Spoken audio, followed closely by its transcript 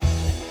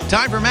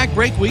Time for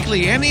MacBreak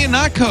Weekly. Andy and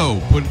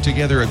Nako put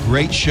together a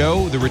great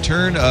show. The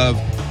return of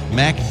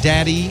Mac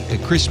Daddy,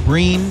 Chris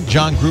Breen,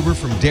 John Gruber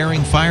from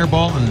Daring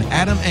Fireball, and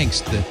Adam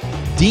Engst, the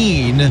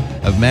Dean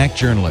of Mac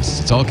Journalists.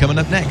 It's all coming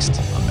up next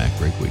on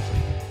MacBreak Weekly.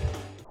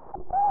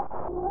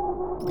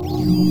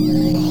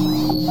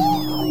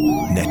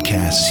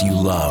 Netcasts you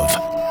love.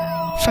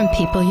 From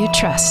people you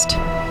trust.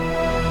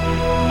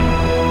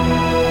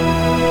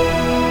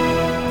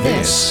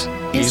 This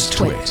is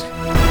Twit.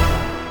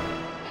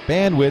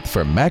 Bandwidth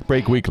for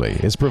MacBreak Weekly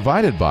is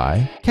provided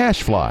by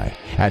CacheFly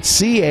at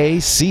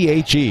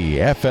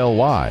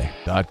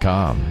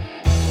CACHEFLY.com.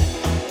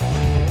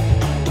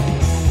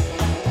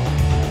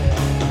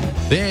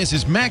 This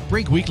is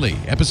MacBreak Weekly,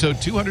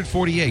 episode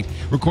 248,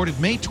 recorded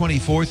May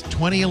 24th,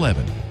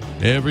 2011.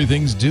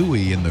 Everything's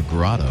dewy in the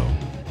Grotto.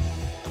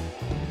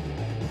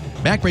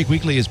 MacBreak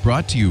Weekly is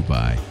brought to you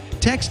by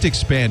Text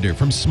Expander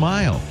from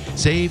Smile.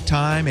 Save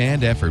time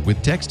and effort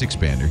with Text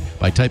Expander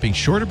by typing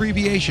short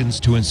abbreviations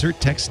to insert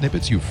text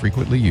snippets you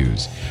frequently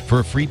use. For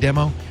a free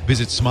demo,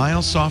 visit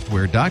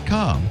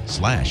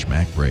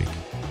smilesoftware.com/MacBreak.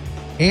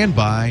 And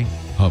by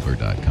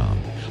Hover.com.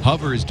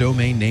 Hover is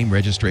domain name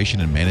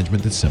registration and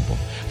management that's simple.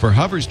 For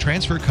Hover's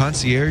transfer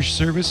concierge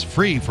service,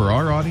 free for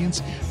our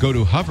audience, go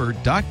to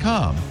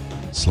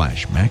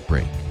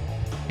hover.com/MacBreak.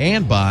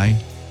 And by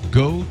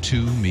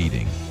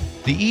GoToMeeting.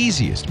 The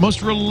easiest,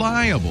 most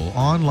reliable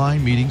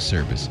online meeting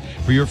service.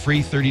 For your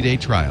free 30-day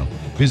trial,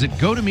 visit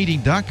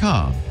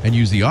gotomeeting.com and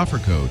use the offer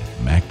code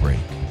MacBreak.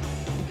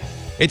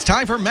 It's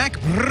time for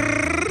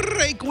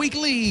MacBreak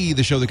Weekly,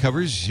 the show that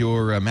covers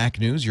your Mac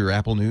news, your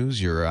Apple news,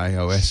 your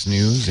iOS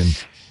news. And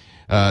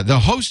the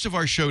host of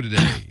our show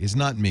today is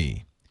not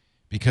me,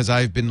 because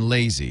I've been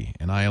lazy,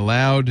 and I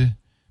allowed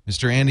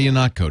Mr. Andy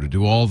Ihnatko to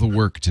do all the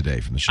work today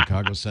from the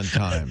Chicago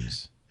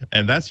Sun-Times.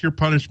 And that's your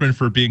punishment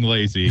for being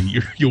lazy.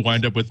 You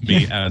wind up with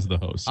me as the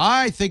host.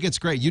 I think it's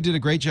great. You did a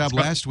great job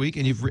last week,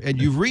 and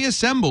you've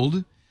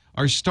reassembled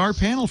our star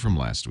panel from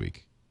last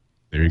week.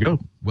 There you go.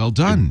 Well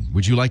done.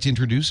 Would you like to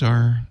introduce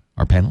our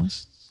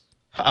panelists?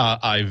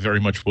 I very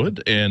much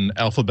would, in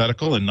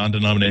alphabetical and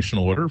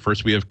non-denominational order.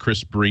 First, we have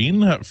Chris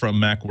Breen from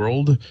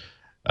Macworld,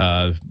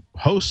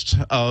 host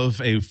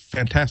of a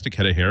fantastic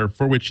head of hair,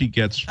 for which he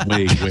gets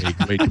way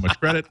too much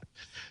credit.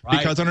 Right.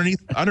 Because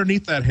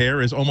underneath that hair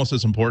is almost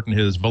as important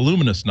his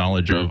voluminous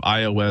knowledge of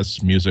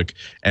iOS, music,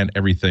 and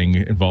everything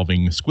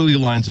involving squiggly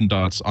lines and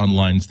dots on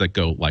lines that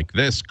go like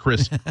this.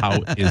 Chris,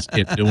 how is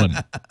it doing?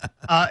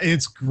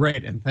 It's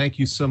great, and thank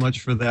you so much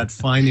for that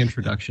fine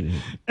introduction.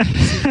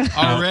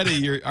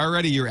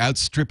 Already you're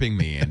outstripping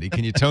me, Andy.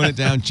 Can you tone it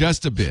down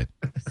just a bit?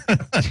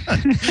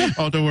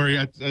 Oh, don't worry.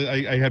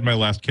 I had my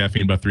last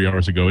caffeine about 3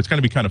 hours ago. It's going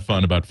to be kind of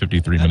fun about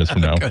 53 minutes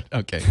from now. Good.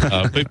 Okay.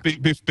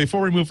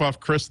 Before we move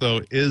off Chris,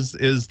 though, is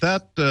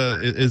that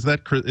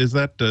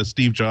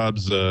Steve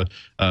Jobs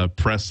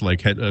press film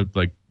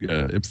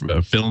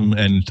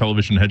and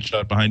television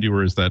headshot behind you,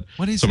 or is that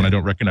someone I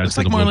don't recognize? It's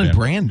like Marlon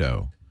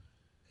Brando.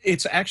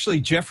 It's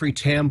actually Jeffrey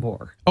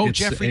Tambor. Oh,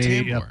 Jeffrey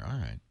Tambor. All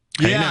right.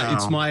 Yeah,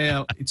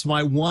 it's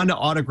my one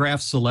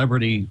autographed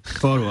celebrity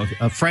photo.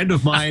 A friend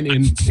of mine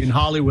in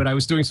Hollywood, I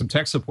was doing some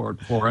tech support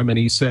for him, and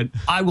he said,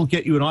 "I will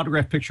get you an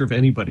autographed picture of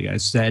anybody." I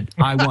said,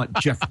 "I want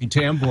Jeffrey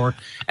Tambor,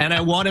 and I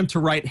want him to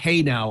write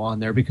 'Hey Now' on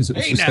there because it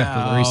was just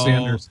after Larry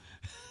Sanders."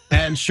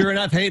 And sure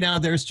enough, hey now,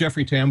 there's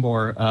Jeffrey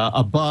Tambor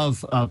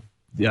above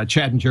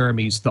Chad and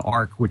Jeremy's The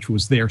Ark, which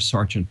was their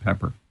Sergeant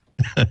Pepper.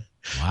 Wow.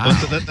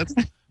 That's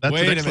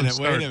Wait a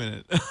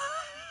minute.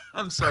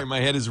 I'm sorry, my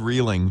head is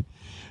reeling.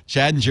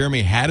 Chad and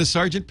Jeremy had a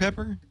Sergeant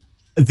Pepper?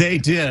 They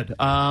did.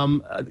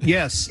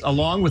 Yes,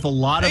 along with a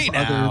lot of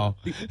other.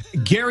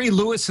 Gary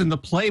Lewis and the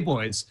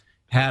Playboys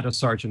had a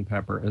Sergeant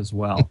Pepper as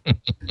well.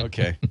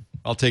 Okay.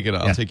 I'll take it.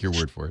 I'll take your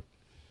word for it.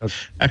 Okay.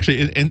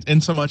 Actually,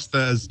 in so much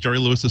as Jerry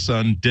Lewis's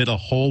son did a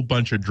whole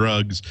bunch of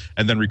drugs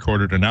and then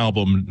recorded an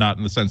album, not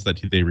in the sense that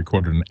they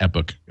recorded an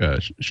epic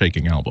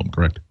shaking album,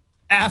 correct?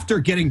 After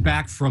getting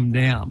back from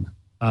NAMM,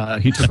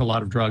 he took a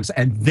lot of drugs,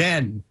 and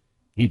then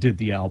he did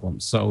the album.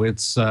 So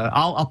it's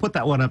I'll put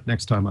that one up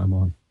next time I'm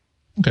on.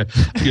 Okay.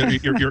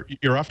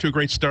 You're off to a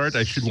great start.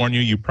 I should warn you,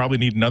 you probably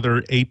need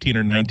another 18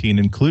 or 19,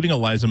 including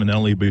Eliza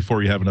Minnelli,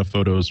 before you have enough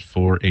photos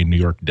for a New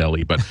York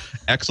deli. But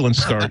excellent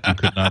start. You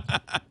could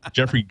not.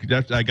 Jeffrey,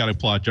 I got to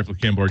applaud Jeffrey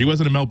Tambor. He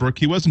wasn't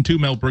he was in 2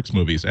 Mel Brooks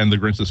movies, and The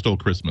Grinch That Stole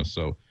Christmas.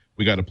 So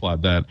we got to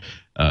applaud that.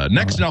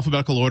 Next in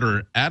alphabetical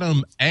order,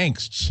 Adam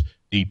Engst,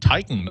 the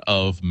titan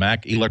of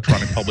Mac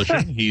electronic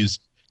publishing. He's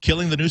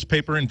killing the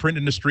newspaper and print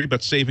industry,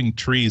 but saving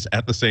trees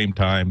at the same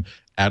time.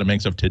 Adam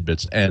Engst of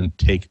Tidbits and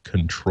Take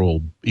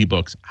Control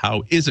ebooks.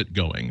 How is it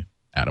going,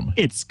 Adam?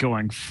 It's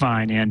going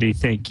fine, Andy.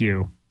 Thank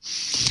you.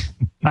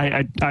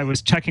 I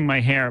was checking my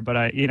hair, but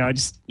I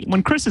just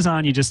when Chris is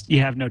on, you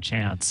have no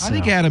chance. So. I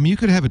think, Adam, you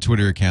could have a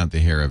Twitter account, The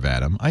Hair of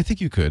Adam. I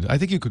think you could. I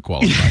think you could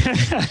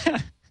qualify.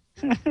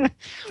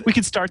 We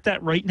could start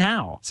that right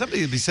now.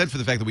 Something to be said for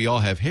the fact that we all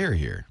have hair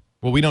here.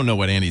 Well, we don't know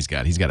what Andy's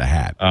got. He's got a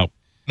hat. Oh.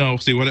 No,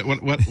 see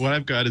what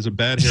I've got is a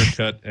bad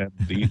haircut and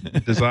the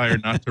desire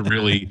not to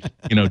really,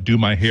 do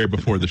my hair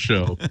before the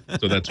show.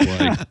 So that's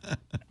why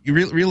you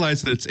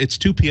realize that it's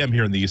 2 p.m.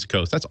 here in the East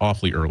Coast. That's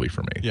awfully early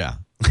for me. Yeah.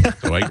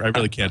 So I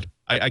really can't.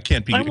 I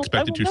can't be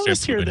expected to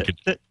notice here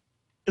that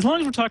as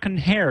long as we're talking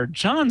hair,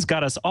 John's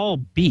got us all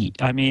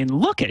beat. I mean,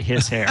 look at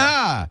his hair.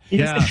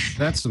 Yeah,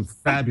 that's some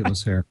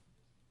fabulous hair.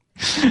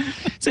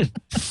 It's a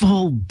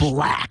full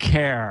black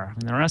hair,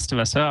 and the rest of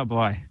us, oh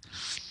boy.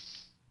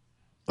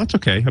 That's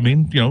okay. I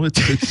mean,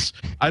 it's.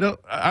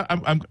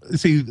 I'm.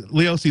 See,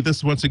 Leo. See,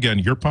 this once again.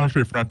 Your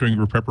punishment for not doing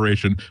your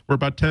preparation. We're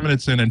about 10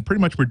 minutes in, and pretty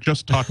much we're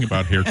just talking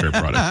about hair care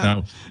products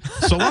now.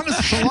 So long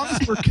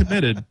as we're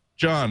committed,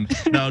 John.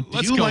 Now,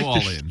 do you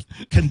like to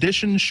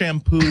condition,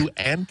 shampoo,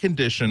 and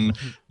condition?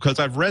 Because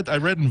I read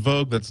in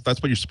Vogue that's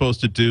what you're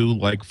supposed to do,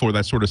 like for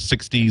that sort of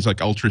 60s,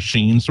 like ultra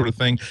sheen sort of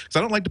thing. Because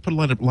I don't like to put a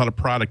lot of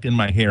product in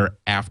my hair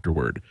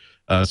afterward.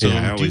 So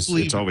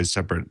it's always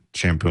separate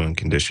shampoo and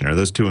conditioner.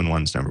 Those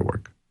 2-in-1s never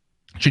work.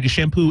 Should you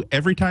shampoo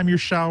every time you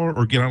shower,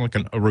 or get on like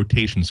a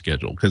rotation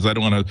schedule? Because I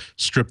don't want to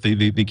strip the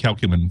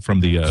calcumin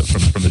from the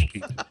from the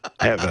sheet.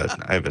 I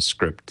have a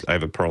script. I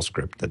have a Perl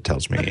script that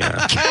tells me.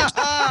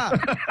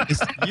 Is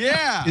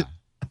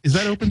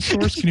that open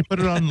source? Can you put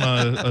it on?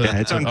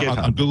 It's on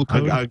GitHub. On Google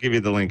Code? I'll give you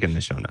the link in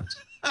the show notes.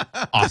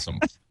 Awesome.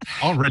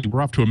 Already,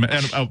 we're off to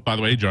and oh, by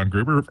the way, John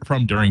Gruber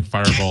from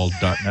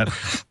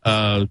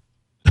DuringFireball.net.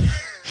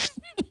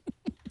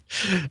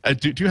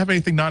 Do you have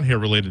anything non-hair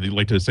related that you'd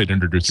like to say to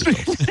introduce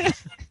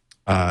yourself?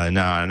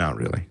 No, not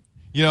really.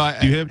 Do you know how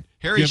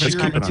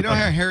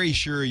Harry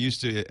Shearer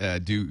used to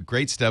do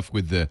great stuff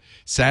with the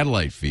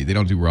satellite feed? They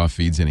don't do raw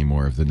feeds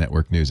anymore of the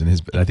network news.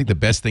 And I think the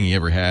best thing he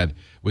ever had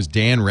was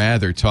Dan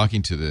Rather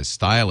talking to the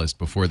stylist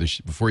before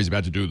he's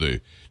about to do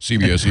the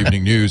CBS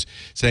Evening News,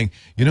 saying,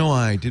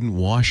 I didn't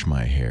wash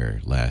my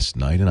hair last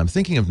night, and I'm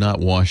thinking of not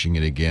washing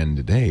it again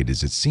today.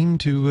 Does it seem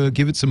to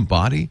give it some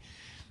body?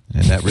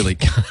 And that really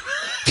kind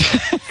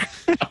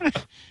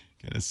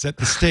of set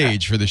the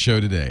stage for the show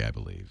today, I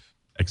believe.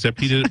 Except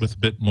he did it with a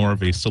bit more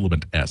of a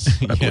sibilant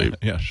S, I believe.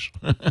 Yes.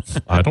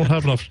 I don't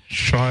have enough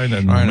shine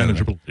and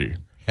manageability.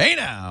 Hey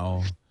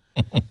now,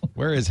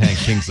 where is Hank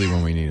Kingsley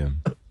when we need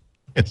him?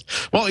 Yes.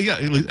 Well, yeah.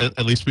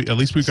 At least we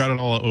got it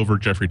all over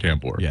Jeffrey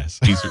Tambor. Yes.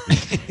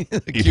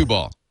 Cue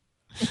ball.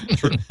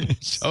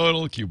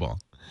 Total cue ball.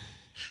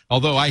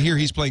 Although I hear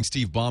he's playing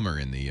Steve Ballmer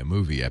in the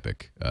movie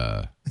epic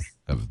of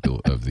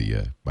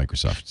the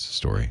Microsoft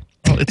story.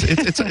 Well,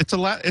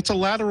 it's a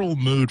lateral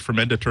mood from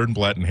Enda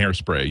Turnblatt and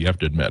Hairspray. You have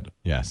to admit.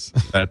 Yes.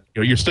 That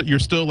you're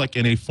still like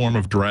in a form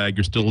of drag.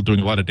 You're still doing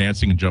a lot of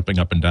dancing and jumping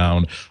up and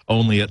down.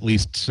 Only at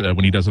least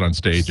when he does it on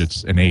stage,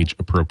 it's an age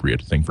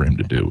appropriate thing for him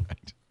to do. Right.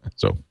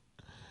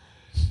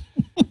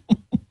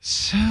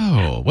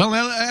 So, well,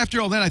 after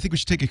all that, I think we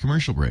should take a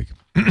commercial break.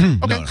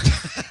 Okay.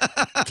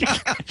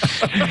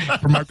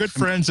 From our good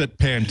friends at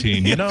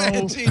Pantene,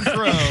 Pantene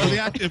Pro. For the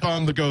active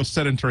on-the-go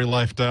sedentary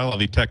lifestyle of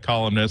the tech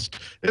columnist,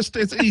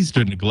 it's easy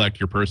to neglect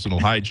your personal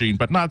hygiene,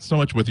 but not so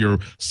much with your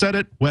set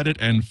it, wet it,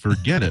 and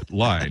forget it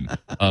line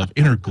of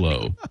Inner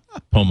Glow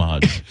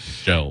pomades,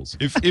 gels.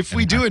 If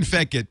we do in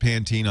fact get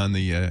Pantene on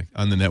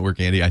the network,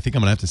 Andy, I think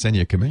I'm gonna have to send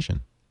you a commission.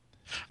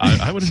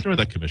 I would enjoy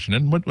that commission.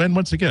 And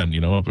once again,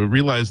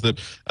 realize that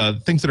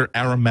things that are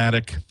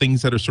aromatic,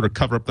 things that are sort of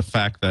cover up the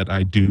fact that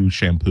I do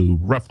shampoo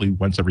roughly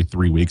once every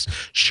 3 weeks,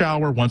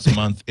 shower once a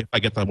month if I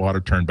get the water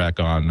turned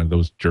back on. And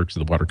those jerks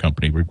of the water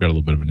company, we've got a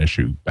little bit of an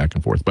issue back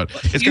and forth. But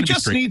it's going to be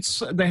straight. You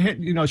just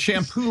need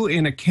shampoo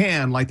in a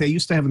can like they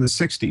used to have in the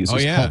 60s. Oh,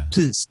 yeah. Called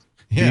Pist.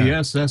 Yeah.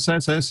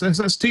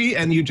 P-S-S-S-S-S-S-T,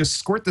 and you just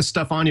squirt the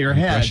stuff onto your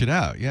head. Brush it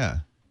out,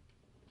 yeah.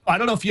 I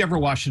don't know if you ever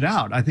wash it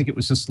out. I think it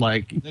was just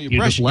like no, you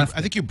brush. I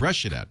think you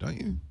brush it out, don't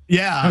you?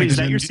 Yeah. Is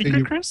that your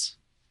secret, Chris?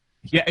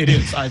 Yeah, it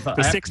is. The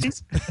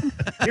 60s?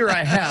 Here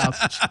I have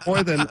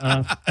more than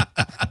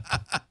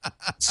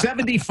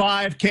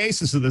 75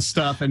 cases of this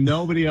stuff, and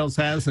nobody else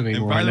has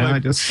anymore.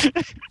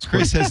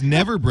 Chris has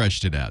never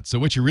brushed it out. So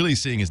what you're really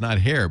seeing is not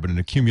hair, but an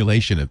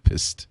accumulation of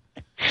pist.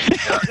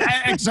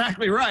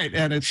 Exactly right,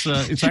 and it's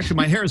actually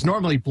my hair is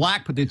normally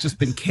black, but it's just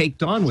been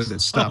caked on with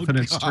this stuff, and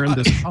it's turned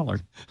this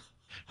color.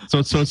 So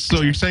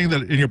you're saying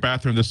that in your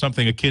bathroom there's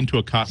something akin to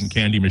a cotton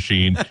candy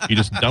machine. You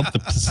just dump the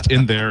pst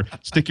in there,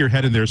 stick your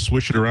head in there,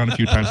 swish it around a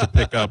few times to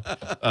pick up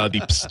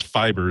the pst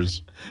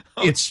fibers.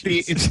 It's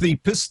the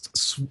pist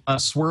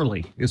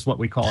swirly is what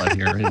we call it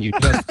here, and you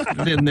just put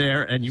it in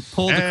there and you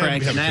pull the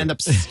crank, and then the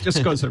pst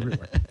just goes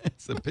everywhere.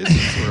 It's the pist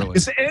swirly.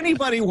 Is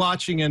anybody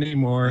watching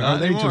anymore?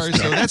 Not anymore.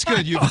 So that's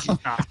good.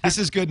 This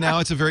is good. Now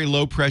it's a very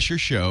low pressure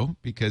show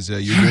because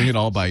you're doing it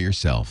all by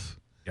yourself.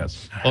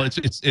 Yes. Well,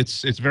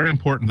 it's very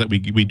important that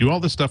we do all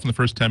this stuff in the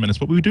first 10 minutes.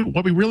 What we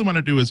really want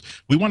to do is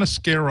we want to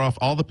scare off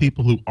all the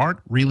people who aren't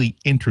really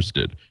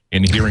interested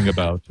in hearing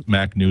about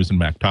Mac news and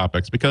Mac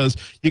topics, because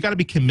you got to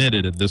be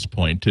committed at this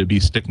point to be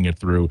sticking it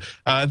through.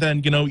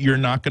 Then you're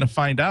not going to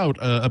find out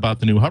about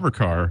the new hover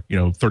car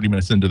 30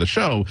 minutes into the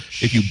show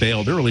if you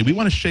bailed early. We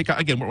want to shake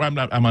out again.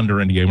 I'm under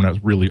NDA. We're not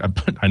really.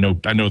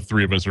 I know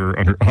 3 of us are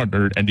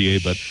under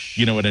NDA, but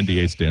you know what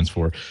NDA stands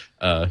for.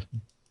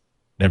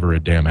 never a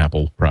damn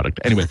Apple product.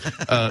 Anyway,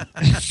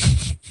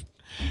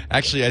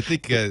 Actually, I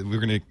think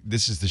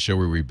this is the show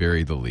where we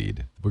bury the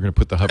lead. We're going to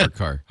put the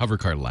hover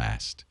car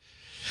last.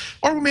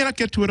 or we may not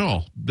get to it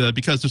all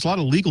because there's a lot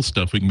of legal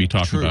stuff we can be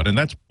talking about, and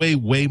that's way,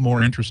 way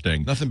more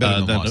interesting. Nothing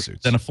better than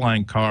lawsuits. Than a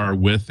flying car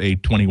with a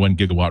 21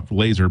 gigawatt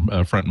laser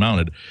front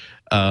mounted.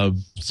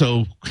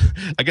 So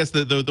I guess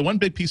the one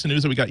big piece of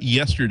news that we got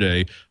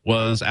yesterday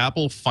was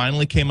Apple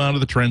finally came out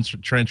of the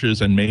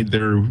trenches and made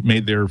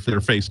their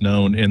face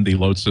known in the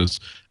Lotus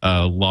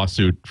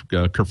lawsuit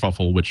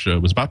kerfuffle, which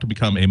was about to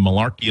become a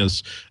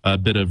malarkeyous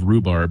bit of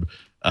rhubarb.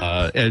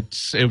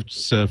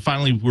 It's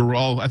finally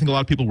I think a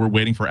lot of people were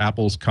waiting for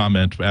Apple's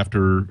comment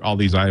after all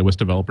these iOS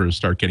developers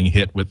start getting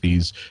hit with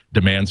these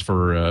demands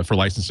for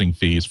licensing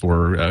fees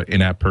for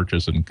in-app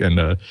purchase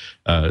and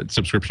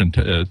subscription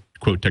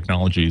quote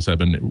technologies have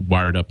been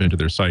wired up into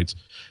their sites.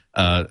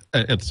 At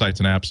the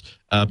sites and apps,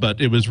 but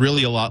it was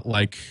really a lot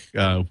like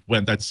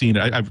when that scene.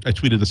 I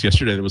tweeted this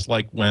yesterday. It was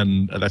like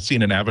when that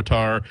scene in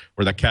Avatar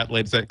where that cat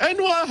lady said, "And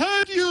what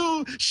heard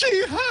you?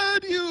 She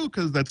heard you,"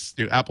 because that's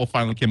Apple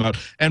finally came out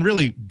and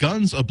really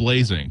guns a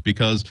blazing.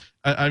 Because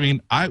I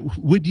mean,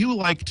 would you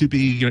like to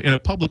be in a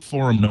public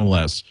forum, no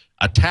less,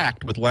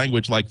 attacked with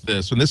language like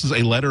this? And this is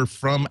a letter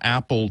from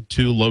Apple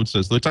to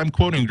Lotus, which I'm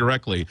quoting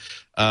directly.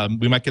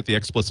 We might get the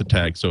explicit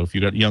tag, so if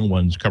you got young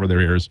ones, cover their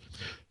ears.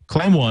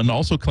 Claim 1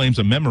 also claims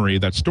a memory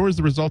that stores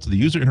the results of the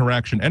user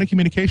interaction and a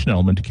communication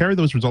element to carry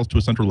those results to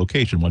a central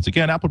location. Once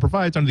again, Apple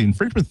provides, under the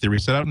infringement theory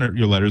set out in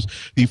your letters,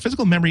 the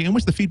physical memory in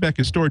which the feedback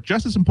is stored.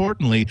 Just as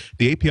importantly,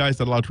 the APIs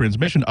that allow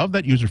transmission of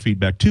that user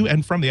feedback to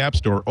and from the App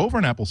Store over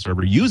an Apple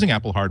server using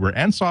Apple hardware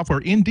and software.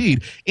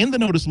 Indeed, in the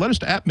notice letters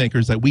to app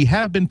makers that we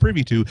have been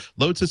privy to,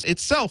 Lotus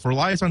itself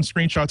relies on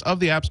screenshots of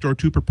the App Store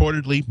to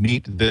purportedly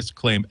meet this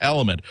claim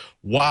element.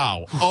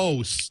 Wow.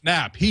 Oh,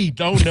 snap. He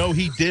don't know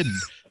he didn't.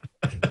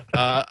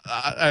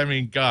 I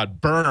mean,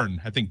 God,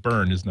 burn. I think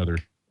burn is another.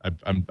 I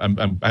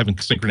haven't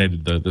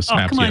synchronated the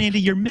snaps. Oh, come on, yet. Andy,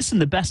 you're missing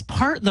the best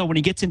part though when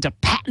he gets into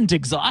patent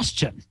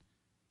exhaustion.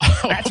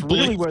 That's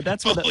really where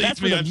that's where the meat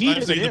of it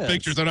I've seen the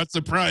pictures. I'm not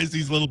surprised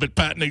he's a little bit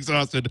patent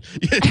exhausted.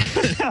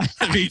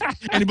 I mean,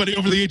 anybody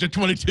over the age of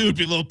 22 would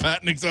be a little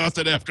patent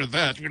exhausted after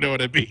that. You know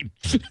what I mean?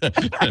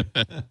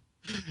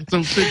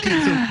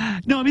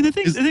 No, I mean the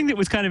thing that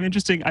was kind of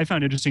interesting, I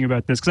found interesting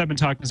about this, because I've been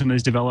talking to some of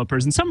these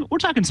developers, and we're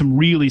talking some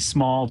really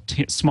small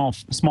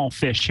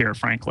fish here,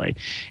 frankly.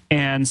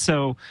 And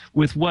so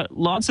with what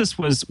Lotus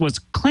was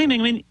claiming,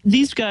 I mean,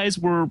 these guys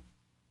they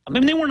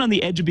weren't on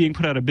the edge of being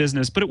put out of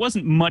business, but it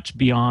wasn't much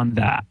beyond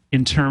that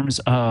in terms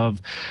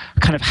of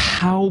kind of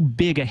how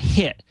big a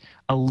hit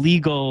a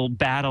legal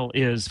battle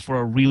is for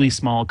a really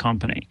small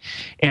company.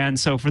 And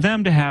so for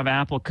them to have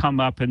Apple come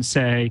up and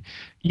say,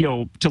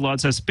 to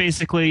Lotus,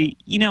 basically,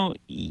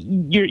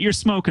 you're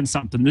smoking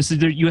something.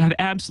 You have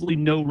absolutely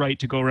no right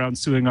to go around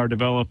suing our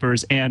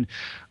developers, and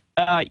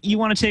you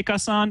want to take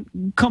us on?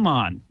 Come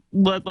on,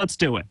 let's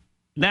do it.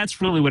 That's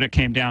really what it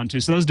came down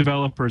to. So those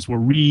developers were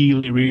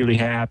really, really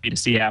happy to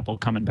see Apple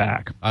coming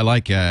back. I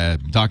like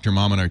Dr.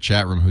 Mom in our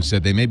chat room who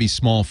said they may be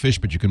small fish,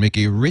 but you can make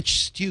a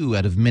rich stew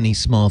out of many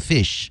small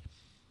fish.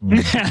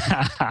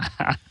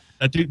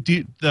 John, do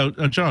you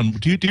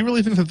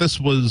really think that this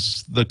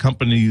was the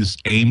company's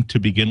aim to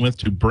begin with,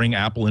 to bring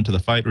Apple into the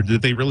fight, or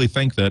did they really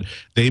think that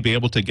they'd be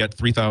able to get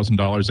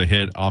 $3,000 a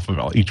hit off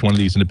of each one of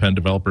these independent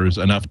developers,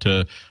 enough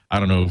to, I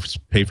don't know,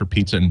 pay for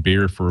pizza and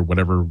beer for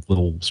whatever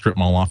little strip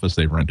mall office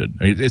they rented?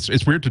 I mean,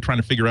 it's weird to try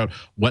to figure out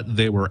what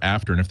they were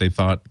after and if they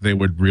thought they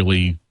would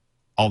really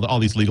all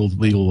these legal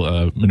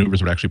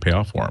maneuvers would actually pay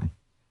off for them.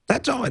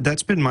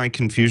 That's been my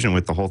confusion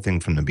with the whole thing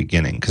from the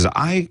beginning, because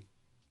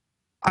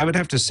I would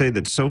have to say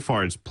that so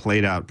far it's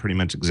played out pretty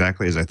much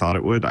exactly as I thought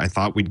it would. I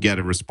thought we'd get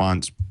a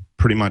response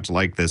pretty much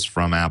like this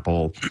from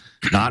Apple.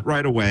 Not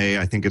right away.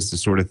 I think it's the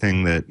sort of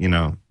thing that,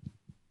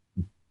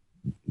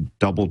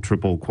 double,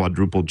 triple,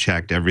 quadruple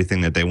checked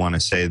everything that they want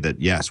to say,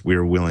 that, yes,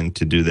 we're willing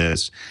to do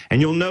this.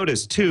 And you'll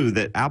notice, too,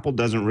 that Apple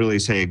doesn't really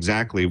say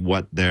exactly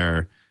what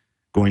they're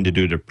going to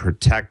do to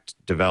protect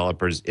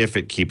developers if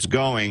it keeps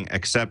going,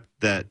 except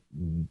that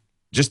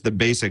just the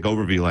basic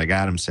overview, like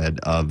Adam said,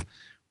 of,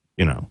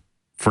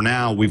 for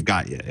now, we've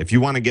got you. If you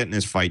want to get in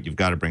this fight, you've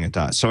got to bring it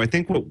to us. So I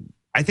think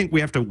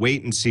we have to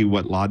wait and see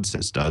what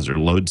Lodsys does, or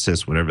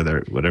Lodsys, whatever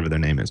their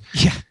name is.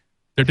 Yeah,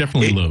 they're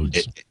definitely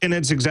loads. And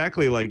it's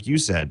exactly like you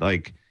said.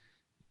 Like,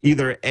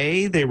 either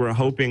A, they were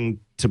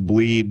hoping to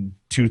bleed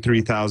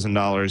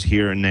 $2,000-3,000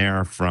 here and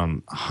there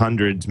from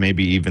hundreds,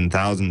 maybe even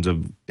thousands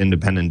of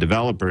independent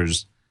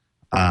developers,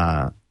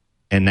 and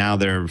now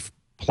their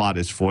plot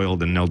is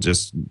foiled and they'll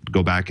just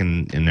go back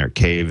in their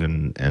cave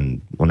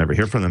and we'll never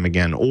hear from them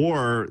again.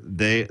 Or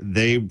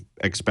they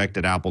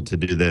expected Apple to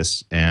do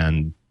this,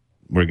 and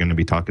we're going to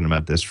be talking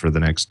about this for the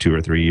next 2 or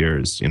 3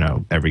 years,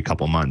 every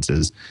couple months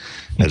as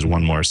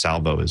one more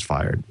salvo is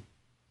fired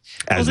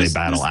as they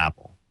battle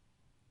Apple.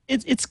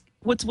 It's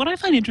what I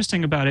find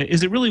interesting about it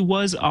is it really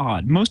was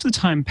odd. Most of the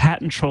time,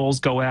 patent trolls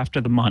go after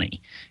the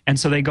money, and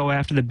so they go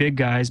after the big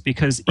guys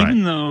because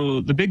even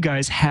though the big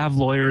guys have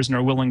lawyers and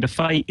are willing to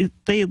fight,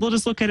 they'll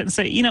just look at it and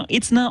say,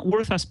 it's not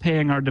worth us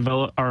paying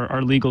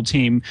our legal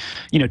team,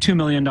 $2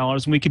 million,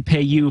 and we could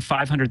pay you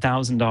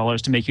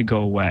 $500,000 to make you go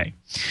away.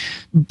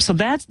 So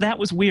that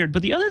was weird.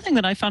 But the other thing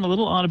that I found a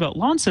little odd about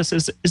Launcis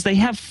is they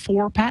have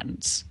 4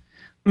 patents.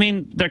 I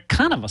mean, they're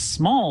kind of a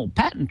small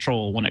patent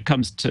troll when it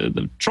comes to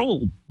the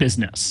troll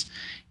business.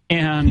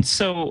 And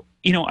so,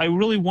 I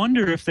really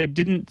wonder if they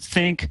didn't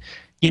think,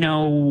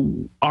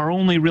 our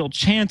only real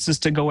chance is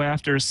to go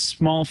after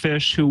small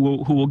fish who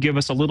will give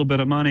us a little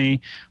bit of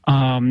money,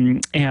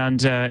 and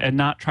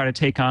not try to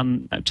take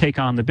on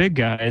the big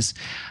guys.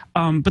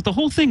 But the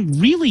whole thing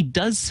really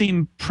does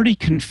seem pretty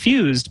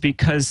confused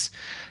because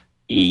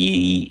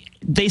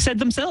they said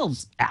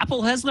themselves,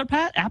 Apple has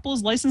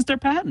licensed their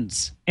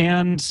patents,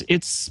 and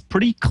it's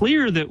pretty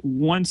clear that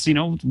once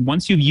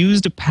you've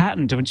used a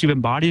patent, once you've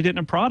embodied it in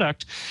a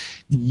product,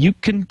 you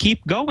can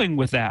keep going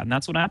with that, and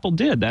that's what Apple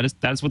did.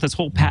 That's what this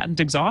whole patent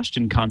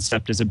exhaustion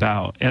concept is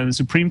about, and the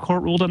Supreme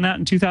Court ruled on that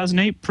in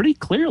 2008 pretty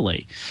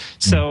clearly.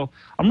 So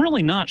I'm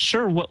really not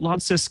sure what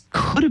Launcis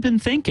could have been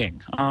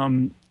thinking.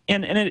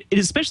 And it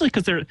especially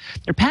because their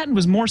patent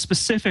was more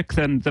specific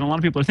than a lot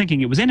of people are thinking.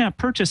 It was in-app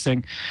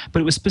purchasing,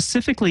 but it was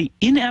specifically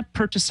in-app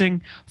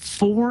purchasing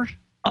for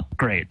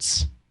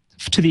upgrades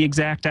to the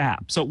exact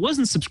app. So it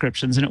wasn't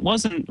subscriptions, and it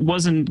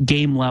wasn't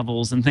game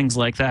levels and things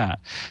like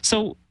that.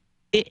 So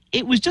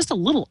it was just a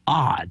little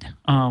odd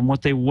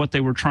what they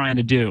were trying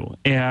to do,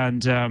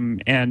 and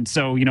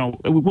so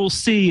we'll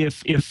see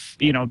if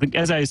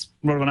as I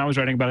wrote when I was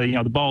writing about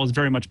it, the ball is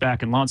very much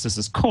back in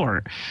Launcis's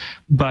court,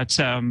 but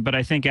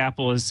I think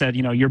Apple has said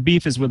your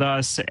beef is with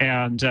us,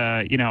 and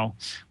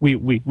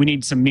we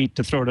need some meat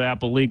to throw to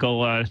Apple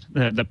Legal,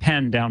 the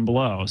pen down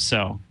below,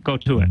 so go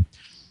to it.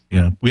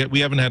 Yeah, we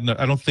haven't had.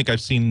 I don't think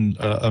I've seen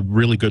a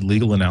really good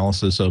legal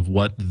analysis of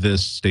what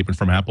this statement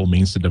from Apple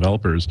means to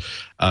developers.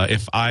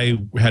 If I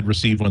had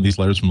received one of these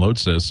letters from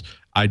Lodsys,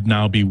 I'd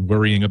now be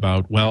worrying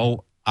about,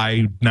 well,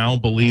 I now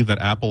believe that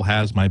Apple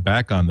has my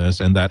back on this,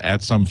 and that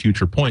at some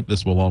future point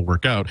this will all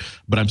work out.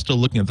 But I'm still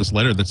looking at this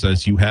letter that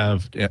says you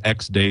have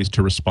X days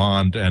to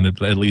respond and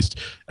at least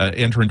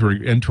enter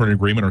into an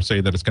agreement or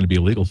say that it's going to be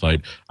a legal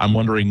fight. I'm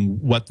wondering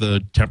what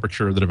the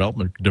temperature of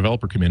the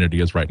developer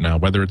community is right now.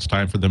 Whether it's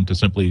time for them to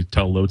simply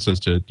tell Lodsys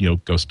to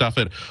go stuff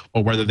it,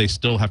 or whether they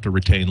still have to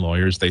retain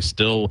lawyers. They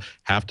still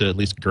have to at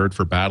least gird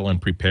for battle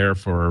and prepare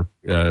for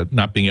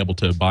not being able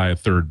to buy a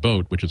third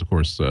boat, which is of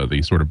course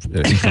the sort of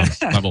income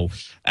level,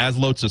 as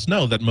Lodsys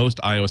know, that most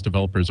iOS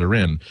developers are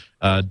in.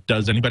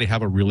 Does anybody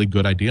have a really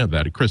good idea of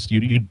that? Chris,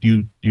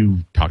 you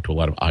talk to a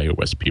lot of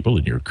iOS people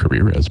in your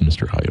career as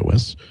Mr.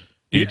 iOS.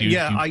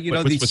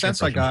 The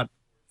sense I got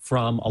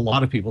from a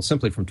lot of people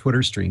simply from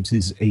Twitter streams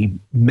is a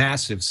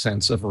massive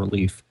sense of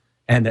relief,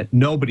 and that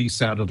nobody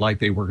sounded like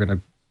they were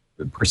going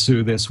to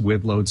pursue this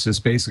with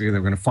Lodsys. Basically, they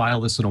were going to file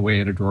this away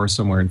in a drawer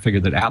somewhere and figure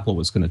that Apple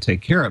was going to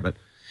take care of it.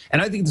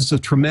 And I think this is a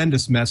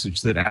tremendous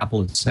message that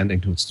Apple is sending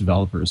to its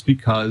developers,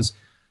 because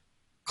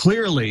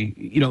clearly,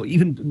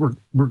 even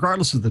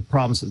regardless of the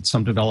problems that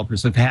some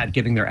developers have had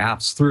getting their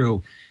apps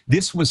through,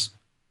 this was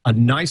a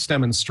nice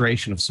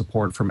demonstration of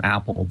support from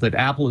Apple, that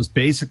Apple is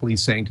basically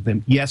saying to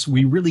them, yes,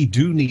 we really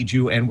do need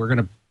you, and we're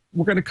going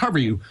to cover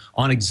you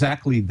on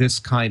exactly this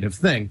kind of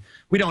thing.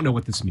 We don't know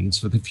what this means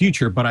for the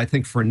future, but I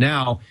think for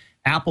now,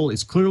 Apple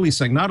is clearly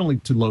saying, not only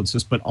to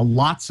Lodsys, but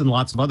lots and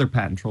lots of other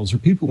patent trolls or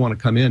people who want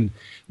to come in,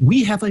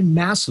 we have a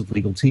massive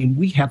legal team,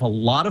 we have a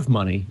lot of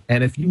money,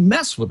 and if you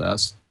mess with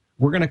us,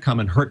 we're going to come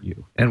and hurt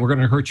you. And we're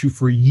going to hurt you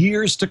for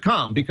years to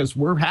come, because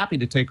we're happy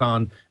to take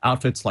on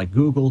outfits like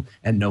Google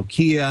and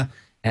Nokia,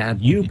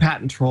 and you,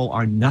 patent troll,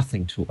 are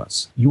nothing to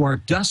us. You are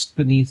dust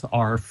beneath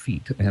our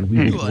feet, and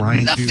we will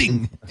grind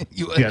nothing.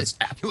 You.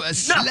 You are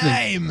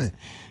slime.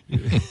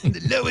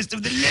 The lowest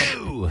of the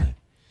low.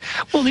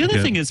 Well, the other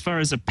thing as far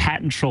as a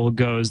patent troll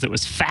goes that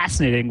was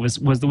fascinating was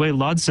the way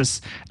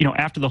Lodsys,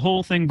 after the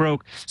whole thing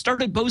broke,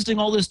 started posting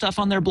all this stuff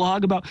on their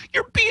blog about,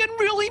 you're being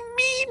really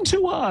mean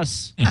to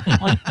us.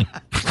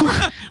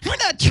 We're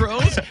not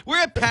trolls.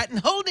 We're a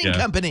patent holding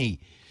company.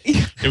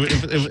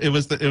 It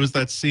was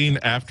that scene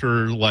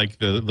after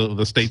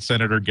the state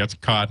senator gets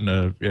caught in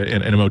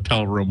a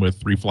motel room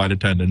with 3 flight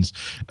attendants.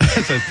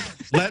 It says,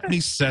 "Let me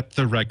set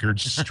the record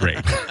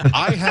straight.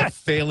 I have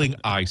failing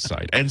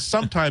eyesight, and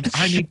sometimes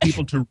I need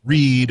people to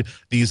read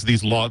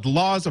these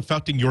laws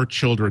affecting your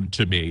children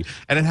to me.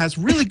 And it has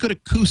really good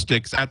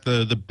acoustics at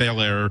the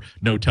Bel Air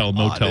motel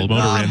motor inn.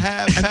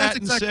 Have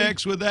patent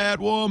sex with that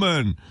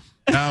woman."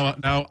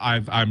 Now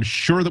I'm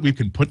sure that we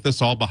can put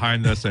this all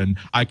behind us, and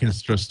I can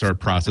just start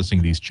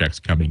processing these checks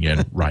coming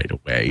in right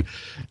away.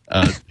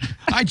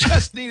 I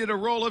just needed a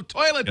roll of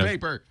toilet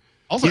paper.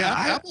 Also,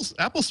 Yeah,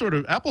 Apple sort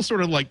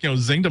of like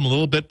zinged him a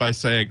little bit by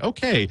saying,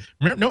 "Okay,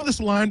 know this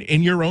line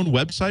in your own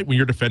website when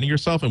you're defending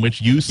yourself, in which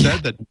you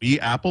said that we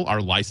Apple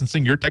are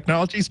licensing your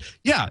technologies."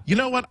 Yeah, you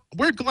know what?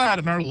 We're glad,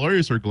 and our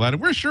lawyers are glad,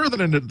 and we're sure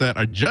that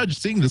a judge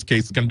seeing this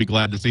case is going to be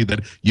glad to see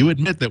that you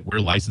admit that we're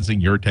licensing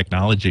your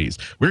technologies.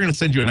 We're going to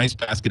send you a nice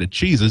basket of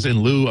cheeses in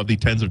lieu of the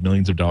tens of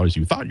millions of dollars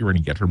you thought you were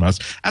going to get from us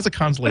as a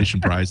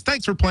consolation prize.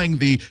 Thanks for playing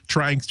the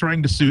trying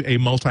to sue a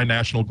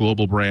multinational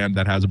global brand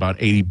that has about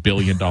 $80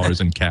 billion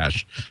in cash.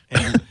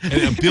 And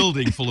a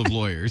building full of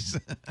lawyers.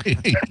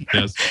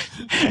 Yes.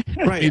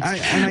 Right.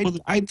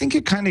 I think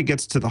it kind of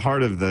gets to the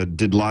heart of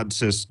did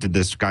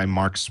this guy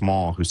Mark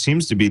Small, who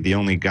seems to be the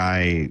only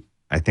guy,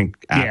 I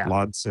think, at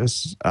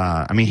Lodsys.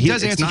 I mean, he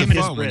does answer the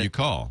phone when you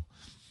call.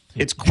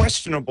 It's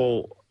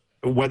questionable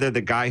whether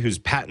the guy whose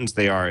patents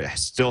they are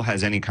still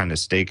has any kind of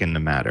stake in the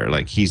matter.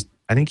 Like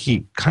I think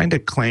he kind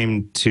of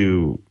claimed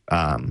to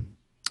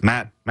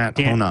Matt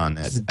Honan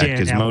at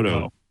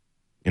Gizmodo,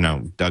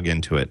 dug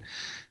into it.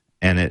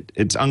 And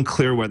it's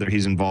unclear whether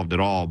he's involved at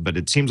all, but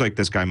it seems like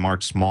this guy,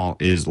 Mark Small,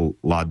 is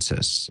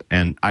Lodsys.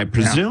 And I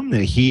presume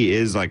that he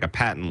is like a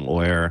patent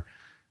lawyer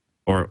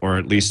or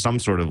at least some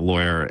sort of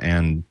lawyer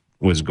and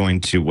was going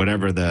to,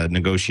 whatever the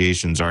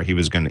negotiations are, he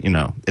was going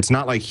to, it's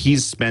not like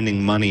he's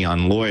spending money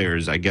on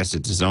lawyers. I guess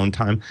it's his own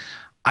time.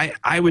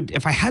 I would,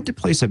 if I had to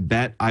place a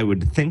bet, I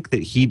would think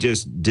that he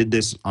just did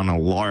this on a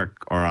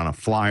lark or on a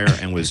flyer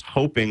and was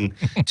hoping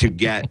to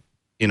get,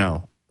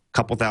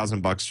 couple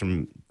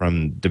 $1,000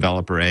 from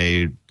developer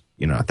A,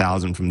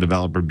 1,000 from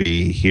developer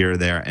B, here,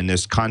 there, and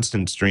this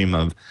constant stream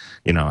of,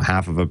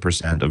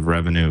 0.5% of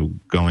revenue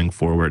going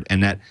forward.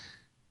 And that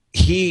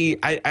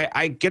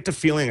I get the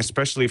feeling,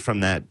 especially from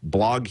that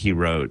blog he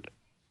wrote,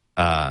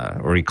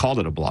 or he called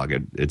it a blog.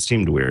 It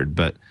seemed weird,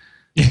 but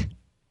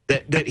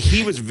that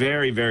he was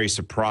very, very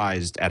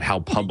surprised at how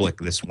public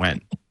this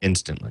went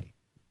instantly,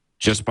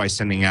 just by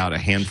sending out a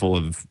handful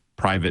of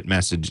private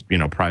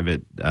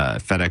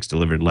FedEx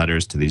delivered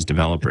letters to these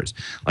developers.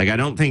 Like, I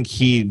don't think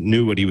he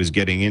knew what he was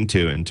getting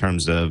into in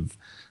terms of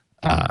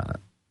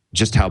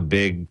just how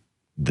big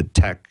the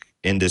tech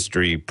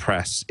industry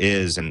press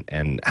is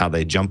and how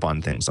they jump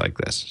on things like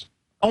this.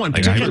 Oh, and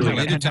particularly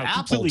related to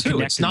Apple too.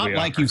 It's not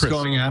like he's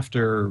going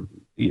after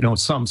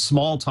some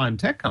small time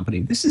tech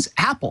company. This is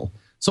Apple,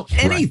 so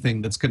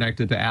anything that's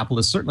connected to Apple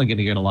is certainly going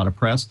to get a lot of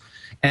press.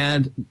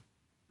 And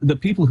the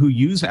people who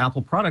use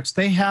Apple products,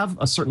 they have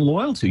a certain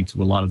loyalty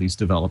to a lot of these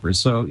developers.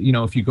 So,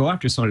 if you go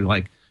after somebody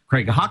like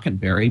Craig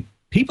Hockenberry,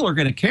 people are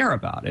going to care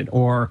about it,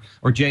 or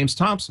James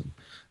Thompson.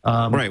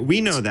 Right.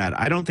 We know that.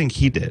 I don't think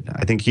he did.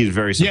 I think he's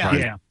very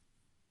surprised.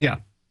 Yeah.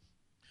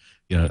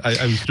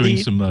 I was doing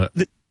some...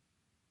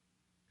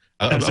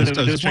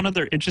 There's one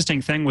other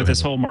interesting thing with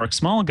this whole Mark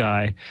Small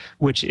guy,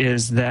 which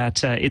is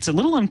that it's a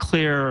little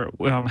unclear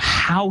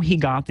how he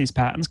got these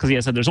patents, because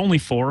he said there's only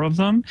 4 of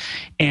them.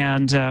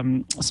 And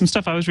some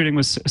stuff I was reading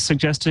was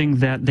suggesting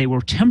that they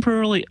were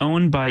temporarily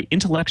owned by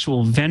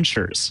Intellectual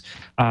Ventures,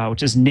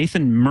 which is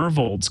Nathan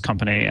Myhrvold's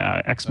company,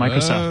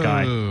 ex-Microsoft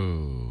guy.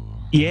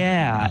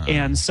 Yeah,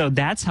 and so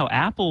that's how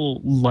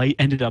Apple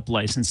ended up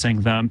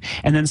licensing them,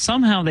 and then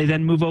somehow they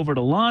then move over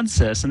to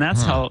Lodsys, and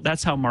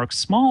that's how Mark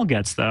Small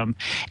gets them.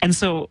 And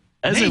so,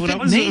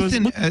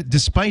 Nathan,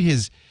 despite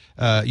his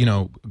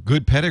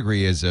good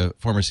pedigree as a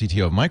former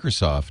CTO of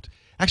Microsoft,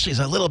 actually is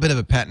a little bit of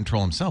a patent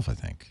troll himself, I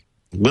think.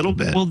 A little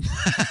bit. Well,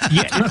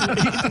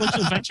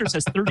 Intellectual Ventures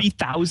has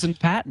 30,000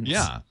 patents.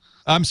 Yeah,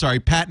 I'm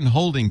sorry, Patent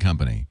Holding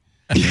Company.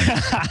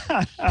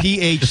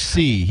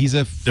 PHC. He's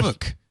a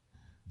FOOC.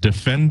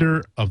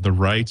 Defender of the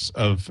rights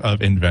of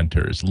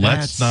inventors.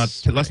 Let's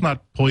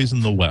not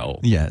poison the well.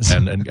 Yes,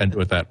 and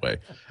do it that way.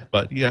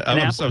 But yeah,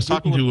 I was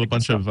talking to a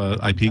bunch of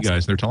IP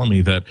guys. They're telling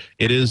me that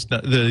it is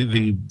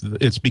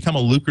it's become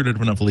a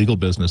lucrative enough legal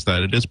business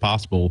that it is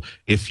possible,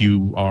 if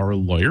you are a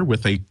lawyer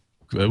with a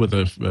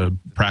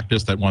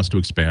practice that wants to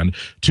expand,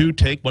 to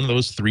take one of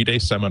those 3-day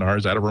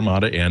seminars at a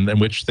Ramada Inn, in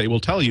which they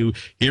will tell you,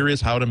 here is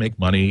how to make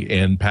money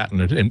in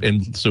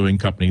in suing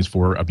companies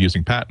for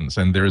abusing patents.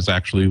 And there's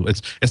actually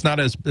it's not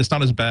as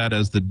bad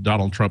as the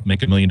Donald Trump make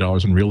 $1 million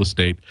in real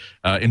estate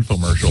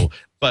infomercial.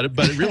 But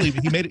it really,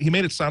 he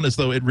made it sound as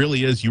though it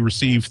really is. You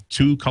receive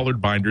 2 colored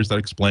binders that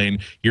explain,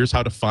 here's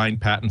how to find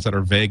patents that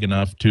are vague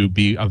enough to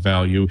be of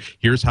value.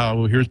 Here's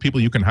people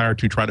you can hire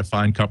to try to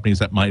find companies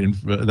that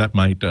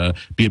might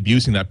be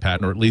abusing that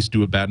patent, or at least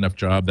do a bad enough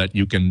job that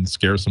you can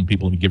scare some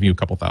people and give you a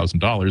couple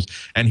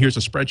 $1,000s. And here's a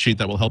spreadsheet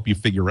that will help you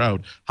figure out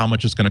how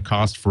much it's going to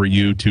cost for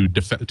you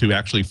to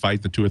actually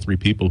fight the 2 or 3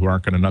 people who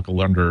aren't going to knuckle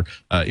under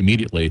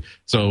immediately.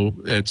 So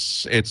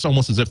it's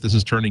almost as if this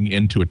is turning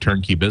into a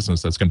turnkey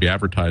business that's going to be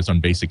advertised on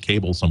basic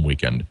cable some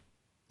weekend.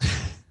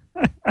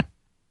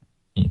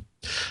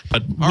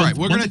 But all right,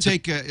 we're going to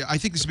take I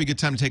think this would be a good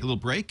time to take a little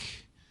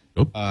break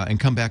and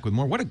come back with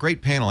more. What a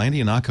great panel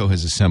Andy Anako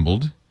has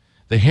assembled.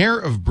 The hair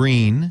of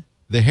Breen,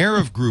 the hair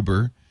of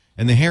Gruber,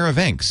 and the hair of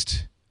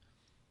Engst,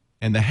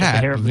 and the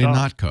hat of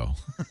Anako.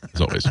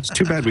 As always. It's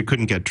too bad we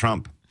couldn't get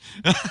Trump.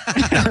 All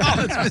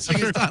that's missing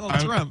is Donald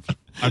Trump.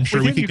 I'm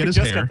sure With we him, could you get his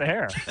just hair. got the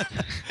hair.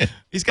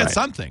 He's got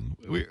something.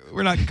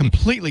 We're not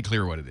completely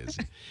clear what it is.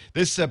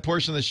 This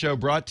portion of the show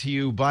brought to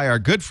you by our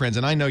good friends,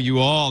 and I know you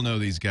all know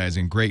these guys,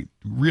 and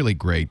really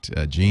great,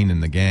 Gene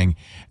and the gang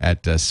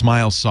at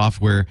Smile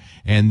Software,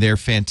 and their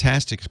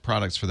fantastic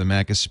products for the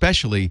Mac,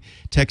 especially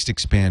Text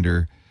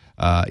Expander.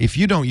 If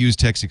you don't use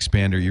Text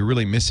Expander, you're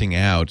really missing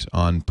out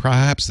on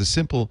perhaps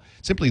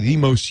simply the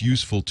most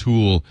useful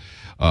tool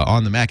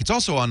on the Mac. It's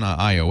also on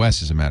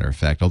iOS, as a matter of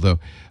fact, although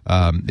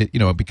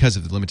because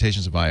of the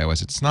limitations of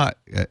iOS, it's not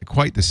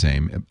quite the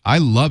same. I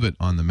love it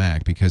on the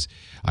Mac because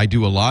I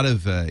do a lot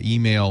of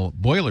email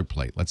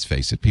boilerplate. Let's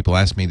face it, people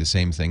ask me the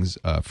same things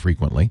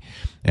frequently,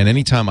 and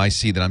anytime I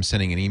see that I'm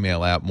sending an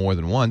email out more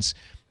than once,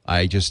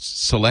 I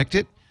just select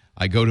it.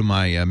 I go to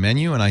my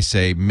menu and I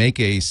say, make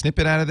a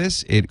snippet out of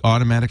this. It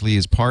automatically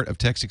is part of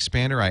Text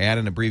Expander. I add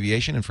an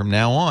abbreviation, and from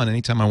now on,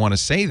 anytime I want to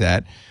say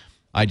that,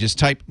 I just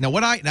type.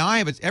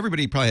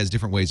 Everybody probably has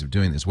different ways of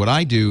doing this. What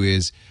I do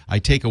is I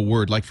take a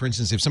word, like for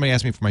instance, if somebody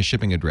asks me for my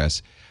shipping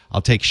address,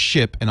 I'll take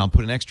ship and I'll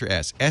put an extra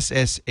S,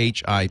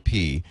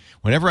 SSHIP.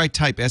 Whenever I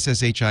type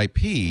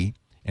SSHIP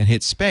and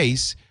hit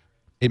space,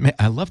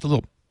 I love the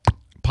little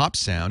pop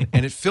sound,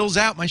 and it fills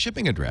out my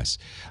shipping address.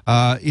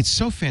 It's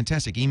so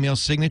fantastic. Email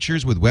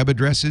signatures with web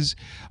addresses.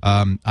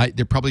 There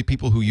are probably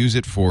people who use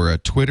it for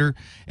Twitter.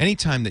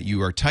 Anytime that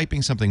you are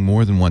typing something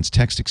more than once,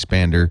 Text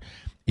Expander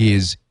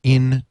is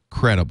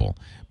incredible.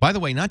 By the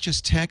way, not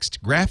just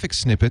text, graphic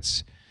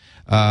snippets.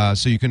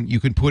 So you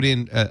can put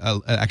in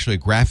actually a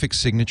graphic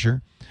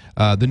signature.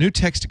 The new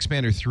Text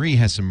Expander 3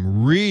 has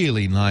some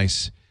really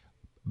nice,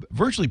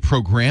 virtually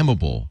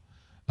programmable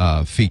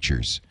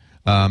features.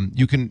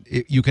 You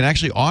can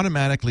actually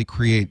automatically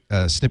create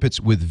snippets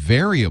with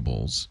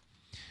variables,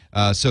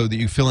 so that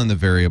you fill in the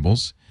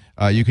variables.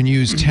 You can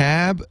use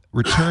tab,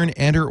 return,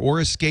 enter, or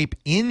escape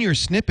in your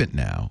snippet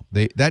now.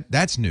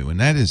 That's new, and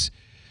that is,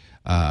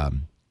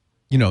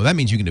 that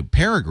means you can do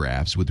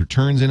paragraphs with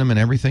returns in them and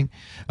everything.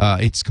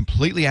 It's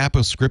completely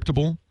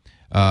APOscriptable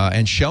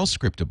and shell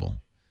scriptable.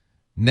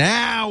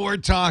 Now we're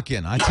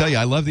talking. I tell you,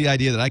 I love the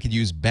idea that I could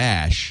use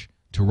Bash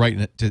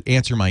to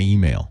answer my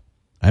email.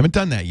 I haven't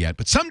done that yet,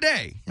 but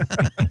someday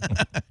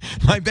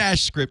my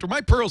Bash script or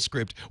my Perl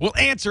script will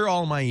answer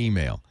all my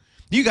email.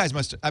 You guys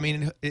must. I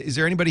mean, is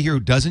there anybody here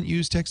who doesn't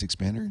use Text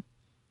Expander?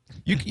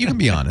 You can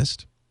be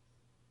honest.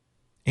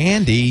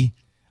 Andy,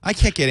 I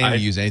can't get Andy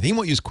to use anything. He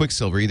won't use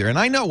Quicksilver either. And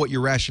I know what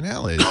your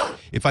rationale is.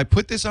 If I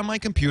put this on my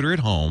computer at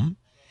home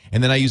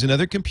and then I use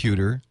another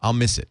computer, I'll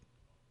miss it.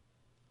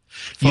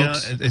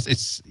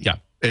 Folks,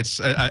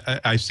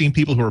 I've seen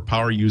people who are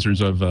power users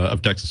of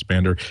Text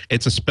Expander.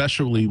 It's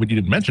especially, what you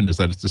didn't mention is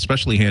that it's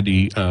especially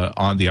handy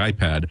on the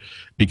iPad,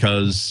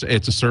 because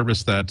it's a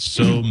service that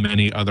so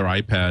many other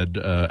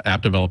iPad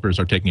app developers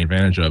are taking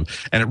advantage of,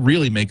 and it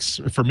really makes,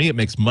 for me, it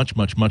makes much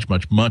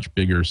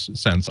bigger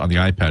sense on the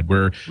iPad.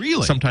 Where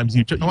really sometimes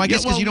you, I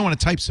guess because you don't want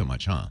to type so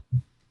much, huh?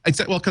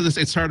 Well, because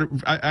it's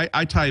hard.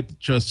 I type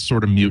just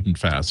sort of mutant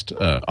fast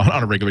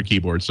on a regular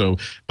keyboard. So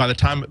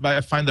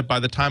I find that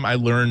by the time I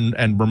learn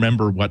and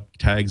remember what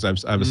tags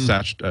I've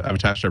attached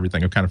to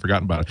everything, I've kind of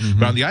forgotten about it. Mm-hmm.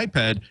 But on the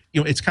iPad,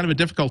 it's kind of a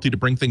difficulty to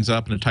bring things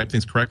up and to type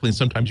things correctly. And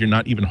sometimes you're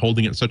not even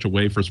holding it in such a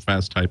way for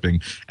fast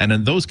typing. And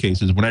in those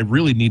cases, when I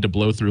really need to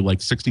blow through like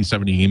 60,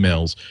 70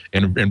 emails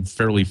in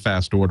fairly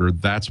fast order,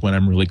 that's when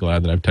I'm really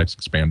glad that I have Text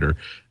Expander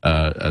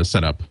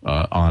set up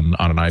on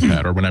an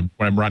iPad, or when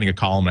I'm writing a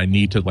column, I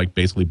need to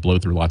basically blow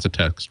through lots of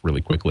text really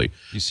quickly.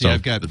 You see,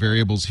 I've got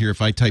variables here.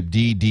 If I type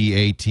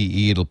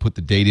DDATE, it'll put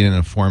the data in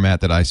a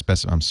format that I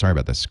specify. I'm sorry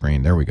about that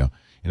screen. There we go.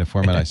 In a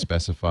format I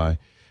specify.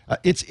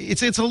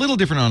 It's a little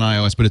different on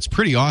iOS, but it's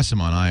pretty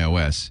awesome on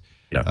iOS.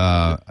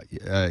 Yeah.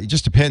 It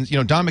just depends.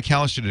 Don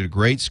McAllister did a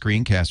great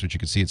screencast, which you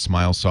can see at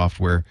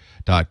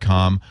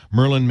smilesoftware.com.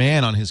 Merlin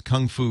Mann on his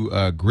Kung Fu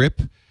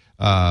Grip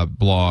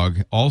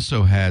blog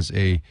also has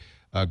a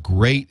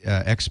great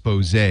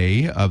expose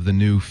of the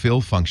new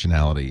fill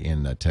functionality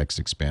in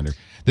Text Expander.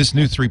 This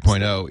new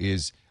 3.0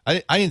 is,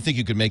 I didn't think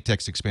you could make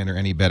Text Expander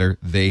any better.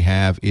 They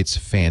have. It's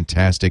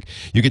fantastic.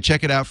 You can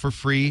check it out for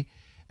free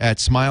at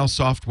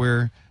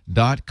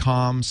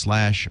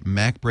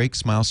smilesoftware.com/MacBreak,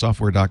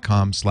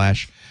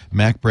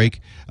 smilesoftware.com/MacBreak.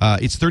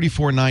 It's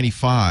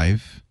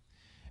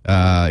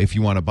 $34.95 if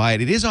you want to buy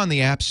it. It is on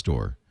the App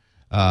Store.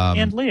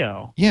 And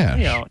Leo,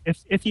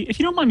 if you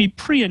don't mind me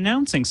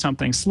pre-announcing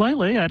something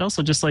slightly, I'd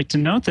also just like to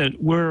note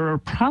that we're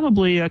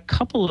probably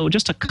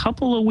just a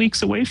couple of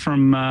weeks away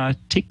from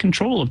take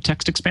control of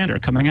Text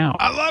Expander coming out.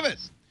 I love it.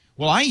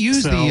 Well, I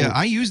use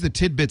the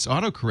Tidbits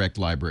autocorrect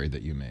library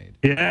that you made.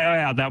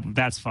 Yeah,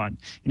 that's fun.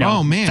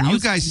 Oh man, you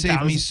guys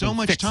saved me so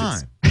much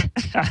time.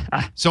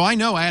 So I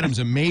know Adam's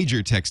a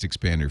major Text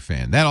Expander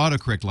fan. That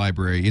autocorrect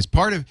library is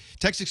part of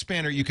Text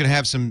Expander. You can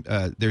have some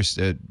there's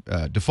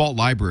default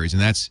libraries,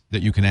 and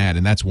that you can add,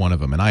 and that's one of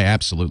them. And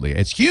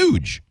it's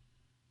huge.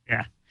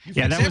 Yeah.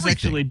 Yeah, that was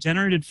actually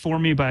generated for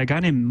me by a guy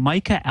named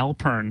Micah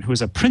Alpern, who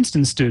was a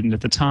Princeton student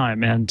at the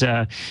time,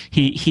 and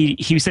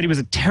he said he was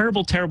a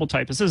terrible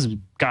typist. This is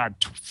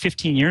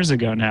 15 years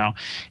ago now,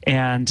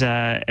 and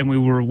we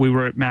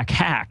were at Mac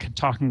Hack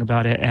talking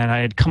about it, and I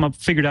had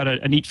figured out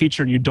a neat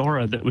feature in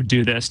Eudora that would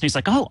do this, and he's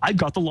like, "Oh, I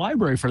got the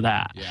library for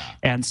that,"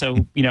 and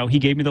so he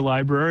gave me the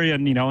library,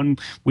 and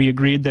and we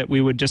agreed that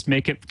we would just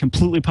make it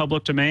completely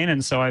public domain,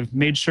 and so I've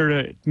made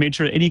sure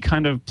any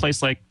kind of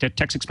place like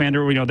Text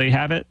Expander, they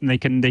have it and they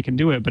can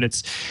do it, but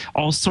it's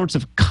all sorts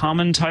of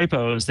common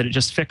typos that it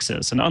just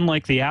fixes. And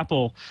unlike the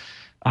Apple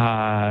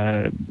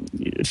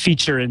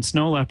feature in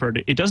Snow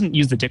Leopard, it doesn't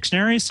use the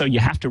dictionary, so you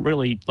have to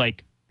really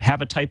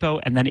have a typo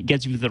and then it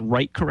gives you the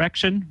right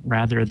correction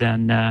rather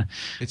than a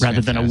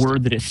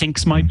word that it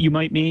thinks you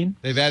might mean.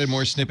 They've added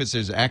more snippets.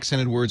 There's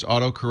accented words,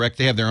 autocorrect.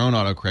 They have their own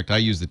autocorrect. I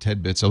use the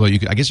TED bits, although I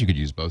guess you could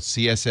use both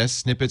CSS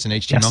snippets and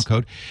HTML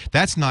code.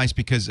 That's nice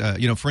because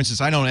for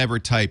instance, I don't ever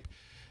type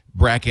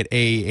bracket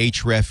a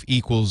href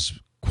equals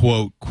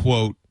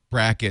quote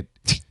bracket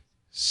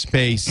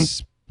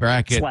space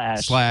bracket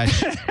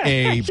slash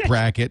a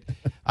bracket.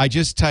 I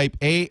just type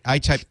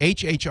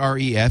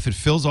HHREF. It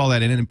fills all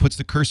that in and puts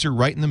the cursor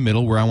right in the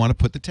middle where I want to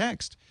put the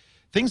text.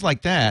 Things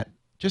like that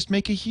just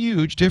make a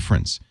huge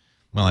difference.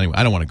 Well, anyway,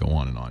 I don't want to go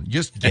on and on.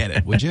 Just get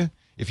it, would you?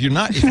 If you're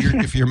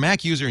a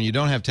Mac user and you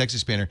don't have Text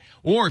Expander,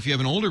 or if you have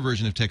an older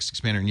version of Text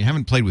Expander and you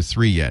haven't played with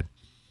 3 yet,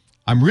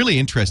 I'm really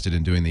interested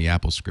in doing the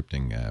Apple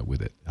scripting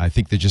with it. I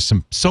think there's just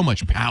so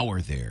much power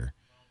there.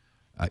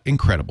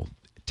 Incredible.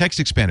 Text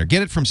Expander.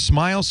 Get it from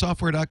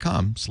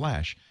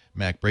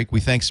smilesoftware.com/MacBreak. We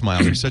thank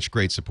Smile. They're such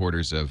great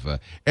supporters of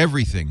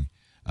everything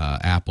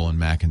Apple and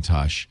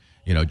Macintosh.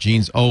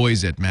 Gene's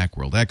always at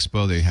Macworld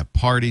Expo. They have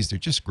parties. They're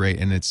just great,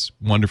 and it's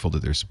wonderful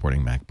that they're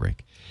supporting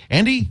MacBreak.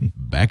 Andy,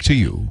 back to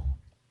you.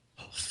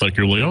 Thank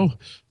you, Leo.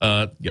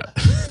 Yeah.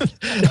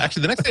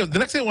 Actually, the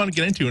next thing I want to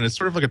get into, and it's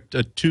sort of like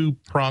a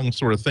two-pronged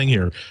sort of thing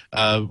here.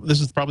 This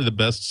is probably the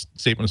best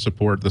statement of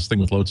support. This thing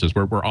with Lotus is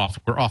we're off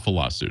a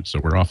lawsuit, so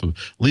we're off of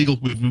legal.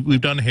 We've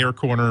done Hair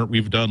Corner,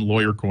 we've done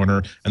Lawyer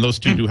Corner, and those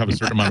two do have a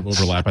certain amount of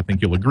overlap. I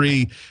think you'll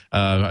agree.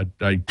 I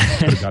could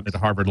have gotten into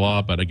Harvard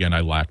Law, but again,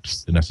 I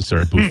lacked the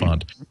necessary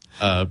bouffant.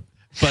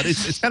 But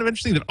it's kind of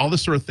interesting that all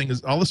this sort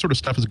of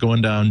stuff is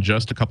going down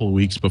just a couple of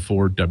weeks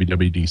before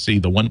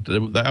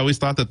WWDC. I always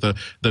thought that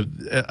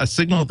a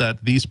signal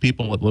that these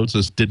people at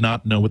Lotus did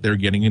not know what they were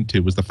getting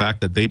into was the fact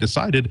that they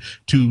decided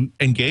to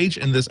engage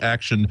in this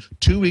action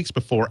 2 weeks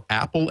before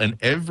Apple and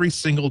every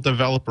single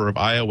developer of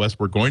iOS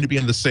were going to be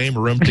in the same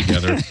room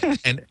together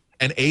and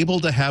able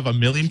to have a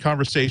million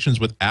conversations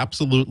with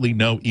absolutely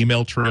no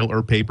email trail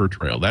or paper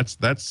trail. That's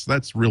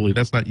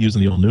not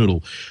using the old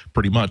noodle,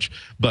 pretty much.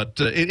 But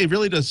it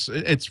really does.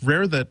 It's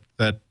rare that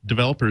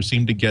developers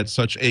seem to get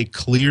such a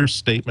clear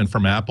statement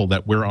from Apple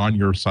that we're on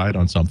your side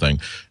on something.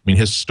 I mean,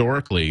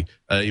 historically,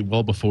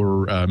 well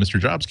before Mr.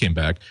 Jobs came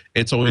back,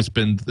 it's always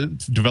been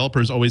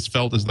developers always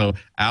felt as though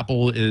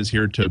Apple is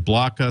here to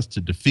block us,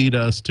 to defeat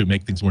us, to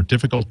make things more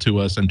difficult to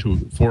us, and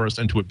for us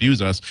and to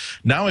abuse us.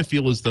 Now I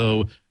feel as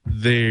though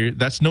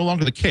that's no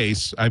longer the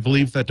case. I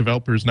believe that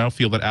developers now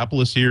feel that Apple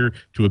is here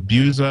to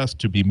abuse us,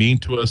 to be mean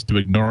to us, to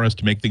ignore us,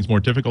 to make things more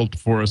difficult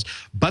for us,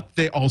 but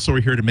they also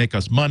are here to make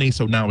us money,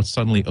 so now it's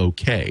suddenly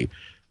okay.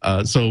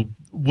 So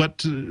what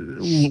do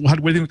you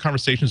think the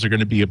conversations are going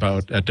to be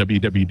about at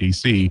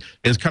WWDC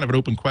is kind of an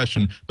open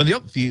question. But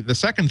the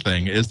second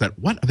thing is that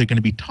what are they going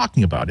to be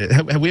talking about?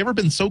 Have we ever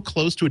been so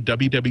close to a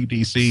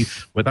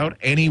WWDC without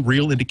any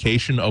real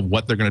indication of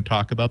what they're going to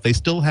talk about? They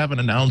still haven't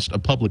announced a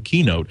public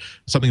keynote,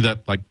 something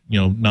that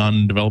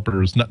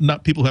non-developers,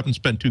 not people who haven't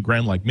spent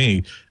 $2,000 like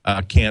me,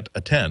 can't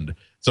attend.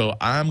 So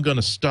I'm going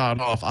to start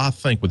off, I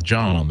think, with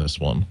John on this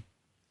one.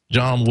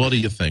 John, what do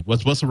you think?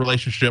 What's the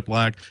relationship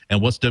like, and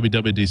what's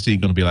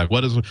WWDC going to be like?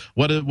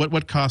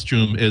 What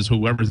costume is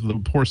whoever's the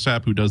poor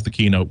sap who does the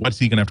keynote? What's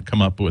he going to have to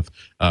come up with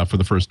for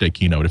the first day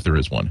keynote, if there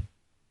is one?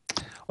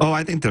 Oh,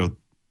 I think there'll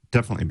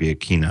definitely be a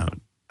keynote.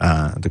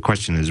 The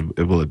question is,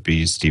 will it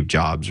be Steve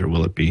Jobs or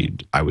will it be,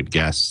 I would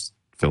guess,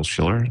 Phil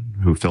Schiller,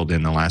 who filled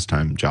in the last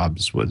time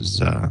Jobs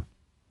was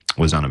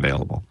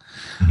unavailable,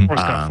 or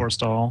Scott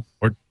Forstall,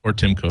 or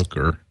Tim Cook,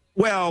 or.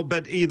 Well,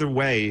 but either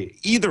way,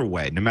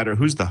 no matter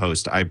who's the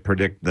host, I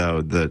predict,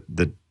 though,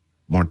 the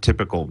more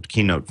typical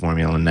keynote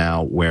formula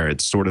now, where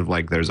it's sort of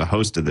like there's a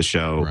host of the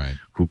show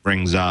who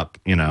brings up,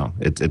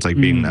 it's like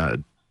being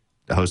the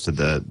host of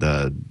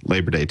the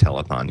Labor Day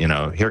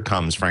telethon. Here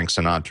comes Frank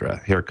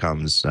Sinatra. Here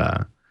comes,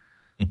 I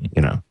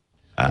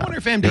wonder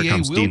if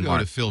MDA will go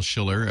to Phil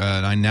Schiller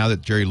now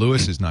that Jerry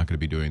Lewis is not going to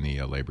be doing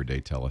the Labor Day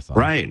telethon.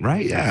 Right,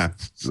 yeah.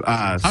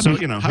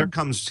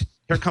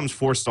 Here comes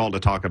Forstall to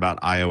talk about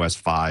iOS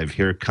 5.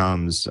 Here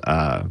comes,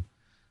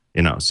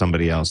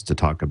 somebody else to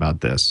talk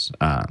about this.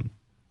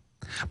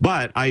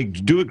 But I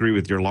do agree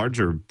with your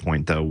larger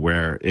point, though,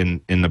 where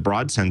in the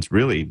broad sense,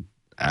 really,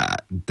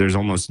 there's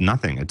almost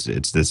nothing.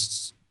 It's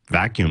this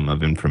vacuum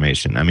of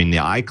information. I mean, the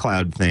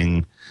iCloud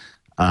thing,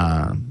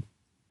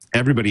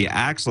 everybody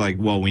acts like,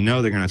 well, we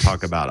know they're going to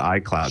talk about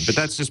iCloud, but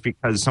that's just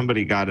because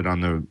somebody got it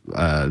on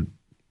the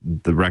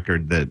the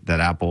record that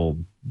Apple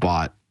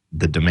bought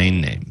the domain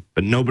name,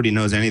 but nobody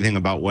knows anything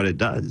about what it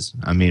does.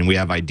 I mean, we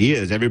have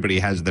ideas. Everybody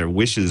has their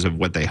wishes of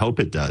what they hope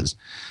it does.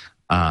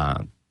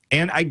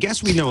 And I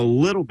guess we know a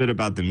little bit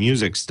about the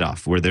music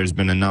stuff, where there's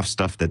been enough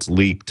stuff that's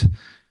leaked,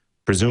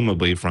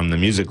 presumably from the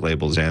music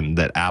labels, and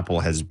that Apple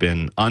has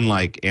been,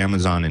 unlike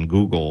Amazon and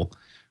Google,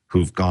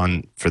 who've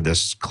gone for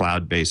this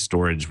cloud-based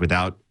storage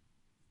without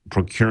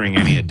procuring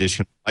any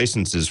additional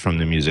licenses from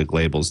the music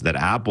labels, that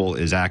Apple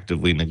is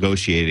actively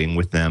negotiating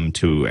with them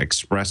to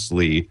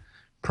expressly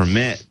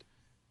permit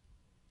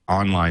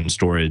online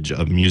storage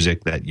of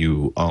music that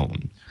you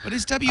own. But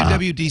is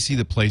WWDC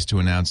the place to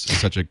announce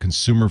such a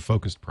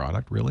consumer-focused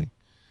product, really?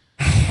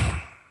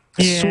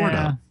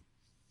 Yeah.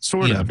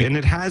 Sort of. And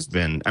it has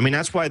been. I mean,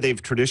 that's why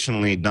they've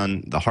traditionally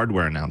done the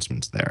hardware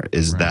announcements there,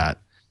 is that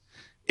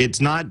it's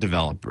not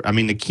developer. I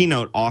mean, the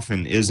keynote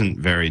often isn't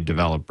very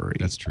developer-y.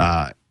 That's true.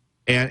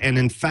 And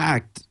in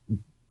fact,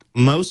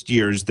 most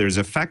years there's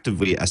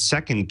effectively a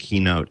second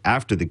keynote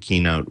after the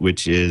keynote,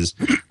 which is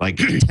like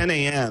 10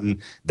 a.m.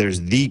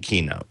 there's the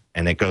keynote,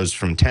 and it goes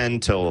from 10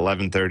 till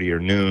 11:30 or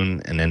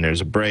noon, and then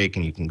there's a break,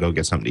 and you can go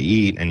get something to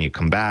eat, and you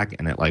come back,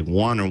 and at like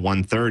 1 or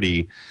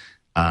 1:30,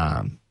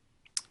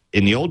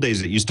 in the old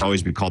days it used to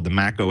always be called the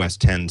Mac OS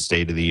 10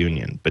 State of the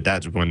Union, but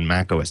that's when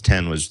Mac OS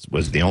 10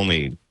 was the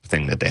only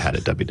thing that they had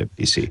at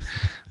WWDC.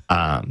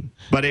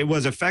 But it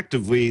was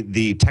effectively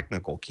the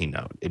technical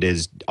keynote. It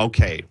is,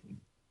 okay,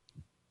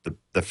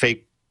 the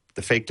fake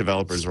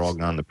developers are all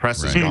gone. The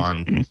press is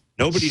gone.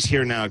 Nobody's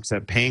here now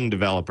except paying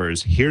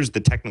developers. Here's the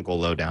technical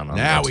lowdown on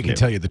now what's we can new.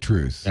 tell you the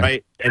truth.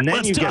 Right? And then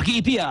Let's you talk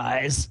get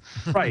APIs.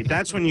 right.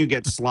 That's when you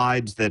get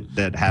slides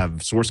that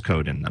have source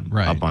code in them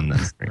up on the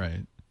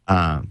screen.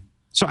 Right.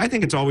 So I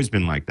think it's always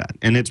been like that.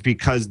 And it's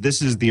because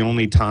this is the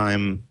only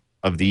time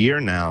of the year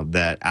now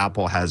that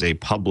Apple has a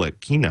public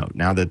keynote.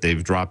 Now that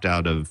they've dropped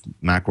out of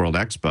Macworld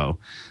Expo,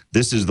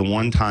 this is the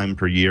one time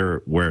per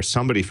year where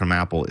somebody from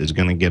Apple is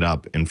going to get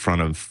up in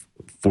front of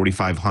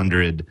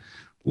 4,500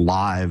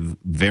 live,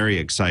 very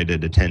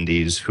excited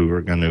attendees who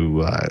are going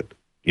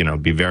to,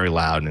 be very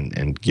loud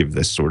and give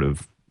this sort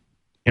of,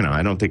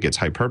 I don't think it's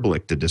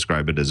hyperbolic to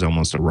describe it as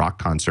almost a rock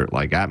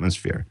concert-like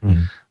atmosphere.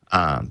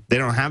 They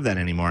don't have that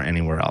anymore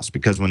anywhere else,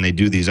 because when they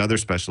do these other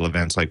special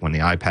events, like when the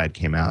iPad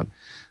came out,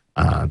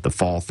 the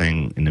fall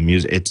thing in the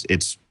music,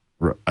 it's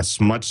a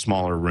much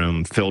smaller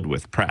room filled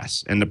with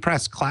press, and the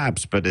press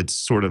claps, but it's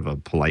sort of a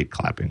polite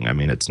clapping. I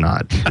mean, it's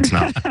not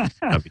because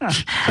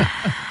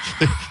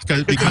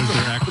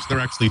they're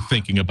actually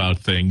thinking about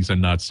things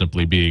and not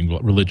simply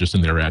being religious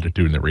in their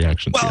attitude and their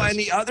reactions. Well, and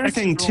the other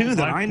thing too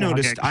that I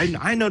noticed,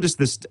 I noticed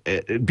this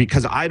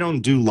because I don't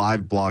do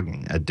live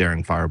blogging at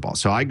Daring Fireball,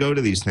 so I go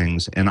to these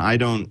things and I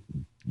don't.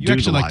 You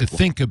actually like to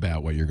think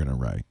about what you're going to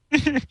write.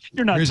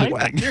 You're not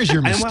typing. Here's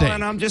your mistake.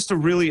 And I'm just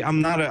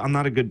I'm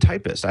not a good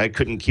typist. I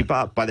couldn't keep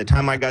up. By the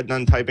time I got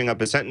done typing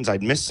up a sentence,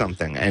 I'd miss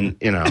something. And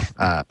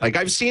like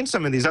I've seen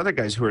some of these other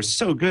guys who are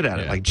so good at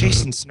it, like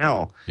Jason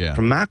Snell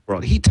from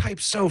Macworld. He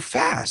types so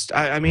fast.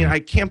 I mean, I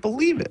can't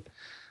believe it.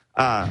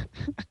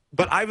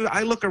 But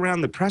I look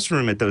around the press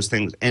room at those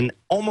things, and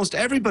almost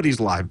everybody's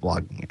live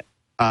blogging it.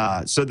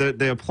 So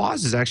the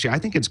applause is actually, I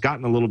think it's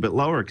gotten a little bit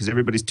lower because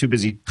everybody's too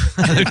busy.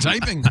 They're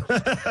typing.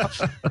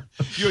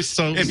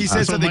 If he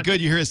says something good,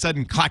 you hear a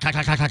sudden clack, clack,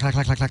 clack, clack, clack,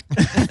 clack, clack,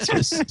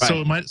 clack.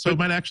 So it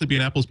might actually be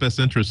in Apple's best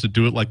interest to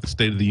do it like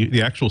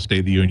the actual State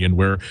of the Union,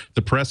 where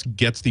the press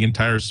gets the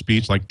entire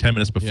speech like 10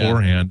 minutes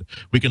beforehand. Yeah.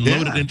 We can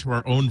load it into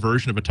our own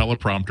version of a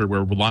teleprompter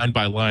where line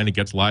by line it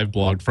gets live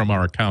blogged from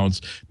our accounts.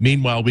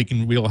 Meanwhile,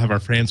 we'll have our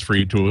fans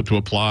free to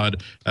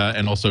applaud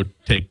and also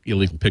take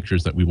illegal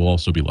pictures that we will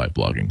also be live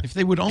blogging. If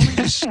they would only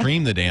just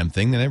stream the damn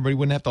thing, then everybody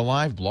wouldn't have to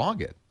live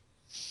blog it.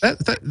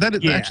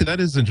 Actually, that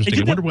is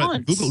interesting. I wonder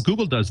what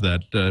Google does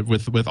that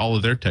with all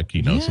of their tech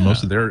keynotes and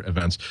most of their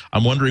events.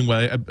 I'm wondering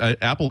why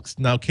Apple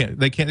now can't.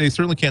 They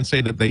certainly can't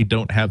say that they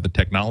don't have the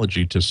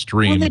technology to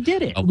stream. Well, they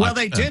did it.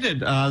 They did it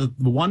the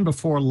one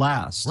before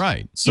last.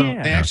 Right. So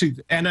they actually,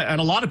 and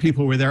a lot of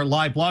people were there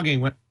live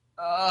blogging. Went,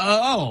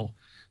 oh.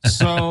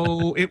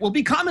 So it will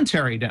be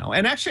commentary now.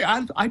 And actually,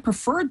 I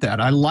preferred that.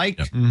 I like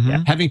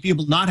having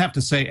people not have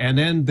to say, and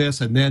then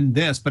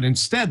this, but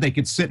instead they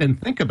could sit and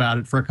think about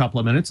it for a couple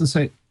of minutes and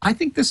say, I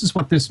think this is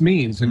what this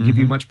means, and give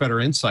you much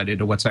better insight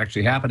into what's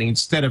actually happening,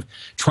 instead of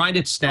trying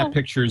to snap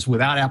pictures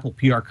without Apple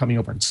PR coming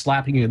over and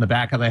slapping you in the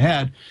back of the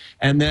head,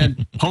 and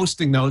then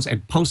posting those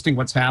and posting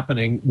what's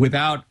happening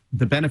without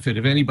the benefit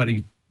of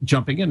anybody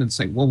jumping in and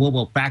saying,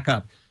 well, back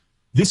up.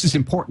 This is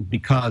important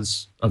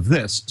because of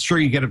this. Sure,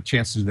 you get a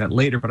chance to do that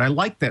later, but I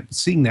like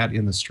seeing that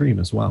in the stream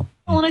as well.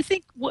 Well, and I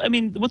think, I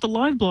mean, what the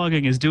live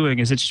blogging is doing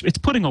is it's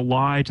putting a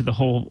lie to the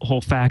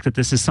whole fact that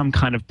this is some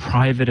kind of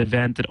private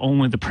event that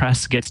only the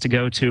press gets to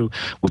go to.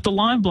 With the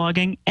live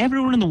blogging,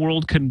 everyone in the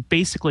world can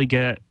basically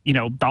get,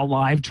 the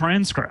live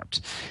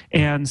transcript.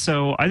 And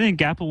so I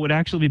think Apple would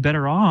actually be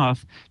better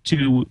off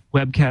to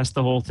webcast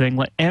the whole thing,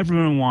 let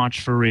everyone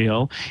watch for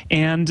real,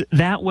 and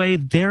that way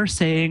they're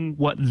saying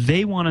what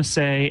they want to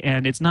say,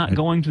 and it's not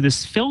going through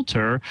this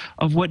filter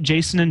of what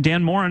Jason and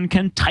Dan Morin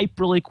can type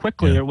really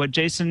quickly, or what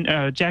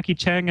Jackie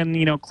Chang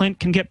and Clint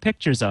can get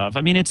pictures of.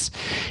 I mean,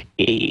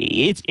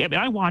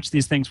 I watch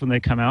these things when they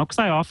come out because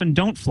I often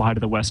don't fly to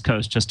the West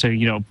Coast just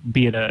to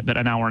be at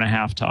an hour and a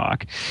half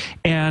talk,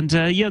 and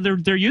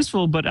they're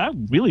useful, but I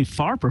really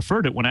far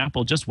preferred it when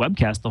Apple just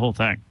webcast the whole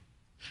thing.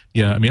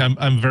 Yeah, I mean,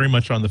 I'm very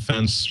much on the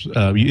fence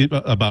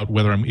about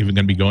whether I'm even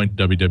going to be going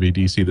to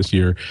WWDC this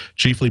year,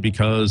 chiefly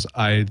because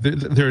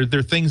there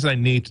are things I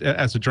need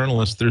as a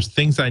journalist. There's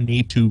things I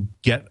need to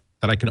get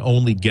that I can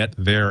only get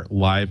there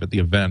live at the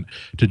event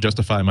to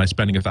justify my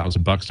spending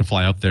 $1,000 to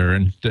fly out there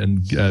and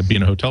be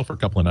in a hotel for a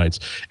couple of nights.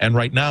 And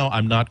right now,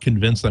 I'm not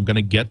convinced I'm going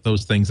to get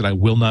those things that I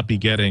will not be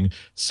getting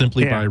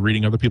simply by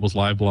reading other people's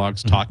live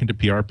blogs, talking to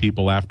PR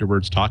people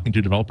afterwards, talking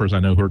to developers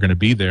I know who are going to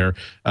be there,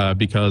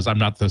 because I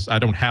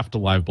don't have to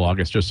live blog.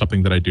 It's just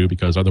something that I do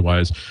because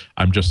otherwise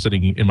I'm just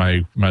sitting in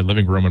my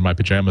living room in my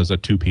pajamas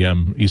at 2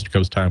 p.m. East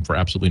Coast time for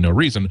absolutely no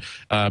reason.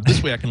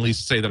 This way I can at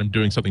least say that I'm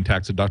doing something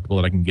tax deductible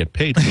that I can get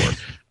paid for.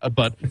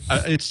 But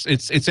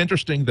it's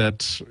interesting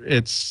that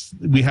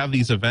we have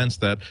these events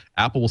that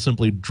Apple will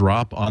simply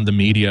drop on the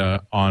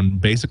media on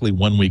basically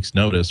 1 week's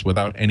notice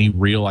without any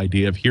real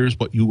idea of here's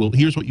what you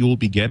will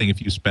be getting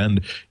if you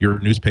spend your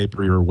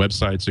newspaper, your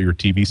websites, or your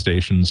TV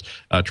stations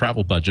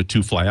travel budget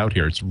to fly out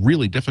here. It's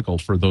really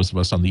difficult for those of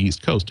us on the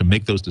East Coast to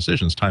make those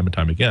decisions time and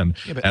time again.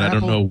 Yeah, but and Apple, I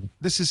don't know.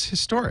 This is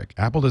historic.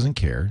 Apple doesn't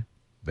care.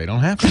 They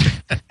don't have to.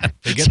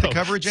 They get the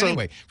coverage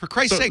anyway. For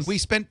Christ's sake, we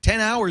spent 10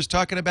 hours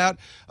talking about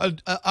an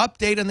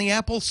update on the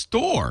Apple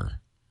Store.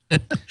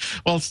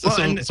 Where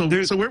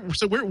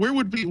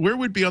would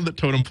be on the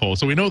totem pole?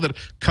 So we know that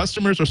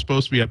customers are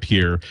supposed to be up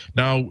here.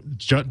 Now,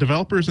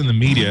 developers in the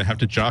media have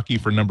to jockey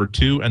for number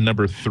 2 and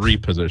number 3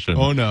 position.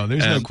 Oh no,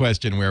 there's no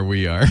question where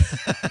we are.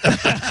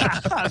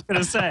 I was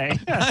gonna say,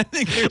 I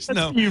think there's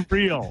no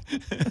real.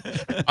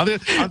 On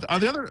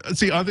the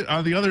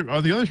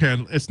other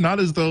hand, it's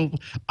not as though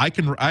I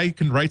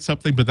can write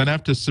something, but then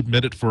have to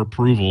submit it for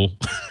approval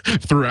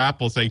through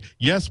Apple, saying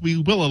yes, we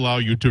will allow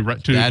you to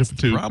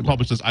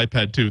publish this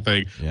iPad 2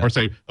 thing, or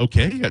say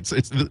okay. It's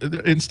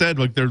instead,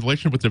 like, their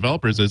relationship with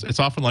developers is it's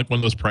often like one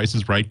of those Price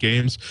is Right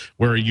games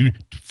where you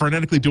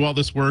frenetically do all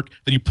this work,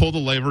 then you pull the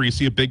lever, you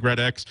see a big red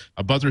X,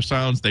 a buzzer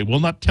sounds. They will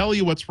not tell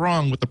you what's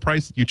wrong with the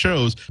price that you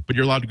chose, but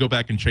you're allowed to go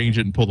back and change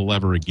it and pull the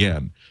lever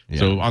again.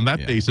 So on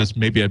that basis,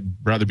 maybe I'd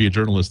rather be a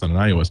journalist than an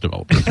iOS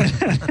developer.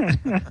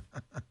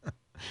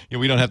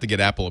 We don't have to get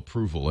Apple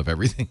approval of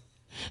everything.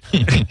 So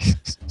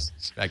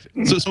I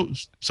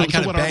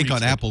kind of bank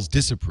on Apple's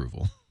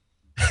disapproval.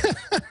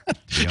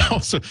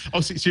 So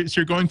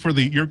you're going for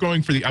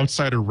the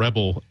outsider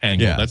rebel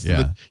angle.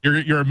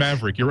 You're a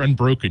maverick. You're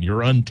unbroken.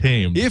 You're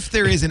untamed. If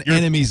there is an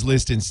enemies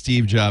list in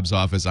Steve Jobs'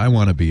 office, I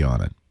want to be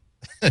on it.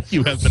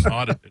 You have been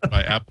audited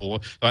by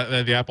Apple,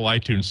 the Apple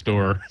iTunes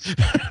Store,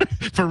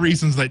 for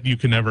reasons that you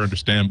can never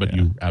understand, but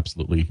you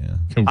absolutely.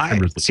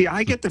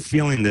 I get the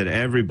feeling that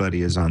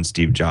everybody is on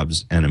Steve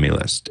Jobs' enemy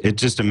list.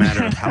 It's just a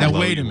matter of how. Now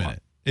wait a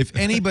minute. If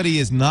anybody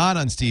is not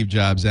on Steve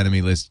Jobs'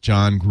 enemy list,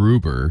 John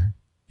Gruber.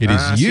 It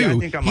is you.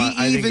 He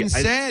even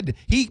said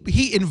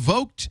he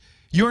invoked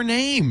your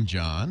name,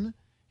 John.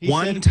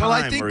 I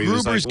think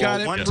Gruber's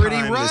got it pretty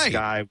right. This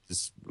guy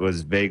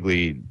was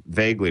vaguely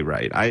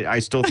right. I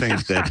still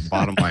think that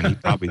bottom line, he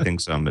probably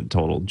thinks I'm a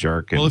total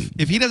jerk. Well,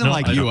 if he doesn't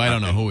like you, I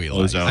don't know who he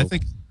likes. I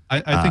think.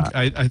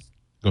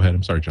 Go ahead.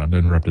 I'm sorry, John. I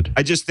interrupted.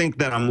 I just think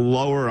that I'm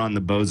lower on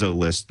the bozo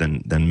list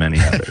than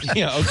many others.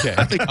 Yeah. Okay.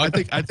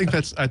 I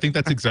think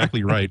that's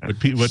exactly right.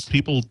 What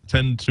people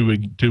tend to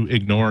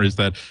ignore is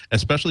that,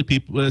 especially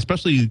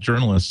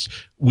journalists,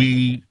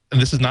 and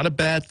this is not a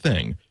bad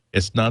thing.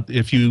 It's not,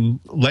 if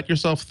you let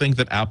yourself think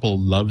that Apple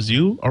loves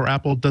you or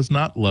Apple does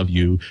not love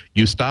you,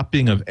 you stop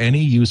being of any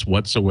use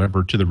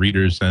whatsoever to the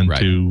readers and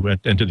to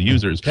the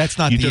users. That's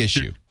not the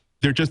issue.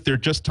 There are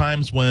just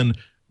times when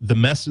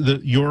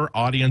your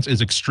audience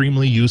is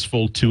extremely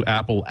useful to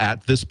Apple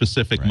at this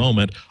specific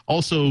moment.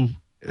 Also,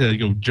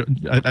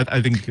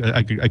 I think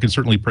I can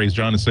certainly praise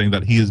John as saying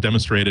that he has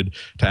demonstrated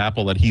to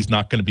Apple that he's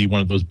not going to be one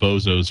of those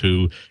bozos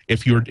who,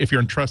 if you're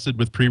entrusted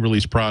with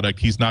pre-release product,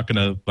 he's not going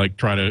to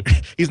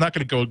he's not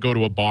going to go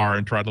to a bar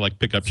and try to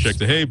pick up chicks.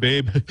 Say, hey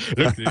babe,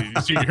 look,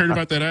 you heard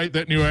about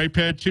that new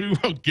iPad 2?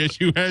 Well, guess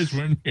who has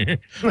one?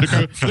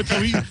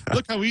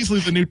 look how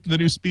easily the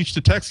new speech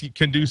to text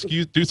can do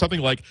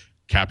something like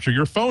capture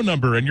your phone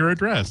number and your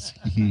address.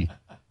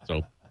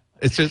 So.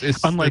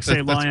 It's unlike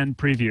Lion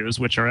previews,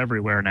 which are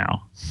everywhere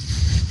now.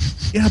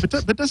 Yeah, but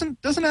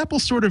doesn't Apple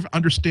sort of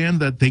understand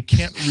that they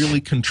can't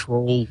really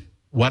control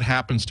what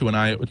happens to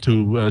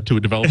to a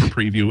developer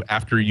preview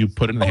after you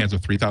put it in the hands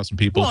of 3,000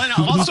 people? Well, and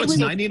also it's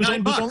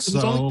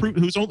 $99.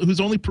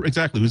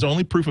 Whose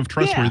only proof of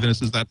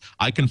trustworthiness is that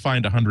I can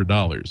find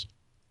 $100.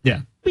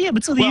 Yeah.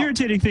 But so the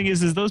irritating thing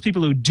is those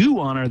people who do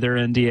honor their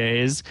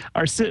NDAs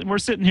we're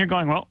sitting here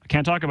going, well, I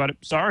can't talk about it.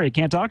 Sorry, I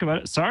can't talk about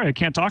it. Sorry, I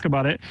can't talk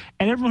about it.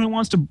 And everyone who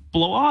wants to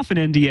blow off an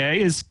NDA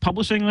is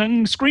publishing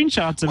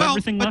screenshots of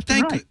everything left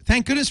and right.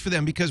 Thank goodness for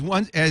them, because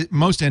most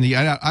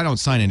NDAs, I don't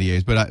sign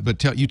NDAs,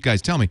 but you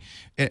guys tell me,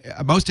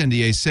 most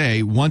NDAs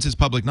say once it's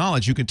public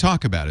knowledge, you can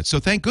talk about it. So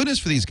thank goodness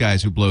for these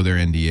guys who blow their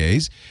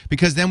NDAs,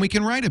 because then we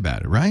can write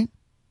about it, right?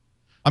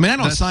 I mean, I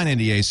don't sign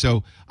NDAs,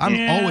 so I'm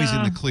always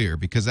in the clear,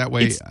 because that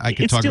way I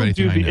can talk about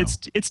anything I know.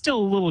 It's still a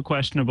little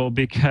questionable,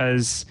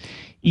 because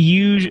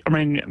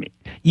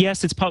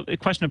yes, it's a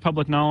question of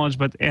public knowledge,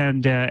 but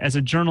as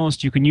a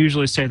journalist, you can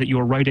usually say that you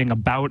are writing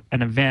about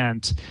an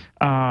event,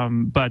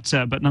 but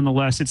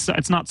nonetheless,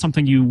 it's not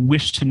something you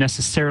wish to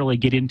necessarily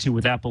get into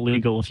with Apple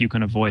Legal if you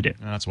can avoid it.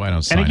 That's why I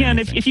don't sign anything. And again,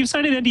 anything. if you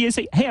sign an NDA,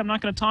 say, hey, I'm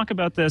not going to talk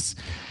about this.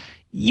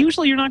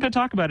 Usually you're not going to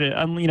talk about it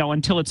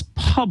until it's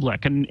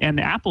public, and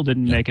Apple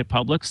didn't make it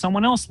public.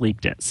 Someone else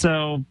leaked it.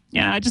 So,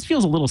 it just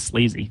feels a little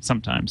sleazy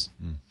sometimes.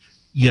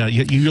 Yeah,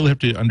 you really have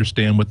to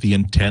understand what the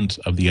intent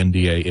of the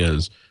NDA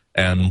is.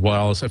 And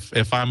while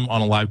if I'm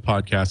on a live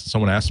podcast and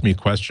someone asks me a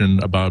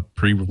question about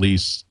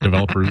pre-release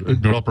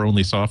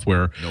developer-only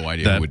software... No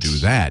idea who would do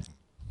that.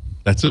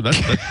 That's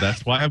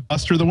why I'm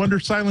Buster the Wonder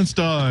Silence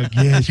Dog.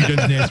 Yes, he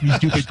doesn't ask me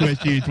stupid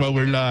questions while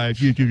we're live.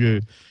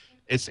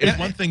 It's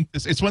one thing.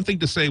 It's one thing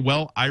to say,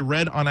 well, I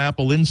read on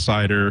Apple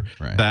Insider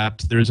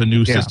that there's a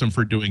new system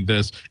for doing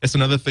this. It's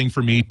another thing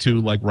for me to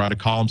write a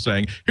column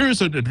saying,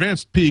 here's an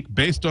advanced peek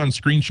based on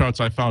screenshots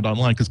I found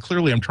online, because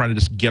clearly I'm trying to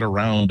just get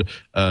around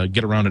an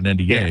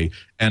NDA. Yeah.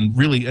 And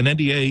really, an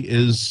NDA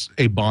is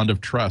a bond of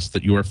trust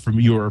that you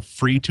are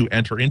free to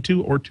enter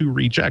into or to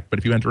reject. But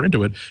if you enter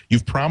into it,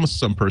 you've promised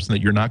some person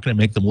that you're not going to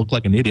make them look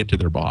like an idiot to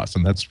their boss,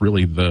 and that's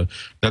really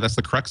that's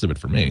the crux of it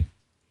for me.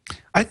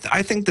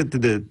 I think that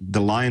the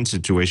Lion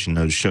situation,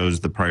 though,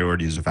 shows the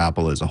priorities of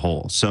Apple as a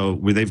whole. So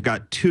they've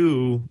got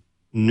two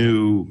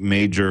new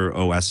major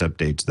OS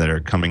updates that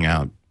are coming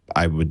out,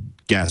 I would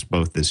guess,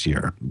 both this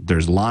year.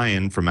 There's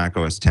Lion for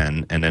macOS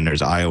 10, and then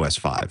there's iOS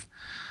 5.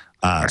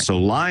 So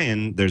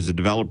Lion, there's a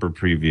developer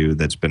preview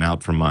that's been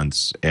out for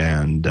months,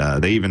 and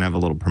they even have a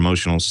little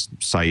promotional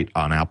site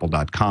on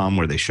apple.com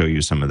where they show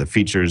you some of the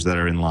features that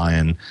are in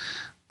Lion.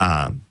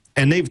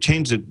 And they've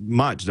changed it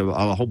much.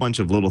 A whole bunch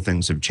of little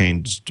things have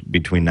changed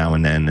between now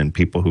and then, and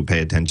people who pay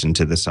attention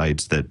to the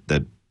sites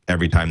that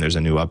every time there's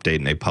a new update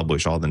and they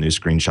publish all the new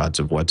screenshots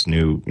of what's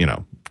new,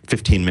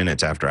 15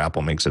 minutes after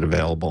Apple makes it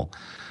available,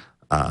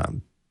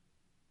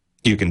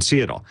 you can see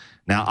it all.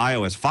 Now,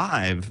 iOS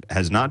 5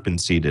 has not been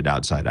seeded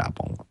outside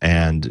Apple,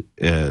 and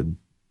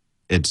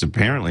it's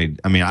apparently,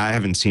 I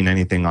haven't seen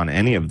anything on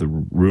any of the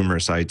rumor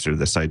sites or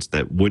the sites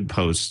that would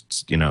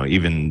post,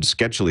 even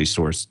sketchily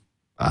sourced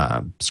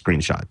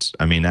screenshots.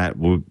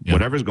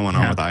 Whatever's going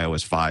on with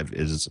iOS 5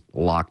 is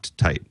locked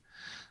tight.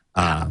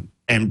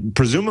 And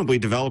presumably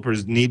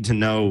developers need to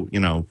know,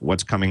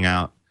 what's coming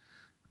out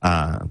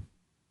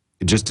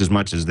just as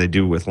much as they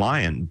do with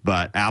Lion.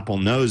 But Apple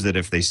knows that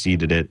if they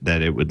seeded it,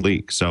 that it would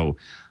leak. So,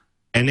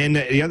 and then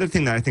the other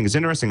thing that I think is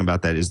interesting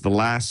about that is the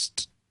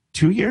last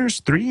 2 years,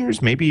 3 years,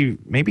 maybe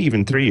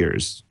even 3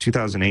 years,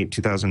 2008,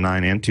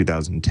 2009, and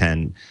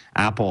 2010,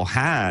 Apple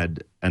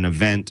had an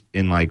event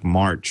in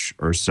March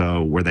or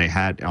so where they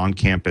had on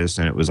campus,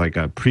 and it was like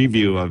a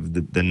preview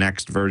of the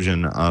next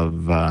version of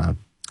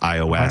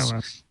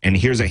iOS. And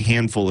here's a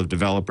handful of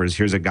developers.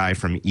 Here's a guy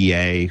from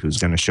EA who's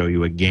going to show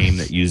you a game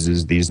that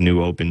uses these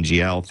new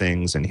OpenGL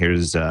things, and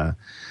here's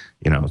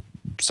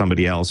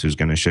somebody else who's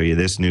going to show you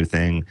this new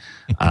thing.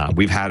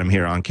 We've had them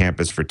here on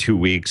campus for 2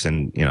 weeks,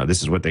 and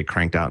this is what they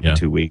cranked out in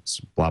 2 weeks.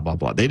 Blah blah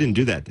blah. They didn't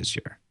do that this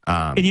year.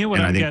 And you know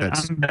what? I'm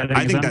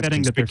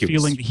betting that they're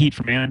feeling the heat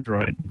from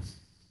Android.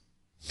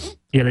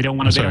 Yeah, they don't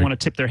want to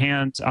tip their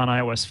hands on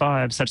iOS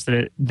 5 such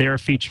that their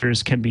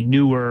features can be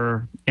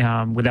newer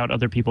without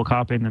other people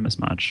copying them as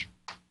much.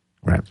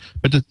 Right.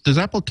 But does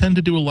Apple tend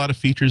to do a lot of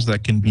features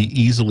that can be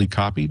easily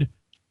copied?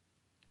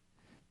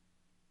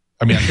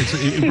 Right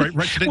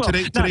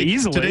today, not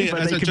easily,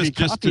 but they can be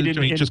copied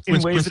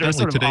in ways that are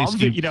sort of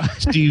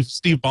obvious,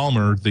 Steve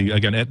Ballmer, the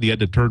Ed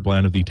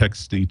Turdbland of the tech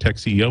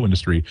CEO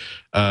industry,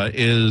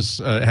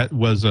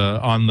 was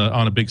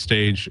on a big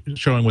stage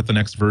showing what the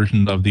next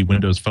version of the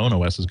Windows Phone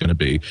OS is going to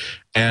be,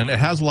 and it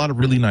has a lot of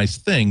really nice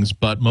things,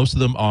 but most of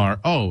them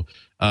are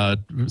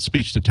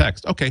speech to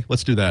text. Okay,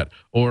 let's do that.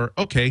 Or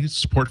okay,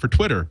 support for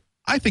Twitter.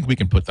 I think we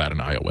can put that in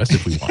iOS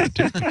if we wanted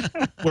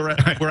to.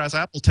 Whereas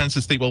Apple tends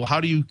to think, well, how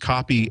do you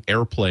copy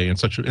AirPlay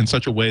in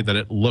such a way that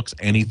it looks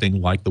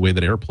anything like the way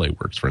that AirPlay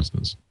works, for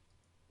instance?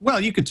 Well,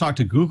 you could talk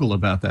to Google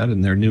about that in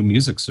their new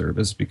music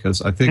service,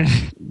 because I think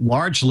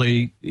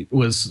largely it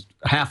was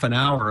half an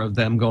hour of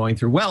them going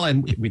through, well,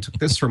 and we took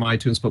this from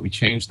iTunes, but we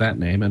changed that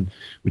name, and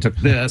we took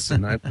this,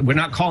 and we're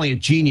not calling it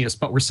Genius,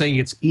 but we're saying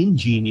it's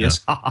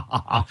ingenious.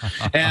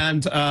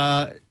 And,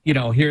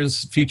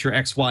 here's feature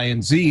X, Y,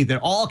 and Z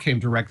that all came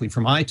directly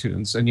from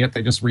iTunes, and yet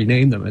they just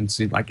renamed them and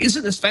said, like,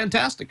 isn't this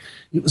fantastic?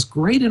 It was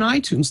great in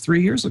iTunes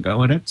 3 years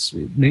ago, and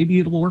maybe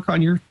it'll work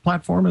on your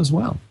platform as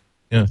well.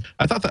 Yeah,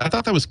 I thought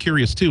that was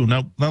curious too.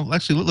 Now,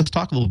 actually, let's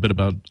talk a little bit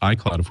about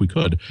iCloud if we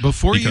could.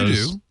 Before you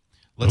do,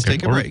 let's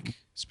take a break.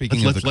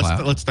 Speaking of the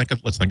cloud, let's thank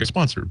a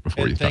sponsor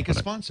before you thank a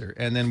sponsor,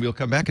 and then we'll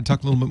come back and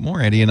talk a little bit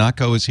more. Andy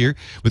Ihnatko is here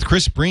with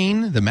Chris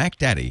Breen, the Mac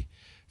Daddy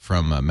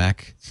from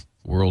Mac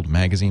World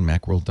Magazine,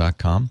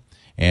 MacWorld.com,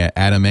 and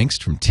Adam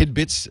Engst from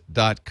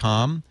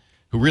Tidbits.com,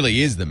 who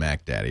really is the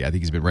Mac Daddy. I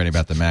think he's been writing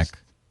about the Mac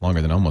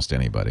longer than almost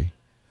anybody.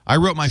 I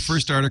wrote my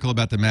first article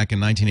about the Mac in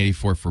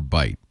 1984 for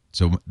Byte.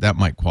 So that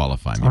might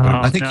qualify me. But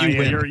I think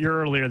you're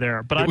earlier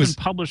there. But I've been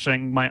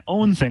publishing my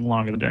own thing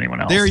longer than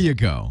anyone else. There you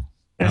go.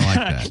 I like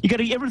that.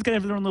 Everyone's got to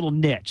have their own little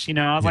niche.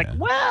 I was like,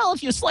 well,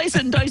 if you slice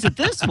it and dice it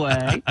this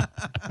way,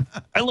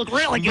 I look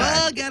really good.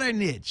 Well, got our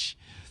niche.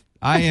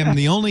 I am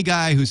the only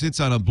guy who sits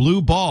on a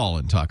blue ball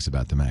and talks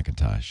about the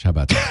Macintosh. How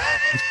about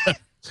that?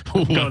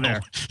 Go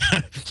there.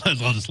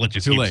 I'll just let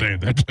you keep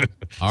saying that.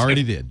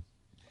 Already did.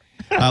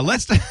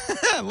 Let's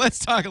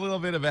talk a little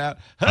bit about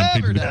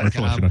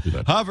Hover.com.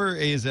 Hover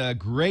is a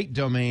great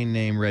domain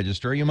name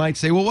registrar. You might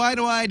say, well, why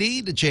do I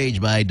need to change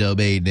my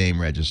domain name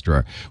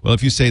registrar? Well,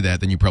 if you say that,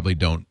 then you probably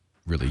don't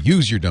really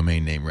use your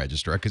domain name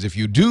registrar, because if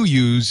you do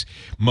use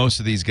most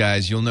of these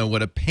guys, you'll know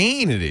what a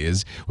pain it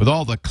is with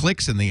all the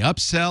clicks and the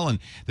upsell and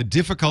the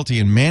difficulty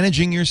in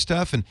managing your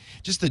stuff and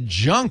just the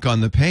junk on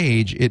the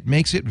page. It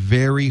makes it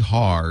very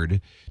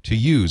hard to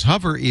use.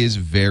 Hover is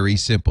very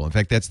simple. In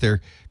fact, that's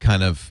their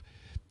kind of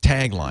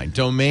tagline: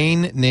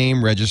 domain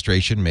name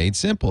registration made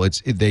simple.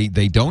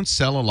 They don't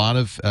sell a lot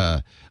of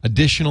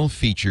additional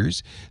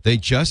features. They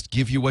just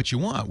give you what you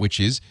want, which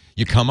is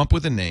you come up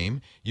with a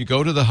name, you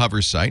go to the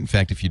Hover site. In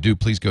fact, if you do,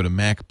 please go to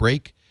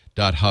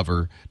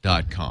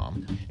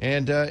MacBreak.hover.com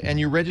and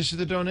you register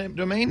the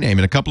domain name,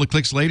 and a couple of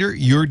clicks later,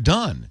 you're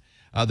done.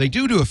 They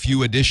do a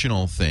few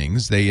additional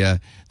things. They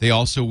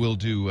also will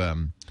do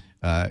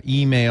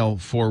email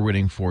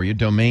forwarding for you,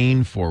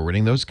 domain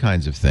forwarding, those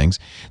kinds of things.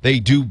 They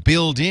do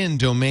build in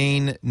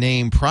domain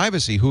name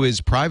privacy, who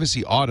is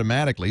privacy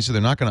automatically, so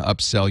they're not going to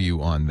upsell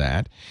you on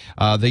that.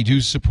 They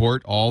do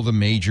support all the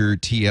major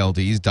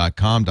TLDs,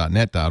 .com,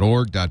 .net,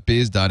 .org,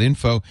 .biz,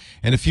 .info,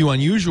 and a few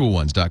unusual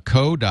ones,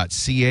 .co, .ca,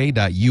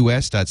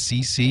 .us,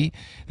 .cc.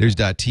 There's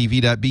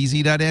 .tv,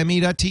 .bz, .me,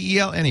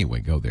 .tel.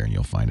 Anyway, go there and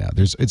you'll find out.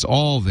 It's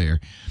all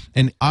there.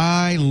 And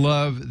I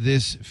love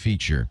this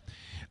feature.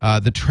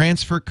 The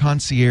Transfer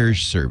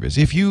Concierge Service.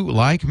 If you,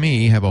 like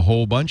me, have a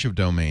whole bunch of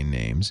domain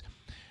names,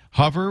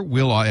 Hover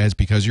will,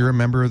 because you're a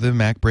member of the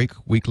MacBreak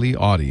Weekly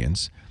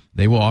audience,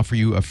 they will offer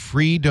you a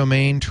free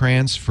domain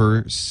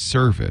transfer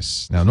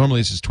service. Now, normally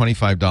this is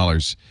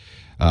 $25.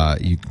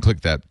 You can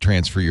click that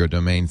transfer your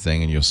domain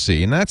thing and you'll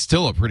see. And that's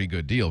still a pretty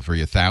good deal for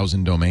you.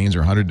 1,000 domains or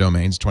 100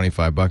 domains,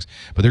 $25. But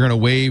they're going to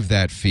waive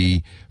that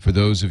fee for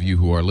those of you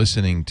who are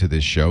listening to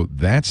this show.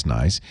 That's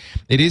nice.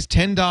 It is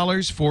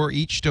 $10 for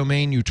each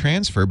domain you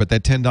transfer, but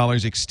that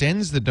 $10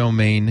 extends the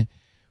domain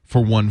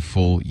for 1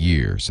 full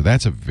year. So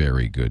that's a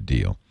very good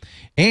deal.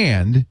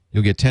 And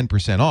you'll get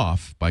 10%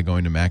 off by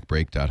going to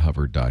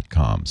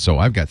macbreak.hover.com. So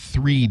I've got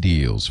 3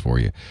 deals for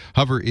you.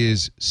 Hover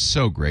is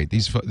so great.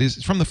 This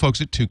is from the folks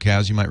at Two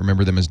Cows. You might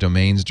remember them as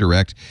Domains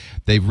Direct.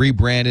 They've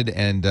rebranded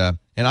and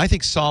I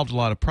think solved a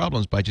lot of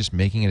problems by just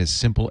making it as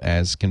simple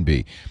as can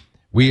be.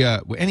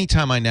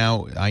 Anytime I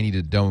need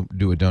to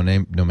do a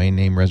domain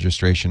name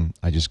registration,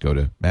 I just go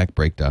to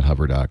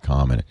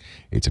macbreak.hover.com, and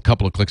it's a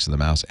couple of clicks of the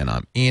mouse, and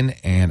I'm in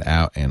and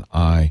out, and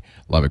I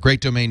love it.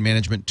 Great domain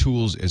management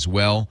tools as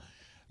well.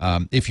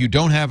 If you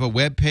don't have a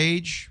web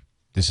page,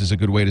 this is a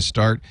good way to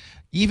start.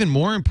 Even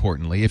more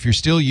importantly, if you're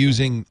still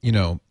using,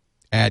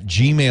 at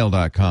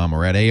gmail.com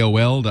or at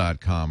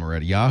AOL.com or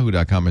at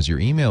yahoo.com as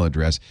your email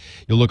address,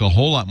 you'll look a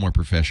whole lot more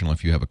professional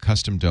if you have a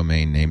custom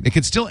domain name. It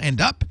could still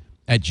end up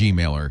at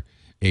Gmail or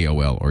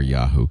AOL or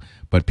Yahoo,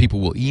 but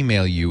people will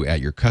email you at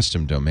your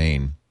custom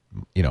domain,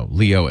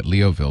 Leo at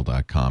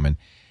leoville.com. And,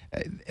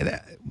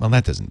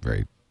 that isn't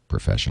very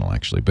professional,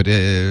 actually, but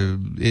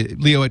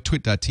Leo at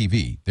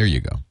twit.tv. There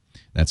you go.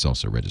 That's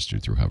also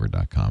registered through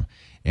hover.com.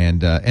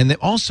 And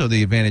also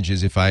the advantage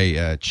is if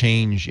I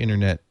change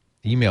internet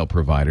email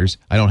providers,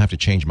 I don't have to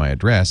change my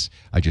address.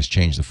 I just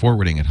change the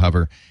forwarding at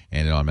Hover,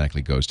 and it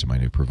automatically goes to my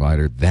new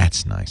provider.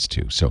 That's nice,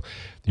 too. So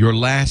your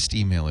last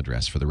email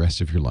address for the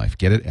rest of your life,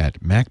 get it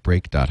at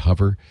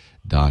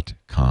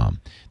macbreak.hover.com.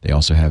 They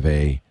also have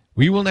a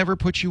 "We will never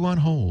put you on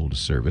hold"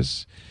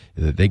 service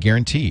that they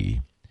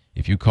guarantee.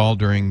 If you call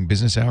during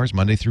business hours,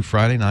 Monday through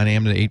Friday, 9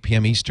 a.m. to 8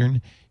 p.m.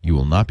 Eastern, you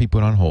will not be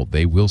put on hold.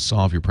 They will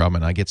solve your problem.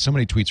 And I get so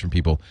many tweets from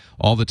people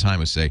all the time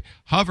who say,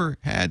 Hover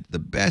had the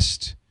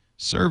best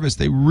service.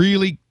 They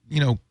really,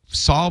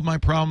 solved my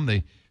problem.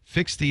 They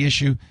fix the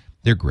issue.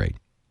 They're great.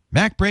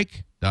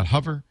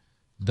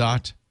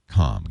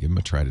 MacBreak.hover.com. Give them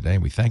a try today.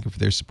 And we thank them for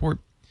their support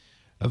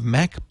of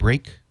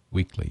MacBreak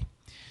Weekly.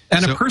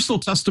 And a personal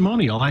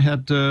testimonial. I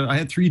had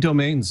 3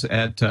 domains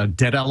at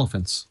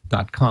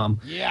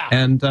deadelephants.com. Yeah.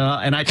 And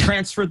I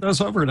transferred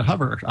those over to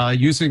Hover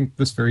using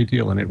this very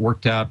deal, and it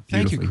worked out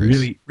beautifully. Thank you, Chris.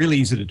 Really, really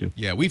easy to do.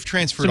 Yeah, we've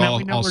transferred So now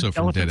we know also where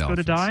from Dead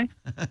elephants Elephants.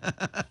 go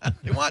to die?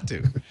 They want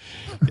to.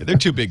 Yeah, they're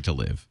too big to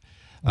live.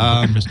 Look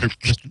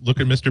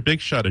at Mr.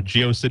 Big Shot at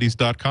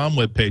geocities.com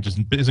webpage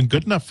isn't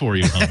good enough for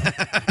you, huh?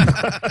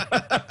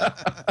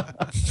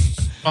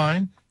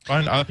 Fine.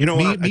 You know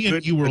what? Me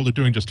and eWorld are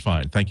doing just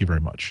fine. Thank you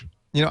very much.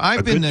 You know,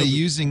 I've been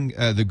using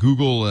the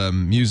Google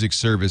Music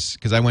service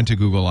because I went to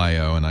Google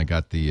I/O and I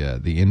got the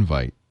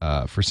invite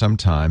for some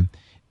time.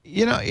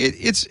 You know,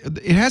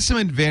 it has some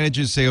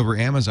advantages, say, over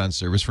Amazon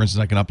service. For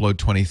instance, I can upload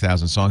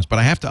 20,000 songs, but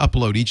I have to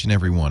upload each and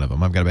every one of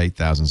them. I've got about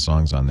 8,000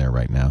 songs on there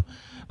right now.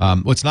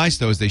 What's nice,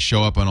 though, is they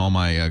show up on all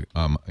my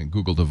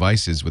Google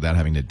devices without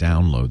having to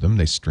download them.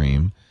 They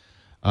stream.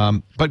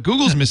 But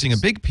Google's missing a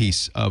big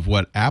piece of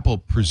what Apple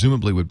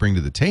presumably would bring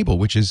to the table,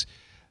 which is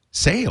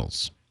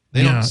sales.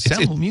 They don't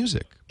sell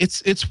music.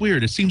 It's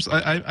weird. It seems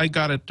I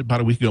got it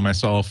about a week ago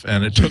myself,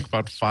 and it took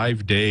about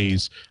 5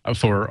 days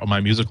for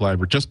my music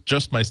library, just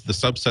the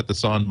subset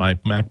that's on my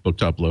MacBook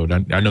to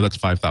upload. I know that's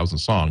 5,000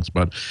 songs,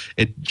 but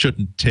it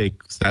shouldn't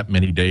take that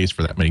many days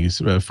for that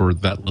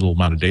little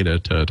amount of data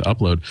to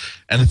upload.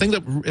 And the thing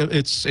that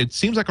it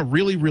seems like a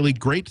really, really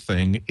great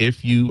thing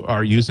if you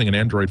are using an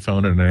Android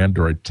phone and an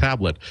Android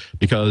tablet,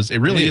 because it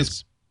really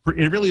is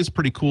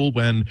pretty cool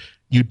when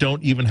you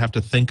don't even have to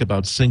think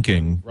about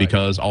syncing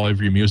because all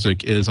of your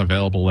music is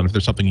available. And if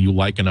there's something you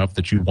like enough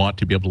that you want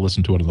to be able to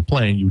listen to it on the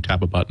plane, you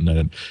tap a button and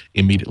it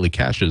immediately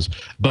caches.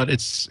 But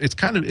it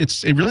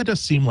really does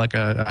seem like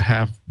a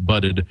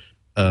half-butted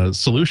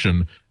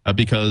solution.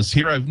 Because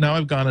here I've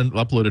gone and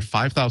uploaded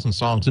 5,000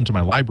 songs into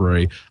my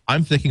library.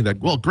 I'm thinking that,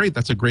 well, great,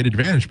 that's a great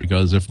advantage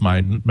because if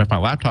my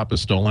laptop is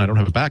stolen, I don't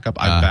have a backup.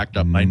 I've backed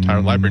up my entire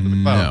library to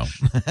the cloud.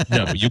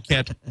 No, you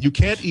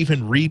can't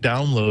even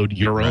re-download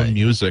your own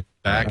music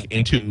back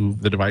into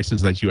the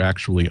devices that you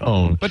actually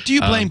own. But do you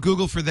blame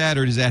Google for that,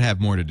 or does that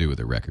have more to do with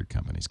the record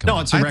companies?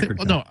 It's the record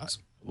companies.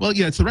 Well,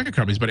 yeah, it's the record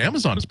companies, but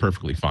Amazon is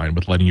perfectly fine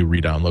with letting you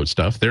re-download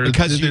stuff.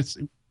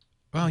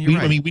 Well, you're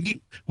right. I mean,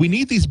 we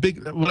need these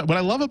big. What I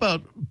love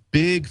about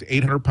big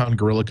 800-pound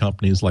gorilla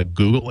companies like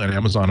Google and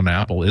Amazon and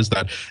Apple is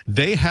that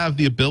they have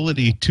the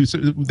ability to.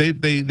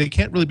 They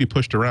can't really be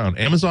pushed around.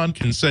 Amazon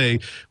can say,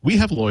 "We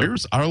have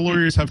lawyers. Our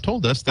lawyers have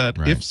told us that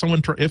if a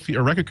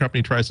record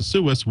company tries to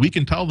sue us, we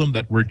can tell them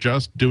that we're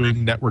just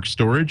doing network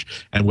storage,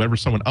 and whenever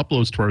someone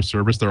uploads to our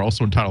service, they're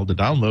also entitled to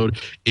download.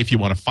 If you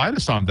want to fight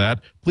us on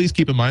that, please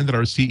keep in mind that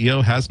our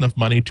CEO has enough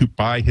money to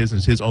buy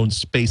his own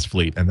space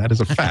fleet, and that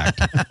is a fact."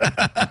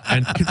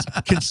 And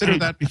consider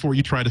that before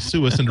you try to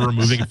sue us into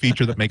removing a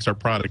feature that makes our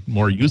product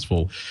more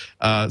useful.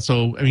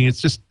 So I mean,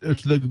 it's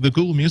the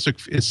Google Music.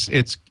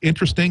 It's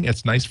interesting.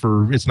 It's nice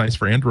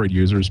for Android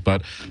users,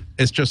 but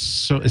it's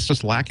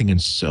just lacking in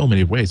so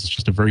many ways. It's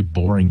just a very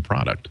boring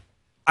product.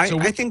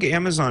 I think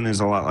Amazon is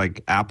a lot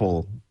like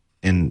Apple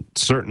in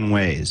certain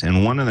ways,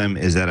 and one of them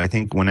is that I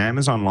think when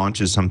Amazon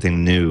launches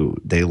something new,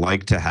 they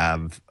like to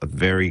have a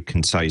very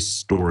concise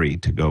story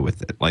to go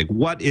with it. Like,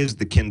 what is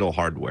the Kindle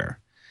hardware?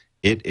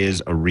 It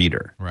is a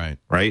reader. Right.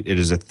 It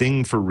is a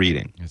thing for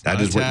reading.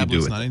 That is what you do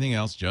with it. It's not anything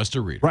else, just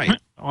a reader. Right.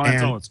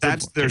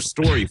 That's their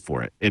story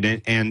for it.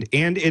 And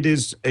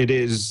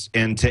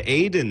to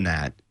aid in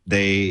that,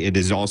 it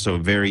is also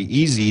very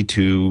easy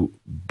to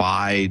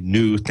buy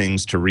new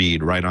things to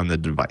read right on the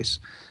device.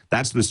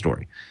 That's the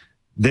story.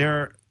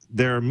 Their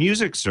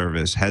music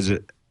service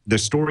the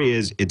story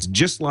is it's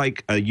just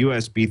like a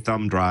USB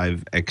thumb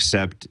drive,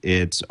 except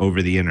it's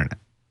over the internet.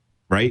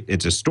 Right?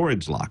 It's a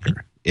storage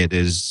locker. It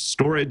is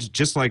storage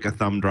just like a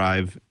thumb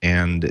drive,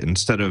 and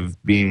instead of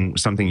being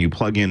something you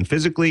plug in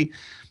physically,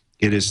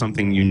 it is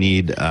something you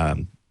need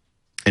an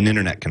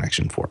internet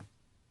connection for.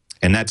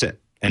 And that's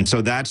it. And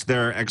so that's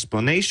their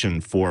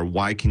explanation for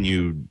why can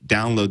you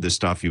download the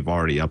stuff you've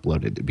already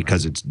uploaded,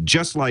 because it's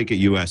just like a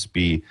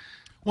USB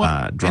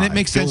drive. And it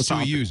makes sense to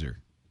a user.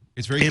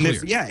 It's very clear.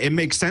 It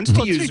makes sense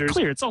to users. It's very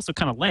clear. It's also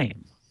kind of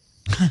lame.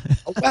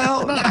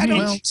 Well, I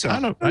don't think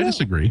so. I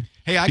disagree.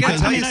 Hey, I got to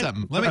tell you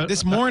something.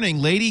 This morning,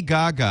 Lady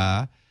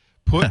Gaga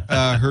put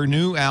her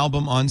new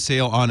album on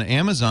sale on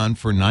Amazon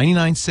for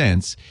 99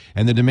 cents,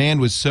 and the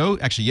demand was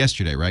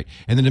yesterday, right?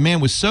 And the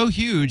demand was so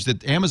huge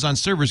that Amazon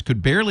servers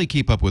could barely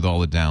keep up with all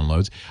the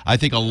downloads. I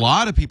think a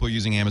lot of people are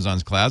using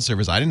Amazon's cloud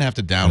service. I didn't have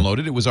to download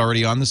it. It was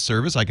already on the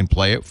service. I can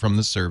play it from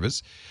the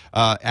service.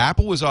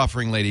 Apple was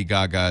offering Lady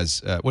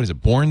Gaga's,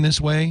 Born This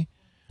Way?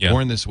 Yeah.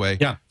 Born This Way,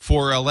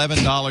 for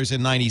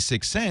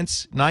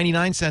 $11.96,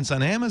 99 cents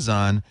on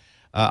Amazon.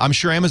 I'm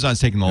sure Amazon's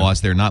taking the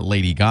loss there, not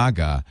Lady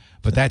Gaga,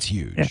 but that's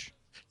huge.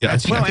 I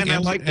think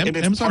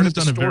Amazon has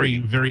done a very,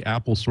 very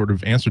Apple sort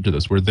of answer to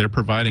this, where they're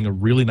providing a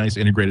really nice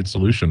integrated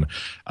solution.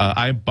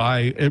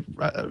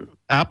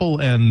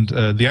 Apple and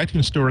the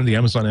iTunes Store and the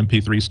Amazon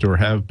MP3 Store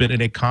have been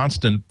in a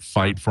constant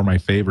fight for my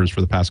favors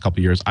for the past couple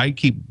of years. I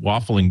keep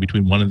waffling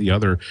between one and the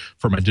other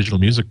for my digital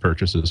music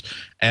purchases.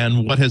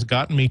 And what has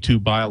gotten me to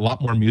buy a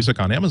lot more music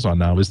on Amazon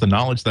now is the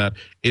knowledge that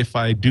if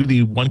I do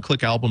the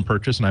one-click album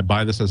purchase and I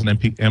buy this as an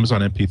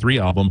Amazon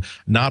MP3 album,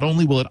 not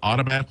only will it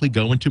automatically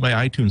go into my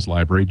iTunes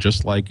library,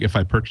 just like if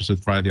I purchase it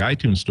via the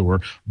iTunes Store,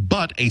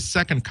 but a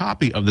second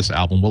copy of this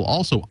album will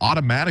also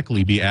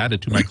automatically be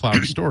added to my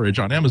cloud storage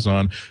on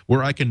Amazon,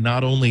 where I can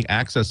not only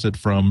access it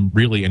from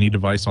really any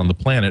device on the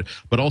planet,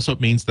 but also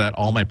it means that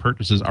all my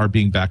purchases are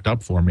being backed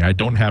up for me. I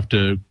don't have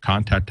to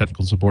contact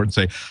technical support and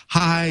say,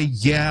 hi,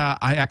 yeah,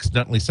 I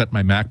accidentally set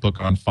my MacBook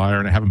on fire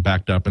and I haven't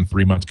backed up in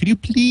 3 months. Could you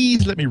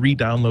please let me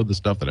re-download the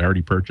stuff that I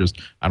already purchased?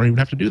 I don't even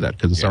have to do that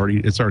because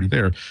it's already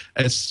there.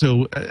 And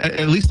so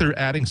at least they're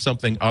adding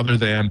something other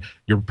than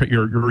your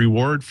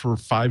reward for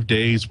 5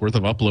 days worth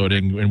of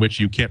uploading, in which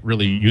you can't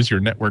really use your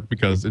network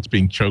because it's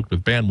being choked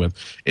with bandwidth,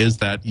 is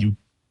that you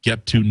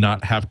get to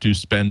not have to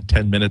spend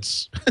 10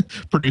 minutes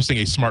producing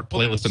a smart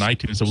playlist in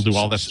iTunes that will do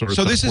all that sort of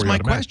stuff. So this is my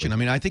question. I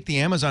mean, I think the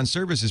Amazon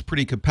service is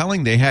pretty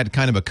compelling. They had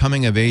kind of a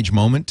coming-of-age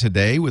moment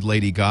today with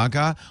Lady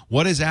Gaga.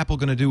 What is Apple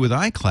going to do with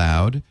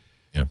iCloud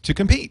to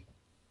compete?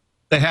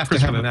 They have to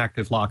have an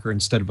active locker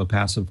instead of a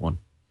passive one.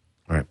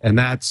 Right. And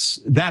that's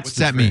What's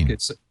that mean?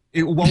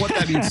 Well, what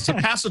that means is a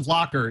passive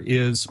locker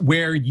is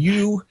where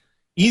you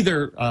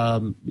either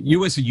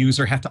you as a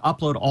user have to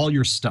upload all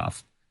your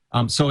stuff.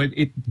 So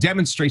it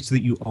demonstrates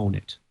that you own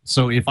it.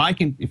 So if I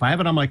have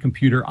it on my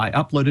computer, I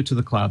upload it to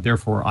the cloud.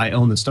 Therefore, I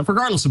own this stuff,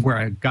 regardless of where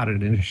I got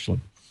it initially.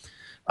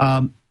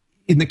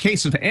 In the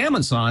case of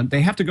Amazon,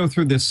 they have to go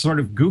through this sort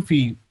of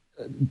goofy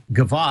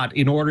gavotte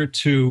in order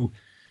to.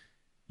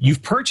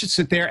 You've purchased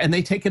it there, and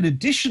they take an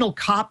additional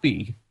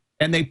copy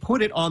and they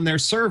put it on their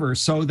server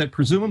so that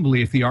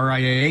presumably if the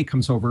RIAA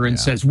comes over and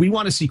says, we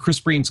want to see Chris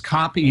Breen's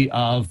copy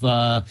of,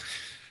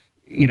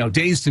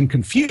 Dazed and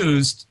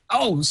Confused,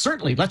 oh,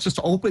 certainly, let's just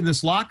open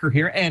this locker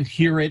here, and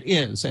here it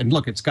is. And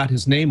look, it's got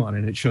his name on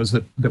it. It shows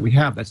that we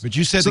have that. But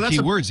you said the key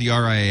words, the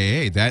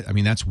RIAA.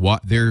 That's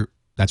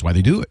why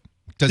they do it.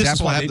 Does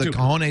Apple have the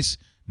cojones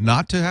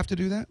not to have to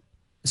do that?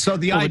 So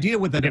the idea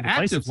with an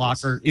active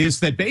locker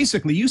is that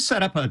basically you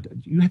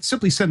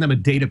simply send them a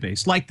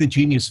database, like the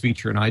Genius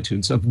feature in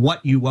iTunes, of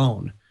what you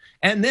own.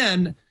 And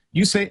then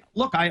you say,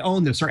 look, I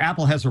own this, or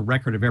Apple has a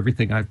record of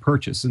everything I've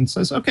purchased, and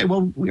says, okay,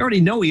 well, we already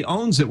know he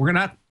owns it. We're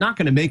not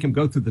going to make him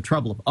go through the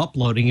trouble of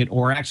uploading it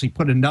or actually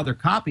put another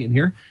copy in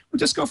here. We'll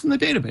just go from the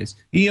database.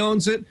 He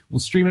owns it. We'll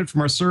stream it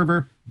from our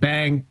server.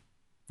 Bang,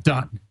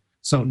 done.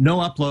 So no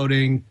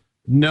uploading,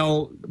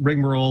 no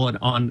rigmarole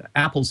on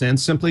Apple's end.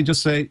 Simply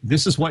just say,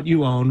 this is what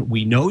you own.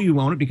 We know you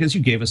own it because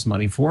you gave us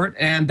money for it,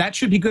 and that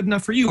should be good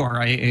enough for you,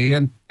 RIAA.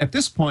 And at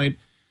this point,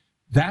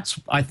 that's,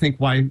 I think,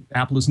 why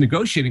Apple is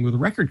negotiating with the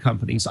record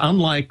companies.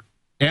 Unlike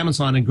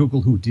Amazon and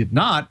Google, who did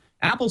not,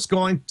 Apple's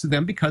going to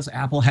them because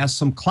Apple has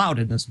some clout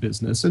in this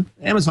business, and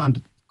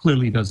Amazon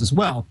clearly does as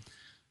well.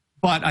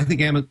 But I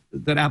think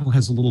that Apple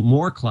has a little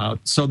more clout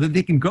so that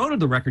they can go to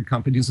the record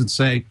companies and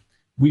say,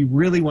 we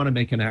really want to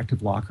make an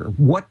active locker.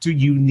 What do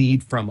you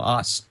need from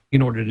us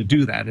in order to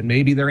do that? And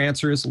maybe their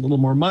answer is a little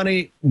more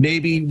money.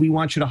 Maybe we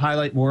want you to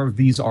highlight more of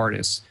these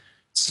artists.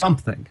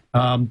 Something.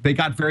 They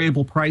got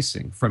variable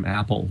pricing from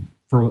Apple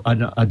for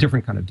a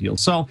different kind of deal.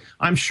 So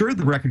I'm sure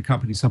the record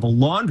companies have a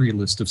laundry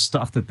list of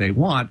stuff that they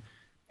want.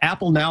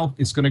 Apple now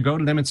is going to go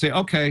to them and say,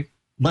 okay,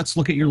 let's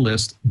look at your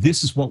list.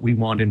 This is what we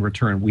want in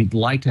return. We'd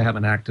like to have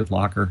an active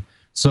locker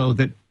so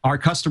that our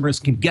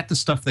customers can get the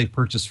stuff they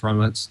purchased from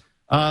us.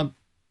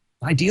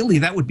 Ideally,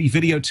 that would be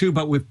video too,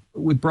 but with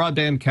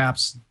broadband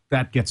caps,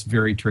 that gets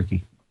very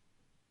tricky.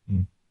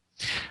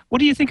 What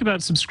do you think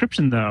about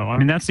subscription, though? I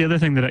mean, that's the other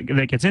thing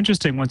that gets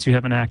interesting once you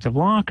have an active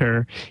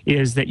locker,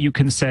 is that you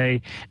can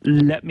say,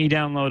 let me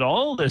download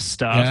all this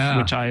stuff,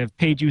 which I have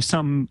paid you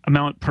some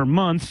amount per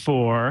month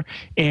for,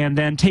 and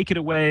then take it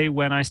away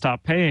when I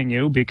stop paying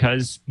you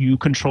because you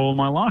control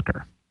my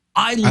locker.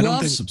 I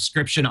love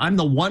subscription. I'm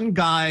the one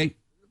guy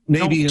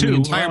maybe in the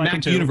entire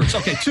Mac universe.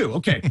 Okay, two.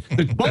 Okay.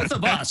 Both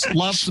of us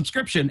love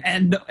subscription,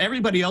 and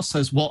everybody else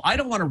says, well, I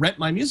don't want to rent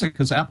my music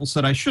because Apple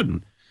said I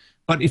shouldn't.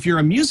 But if you're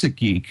a music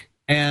geek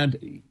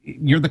and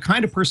you're the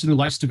kind of person who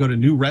likes to go to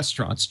new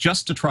restaurants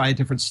just to try a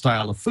different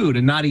style of food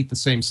and not eat the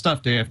same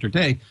stuff day after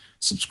day,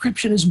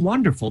 subscription is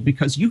wonderful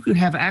because you could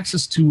have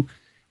access to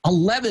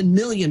 11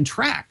 million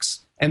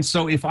tracks. And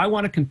so if I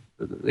want to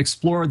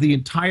explore the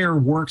entire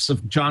works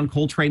of John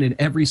Coltrane and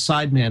every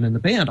sideman in the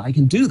band, I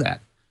can do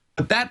that.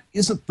 But that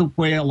isn't the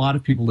way a lot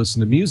of people listen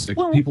to music.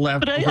 Well, people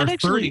have but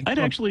I'd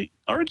actually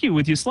argue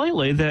with you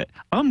slightly that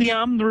I'm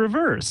the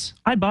reverse.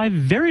 I buy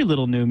very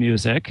little new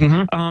music,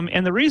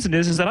 and the reason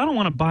is that I don't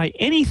want to buy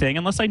anything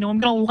unless I know I'm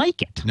going to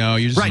like it. No,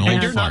 you're just an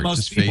old fart.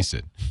 Just face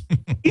it.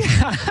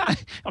 Yeah,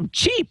 I'm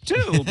cheap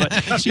too, but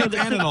cheap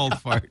and an old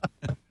fart.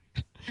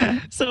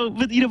 So,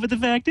 but the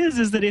fact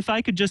is that if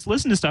I could just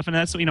listen to stuff, and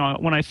that's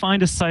when I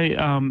find a site,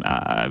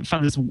 I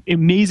found this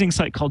amazing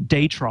site called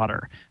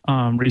Daytrotter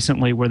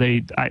recently, where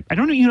I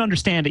don't even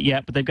understand it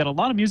yet, but they've got a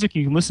lot of music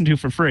you can listen to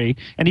for free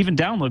and even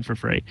download for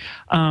free,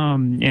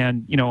 and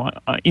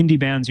indie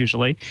bands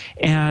usually,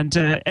 and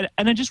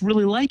I just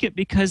really like it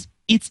because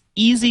it's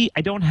easy.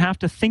 I don't have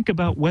to think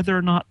about whether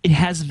or not it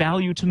has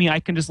value to me.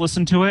 I can just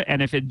listen to it,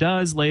 and if it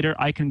does later,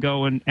 I can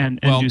go and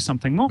do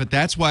something more. But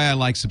that's why I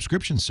like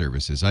subscription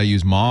services. I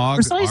use Mog,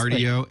 Precisely.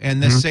 Rdio,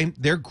 and the same.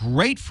 They're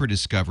great for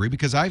discovery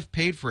because I've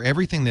paid for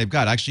everything they've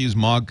got. I actually use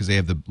Mog because they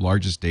have the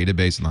largest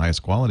database and the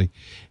highest quality,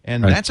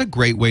 and that's a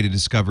great way to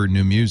discover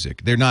new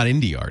music. They're not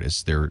indie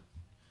artists.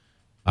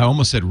 I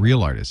almost said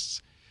real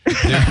artists.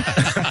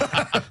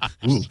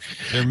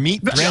 They're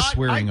meat dress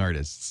wearing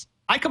artists.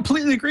 I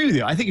completely agree with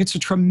you. I think it's a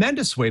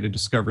tremendous way to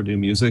discover new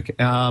music,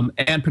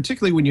 and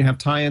particularly when you have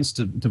tie-ins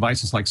to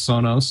devices like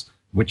Sonos,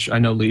 which I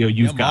know, Leo,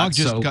 you've got.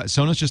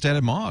 Sonos just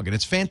added Mog, and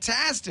it's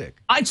fantastic.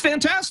 It's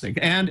fantastic,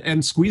 and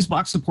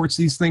Squeezebox supports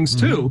these things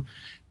too.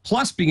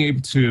 Plus, being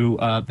able to,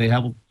 they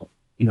have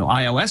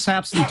iOS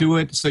apps that do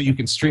it, so you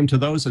can stream to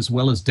those as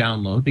well as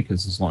download.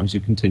 Because as long as you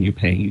continue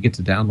paying, you get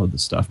to download the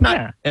stuff.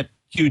 Not at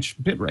huge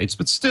bit rates,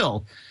 but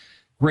still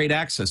great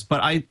access. But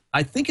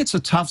I think it's a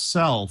tough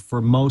sell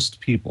for most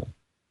people.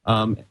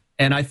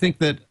 And I think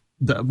that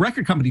the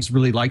record companies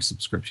really like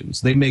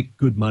subscriptions. They make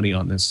good money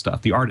on this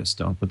stuff. The artists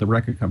don't, but the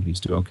record companies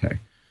do okay.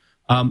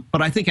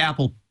 But I think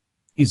Apple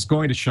is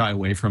going to shy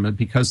away from it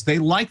because they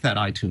like that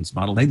iTunes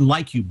model. They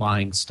like you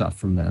buying stuff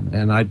from them.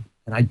 And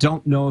I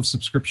don't know if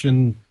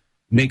subscription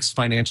makes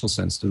financial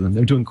sense to them.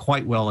 They're doing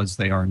quite well as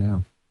they are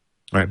now.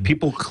 Right.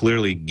 People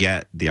clearly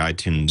get the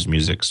iTunes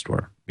music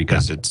store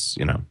because it's,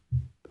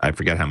 I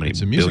forget how many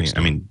billions.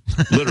 I mean,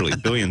 literally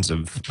billions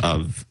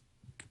of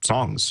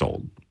songs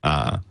sold.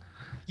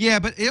 Yeah,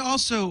 but it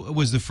also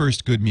was the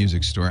first good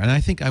music store. And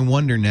I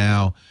wonder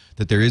now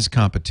that there is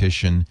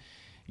competition.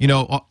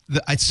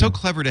 It's so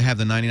clever to have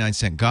the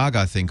 99-cent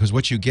Gaga thing because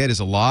what you get is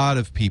a lot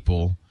of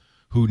people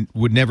who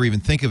would never even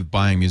think of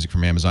buying music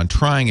from Amazon,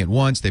 trying it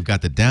once. They've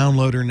got the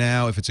downloader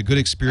now. If it's a good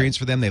experience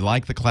for them, they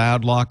like the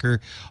cloud locker.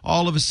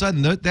 All of a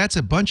sudden, that's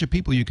a bunch of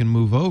people you can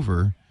move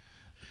over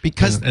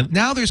because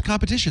now there's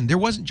competition. There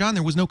was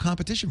no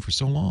competition for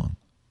so long.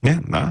 Yeah,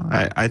 no,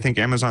 I think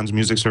Amazon's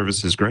music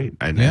service is great.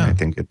 I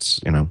think it's,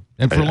 And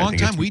for a long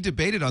time, we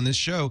debated on this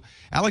show.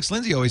 Alex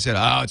Lindsay always said,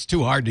 it's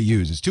too hard to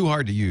use. It's too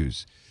hard to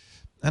use.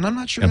 And I'm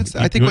not sure that's...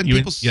 I think when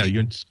people...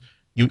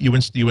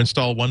 You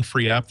install one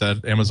free app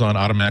that Amazon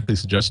automatically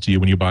suggests to you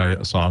when you buy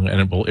a song,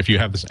 and if you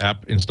have this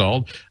app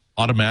installed,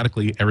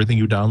 automatically everything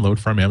you download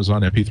from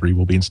Amazon MP3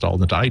 will be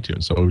installed into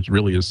iTunes. So it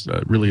really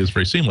is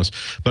very seamless.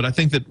 But I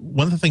think that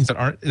one of the things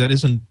that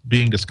isn't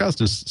being discussed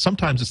is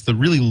sometimes it's the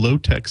really low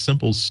tech,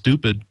 simple,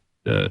 stupid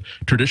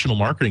traditional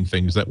marketing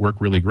things that work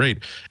really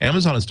great.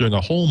 Amazon is doing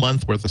a whole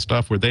month worth of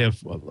stuff where they have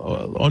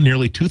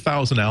nearly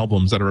 2,000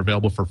 albums that are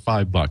available for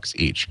 $5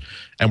 each,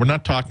 and we're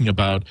not talking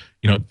about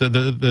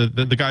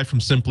the guy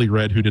from Simply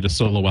Red who did a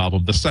solo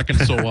album, the second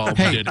solo album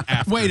he did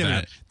after wait a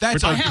minute,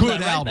 that's a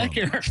good album.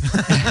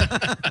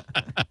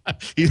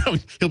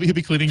 He'll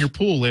be cleaning your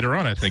pool later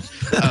on, I think.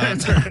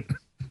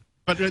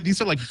 But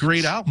these are like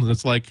great albums.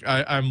 It's like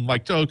I'm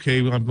like,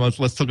 okay, let's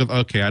look at.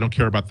 Okay, I don't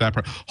care about that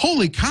part.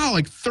 Holy cow!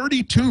 Like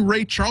 32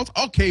 Ray Charles.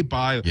 Okay,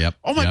 bye. Yep.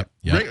 Oh my.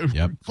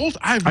 Yep. Colt,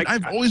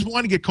 I've always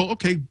wanted to get Colt.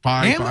 Okay,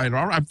 bye.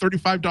 I'm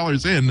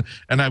 $35 in,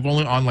 and I've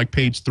only on like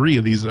page 3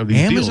 of these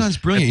Amazon's deals.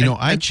 brilliant.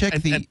 I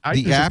check the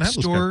App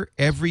Store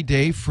every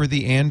day for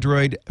the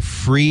Android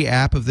free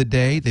app of the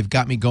day. They've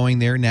got me going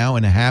there now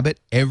in a habit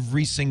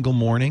every single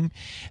morning.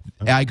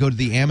 I go to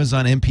the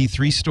Amazon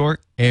MP3 store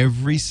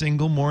every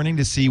single morning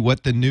to see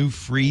what the new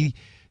free,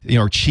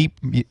 cheap.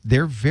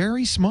 They're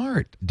very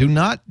smart. Do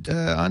not.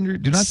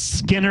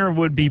 Skinner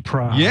would be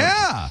proud.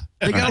 Yeah,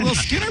 they got a little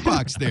Skinner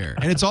box there,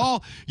 and it's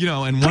all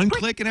and one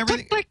click and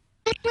everything. Click.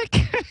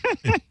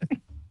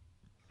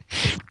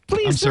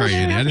 Please. I'm sorry,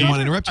 Andy. I didn't want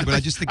to interrupt you, but I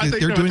just think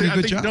they're doing a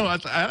good job. No,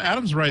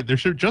 Adam's right. There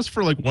should, just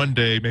for like one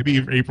day, maybe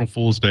even April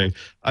Fool's Day,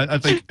 I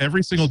think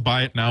every single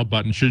Buy It Now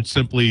button should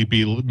simply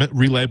be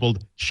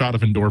relabeled "Shot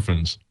of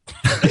Endorphins."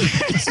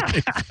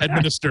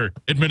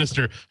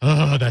 Administer.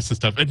 Oh, that's the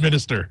stuff.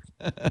 Administer.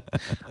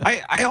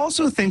 I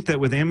also think that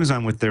with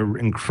Amazon, with their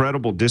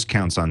incredible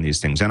discounts on these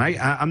things, and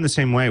I'm the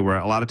same way, where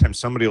a lot of times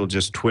somebody will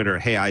just Twitter,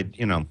 hey,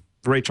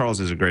 Ray Charles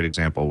is a great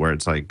example where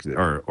it's like,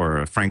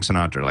 or Frank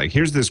Sinatra, like,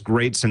 here's this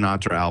great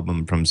Sinatra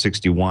album from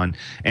 '61.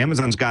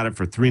 Amazon's got it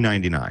for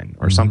 $3.99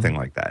 or something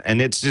like that. And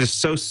it's just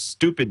so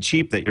stupid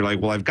cheap that you're like,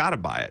 well, I've got to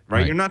buy it,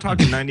 right? You're not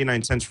talking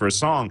 99 cents for a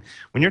song.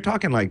 When you're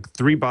talking like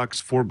 $3,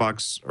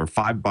 $4, or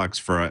 $5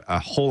 for a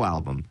whole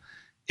album,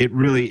 it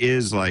really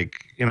is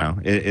like,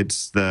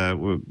 it's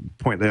the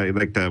point,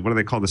 like what do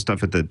they call the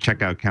stuff at the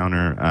checkout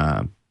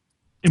counter?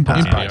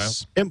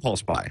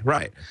 Impulse buy,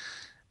 right.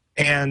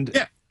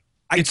 And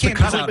It's the can't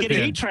cutout help it Getting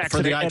bin 8 tracks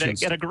for the at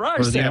iTunes a garage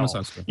or the sale.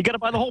 Amazon store. You got to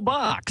buy the whole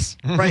box.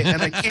 right,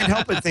 and I can't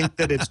help but think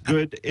that it's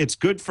good. It's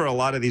good for a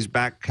lot of these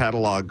back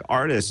catalog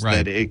artists Right.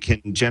 that it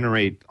can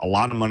generate a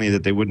lot of money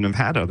that they wouldn't have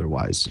had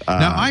otherwise.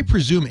 Now, I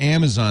presume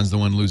Amazon's the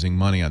one losing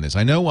money on this.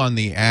 I know on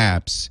the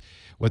apps,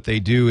 what they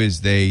do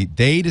is they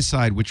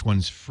decide which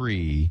one's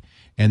free,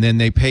 and then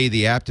they pay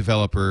the app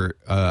developer,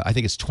 I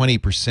think it's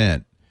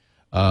 20%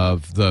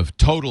 of the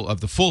total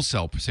of the full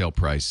sale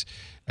price,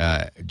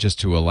 just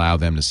to allow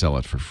them to sell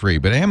it for free.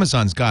 But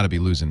Amazon's got to be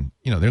losing,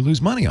 they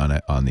lose money on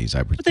it on these.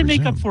 I But they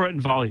make up presume. for it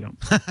in volume.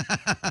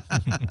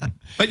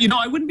 But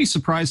I wouldn't be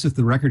surprised if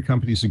the record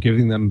companies are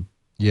giving them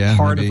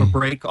part maybe. of a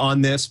break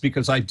on this,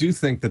 because I do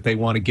think that they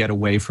want to get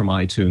away from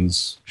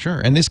iTunes Sure,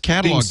 and this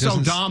being catalog so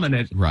doesn't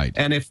dominant. Right.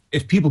 And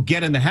if people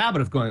get in the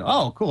habit of going,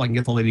 oh, cool, I can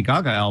get the Lady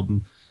Gaga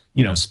album,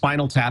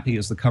 Spinal Tappy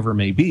as the cover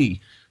may be,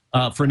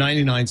 for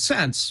 99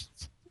 cents,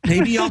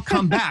 maybe I'll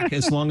come back,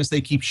 as long as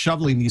they keep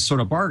shoveling these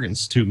sort of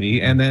bargains to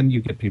me. And then you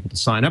get people to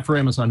sign up for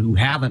Amazon who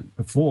haven't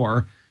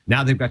before.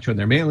 Now they've got you on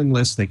their mailing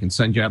list. They can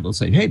send you out and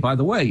say, hey, by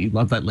the way, you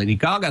love that Lady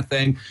Gaga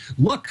thing.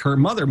 Look, her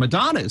mother,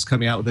 Madonna, is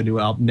coming out with a new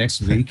album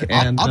next week.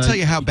 And I'll tell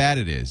you how bad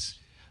it is.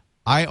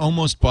 I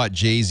almost bought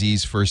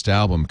Jay-Z's first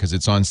album because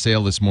it's on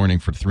sale this morning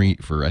for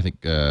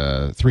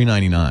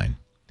 $3.99.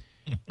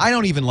 I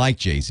don't even like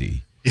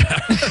Jay-Z.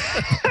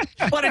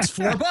 But it's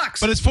 $4.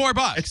 But it's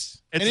 $4.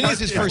 And it is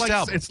his first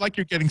album. It's like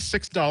you're getting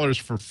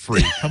 $6 for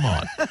free. Come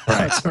on.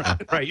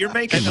 right, you're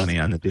making money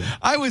on the deal.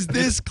 I was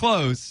this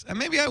close, and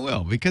maybe I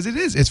will, because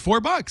it's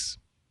 $4.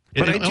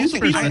 But I do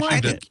think, You don't I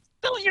like think, it.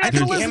 No, you're I not going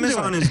think to listen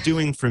Amazon to it. is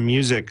doing for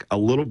music a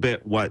little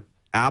bit what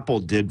Apple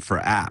did for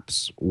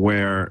apps,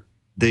 where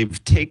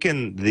they've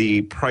taken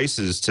the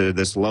prices to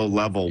this low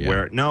level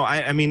where,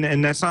 I mean,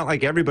 and that's not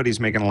like everybody's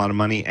making a lot of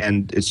money.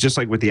 And it's just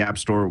like with the App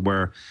Store,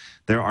 where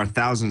there are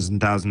thousands and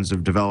thousands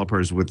of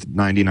developers with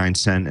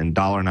 99-cent and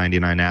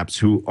 $1.99 apps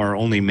who are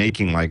only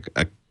making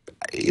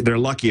they're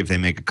lucky if they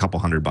make a couple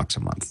 $100 a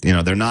month.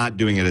 They're not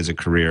doing it as a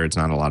career. It's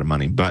not a lot of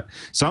money, but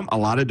a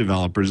lot of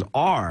developers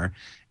are.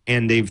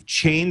 And they've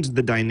changed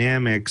the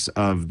dynamics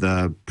of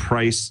the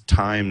price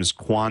times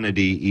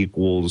quantity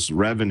equals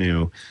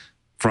revenue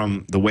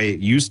from the way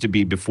it used to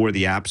be before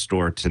the App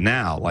Store to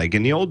now. Like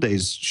in the old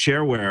days,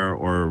 shareware,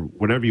 or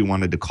whatever you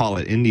wanted to call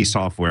it, indie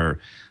software,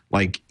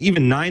 like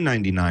even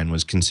 $9.99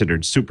 was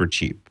considered super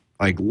cheap.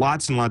 Like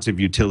lots and lots of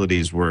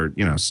utilities were,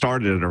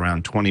 started at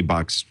around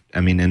 $20.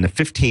 I mean, in the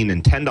 $15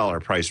 and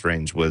 $10 price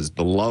range was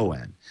the low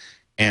end.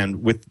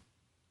 And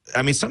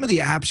some of the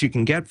apps you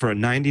can get for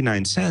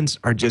 99 cents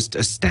are just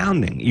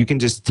astounding. You can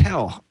just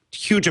tell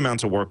huge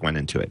amounts of work went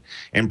into it.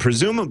 And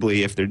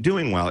presumably, if they're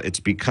doing well,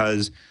 it's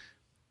because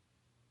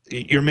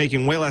you're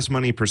making way less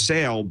money per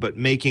sale, but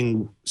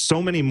making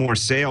so many more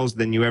sales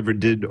than you ever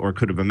did or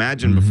could have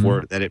imagined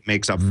before that it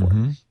makes up for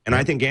it. And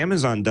I think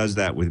Amazon does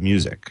that with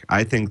music.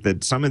 I think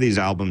that some of these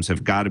albums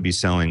have got to be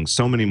selling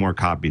so many more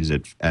copies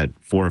at $4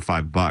 or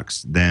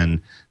 $5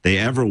 than they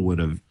ever would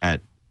have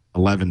at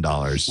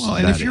 $11. Well,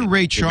 and if you're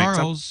Ray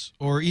Charles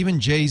or even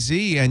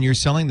Jay-Z and you're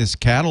selling this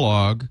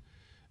catalog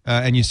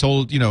and you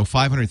sold,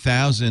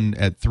 500,000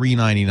 at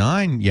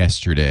 $3.99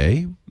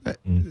 yesterday,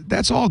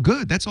 that's all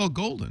good. That's all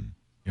golden.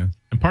 Yeah,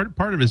 and part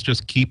of it is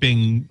just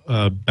keeping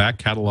back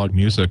catalog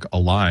music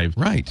alive.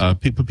 Right.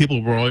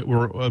 People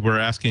were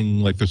asking,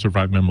 like the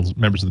survived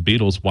members of the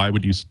Beatles, why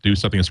would you do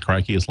something as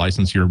crikey as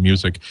license your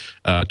music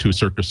to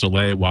Cirque du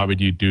Soleil? Why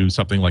would you do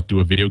something like do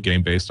a video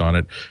game based on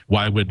it?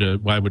 Why would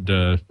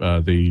John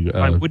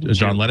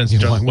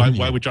Lennon's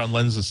why would John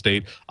Lennon's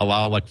estate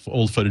allow like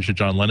old footage of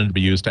John Lennon to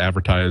be used to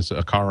advertise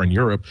a car in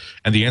Europe?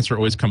 And the answer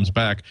always comes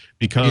back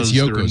because It's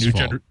Yoko's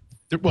fault.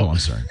 Well, I'm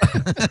sorry.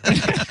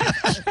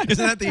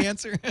 Isn't that the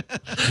answer?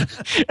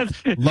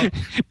 If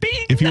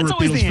you're a That's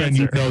always Beatles the fan,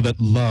 you answer. know that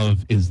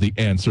love is the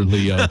answer,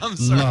 Leo. I'm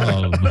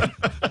sorry. Love.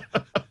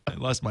 I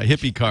lost my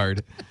hippie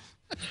card.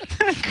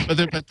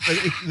 But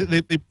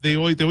they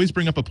always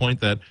bring up a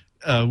point that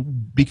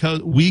because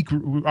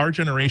our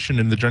generation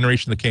and the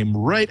generation that came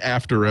right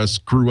after us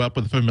grew up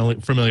with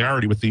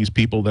familiarity with these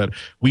people, that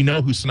we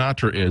know who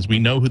Sinatra is, we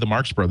know who the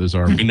Marx Brothers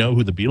are, we know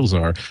who the Beatles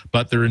are,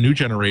 but there are new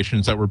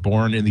generations that were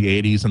born in the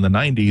 80s and the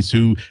 90s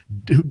who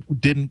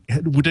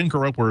didn't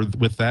grow up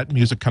with that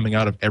music coming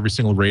out of every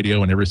single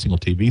radio and every single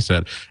TV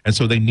set, and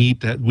so they need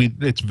to.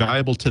 It's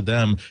valuable to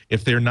them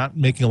if they're not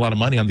making a lot of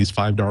money on these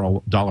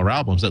 $5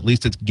 albums. At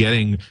least it's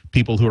getting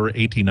people who are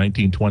 18,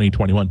 19, 20,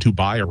 21 to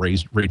buy a Ray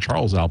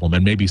Charles album,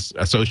 and maybe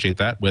associate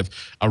that with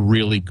a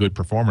really good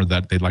performer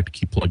that they'd like to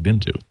keep plugged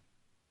into.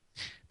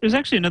 There's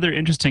actually another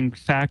interesting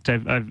fact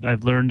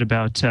I've learned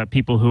about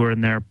people who are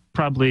in their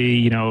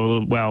probably,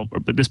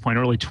 at this point,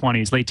 early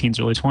 20s, late teens,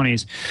 early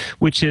 20s,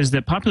 which is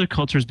that popular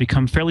culture has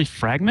become fairly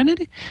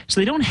fragmented. So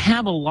they don't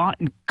have a lot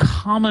in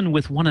common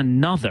with one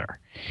another.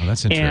 Oh,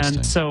 that's interesting.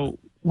 And so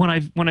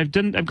I've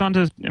gone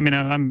to,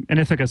 I'm in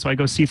Ithaca, so I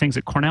go see things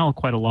at Cornell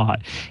quite a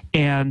lot.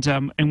 And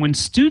when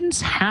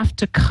students have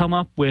to come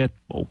up with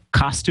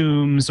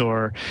costumes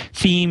or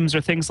themes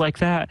or things like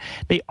that,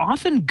 they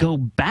often go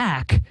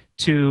back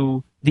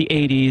to the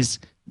 80s,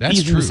 That's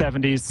even true. the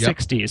 70s, Yep.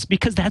 60s,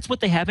 because that's what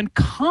they have in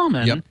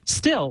common Yep.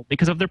 still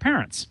because of their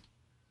parents.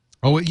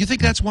 Oh, you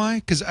think that's why?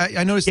 Because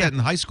I noticed that in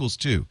high schools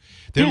too.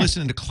 They're Yeah.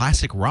 listening to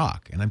classic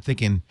rock, and I'm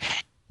thinking,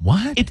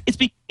 what?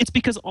 It's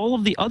because all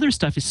of the other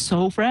stuff is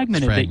so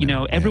fragmented, that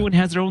Fragmented, yeah. everyone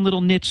has their own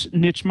little niche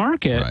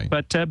market, Right.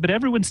 but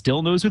everyone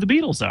still knows who the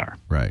Beatles are.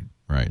 Right.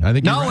 I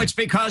think you're No, right. it's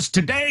because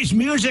today's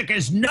music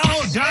is no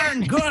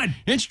darn good.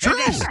 It's true.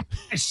 It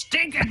is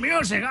stinking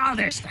music, all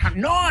this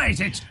noise.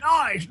 It's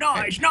noise.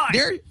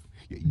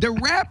 The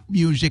rap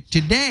music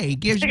today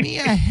gives me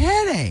a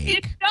headache.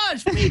 It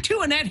does, me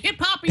too, and that hip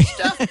hoppy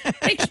stuff,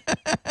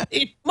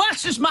 it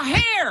musses my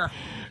hair.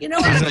 You know,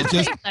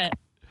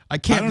 I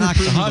can't I don't knock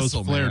the approve of those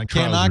hustle, man. flared I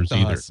can't knock the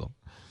trousers either. hustle.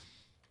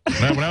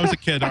 When I was a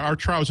kid, our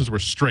trousers were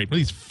straight.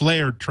 These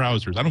flared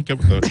trousers. I don't get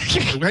what I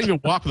can't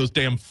even walk with those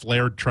damn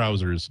flared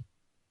trousers.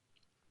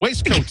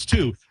 Waistcoats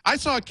too. I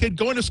saw a kid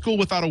going to school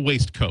without a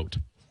waistcoat.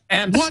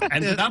 and What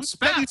and the without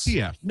spats.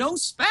 WTF? No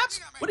spats.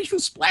 What if you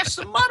splash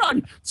some mud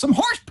on some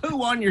horse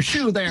poo on your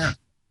shoe there?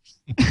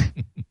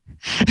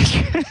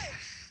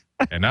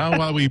 And now,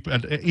 while we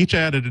each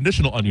add an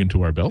additional onion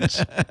to our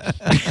belts,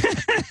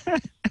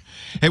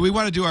 Hey, we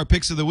want to do our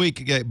picks of the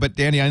week, but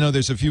Danny, I know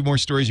there's a few more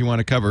stories you want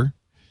to cover.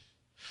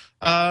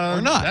 Or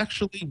not.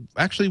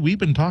 Actually, we've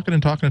been talking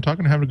and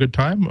having a good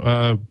time.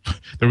 I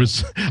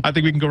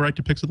think we can go right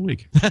to picks of the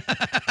week.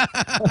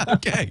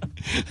 Okay.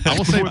 I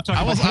will Before we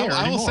talk about hair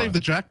I will anymore. save the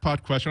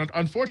jackpot question.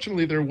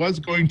 Unfortunately, there was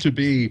going to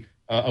be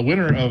a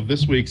winner of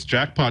this week's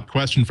jackpot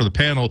question for the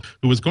panel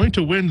who was going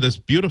to win this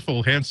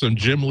beautiful, handsome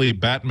Jim Lee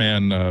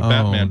Batman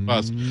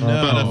bust.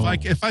 no.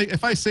 But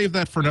if I save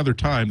that for another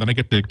time, then I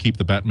get to keep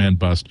the Batman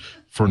bust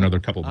for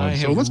another couple I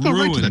months. So have let's go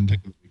right to that.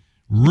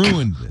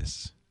 ruined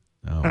this.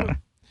 Oh.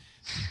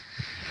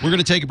 We're going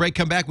to take a break,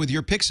 come back with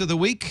your picks of the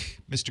week.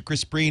 Mr.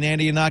 Chris Breen,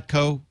 Andy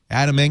Ihnatko,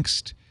 Adam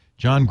Engst,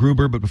 John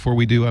Gruber. But before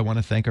we do, I want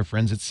to thank our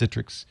friends at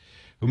Citrix,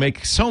 who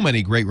make so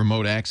many great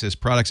remote access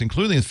products,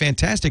 including the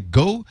fantastic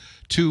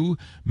Go-To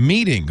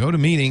Meeting.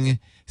 Go-To-Meeting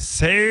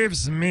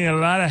saves me a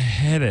lot of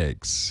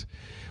headaches.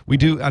 We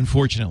do,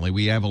 unfortunately,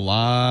 we have a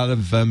lot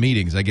of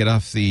meetings. I get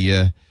off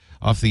the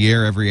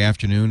air every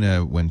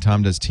afternoon when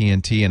Tom does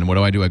TNT, and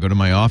what do? I go to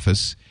my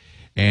office,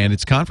 and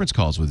it's conference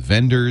calls with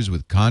vendors,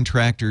 with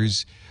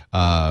contractors,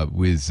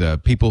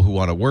 with people who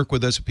want to work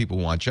with us, people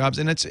who want jobs,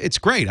 and it's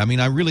great. I mean,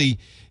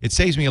 it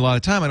saves me a lot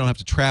of time. I don't have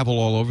to travel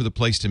all over the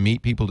place to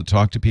meet people, to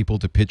talk to people,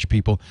 to pitch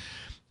people.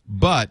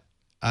 But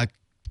a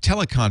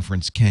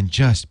teleconference can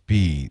just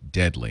be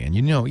deadly, and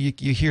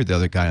you hear the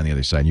other guy on the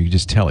other side, and you can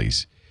just tell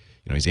he's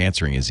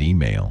answering his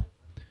email,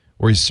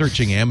 or he's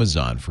searching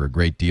Amazon for a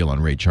great deal on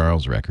Ray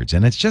Charles records,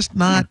 and it's just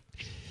not.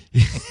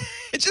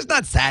 It's just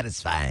not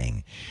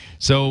satisfying.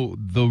 So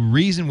the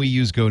reason we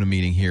use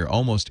GoToMeeting here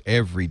almost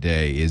every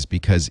day is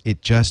because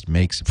it just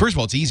makes, first of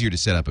all, it's easier to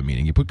set up a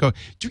meeting. You can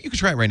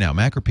try it right now,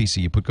 Mac or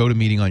PC. You put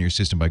GoToMeeting on your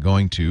system by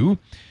going to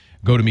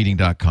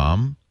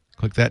gotomeeting.com.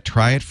 Click that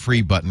Try It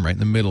Free button right in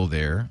the middle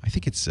there. I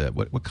think it's,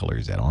 what color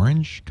is that?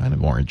 Orange? Kind of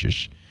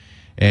orangish.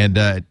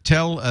 And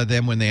tell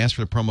them when they ask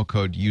for the promo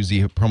code, use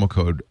the promo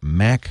code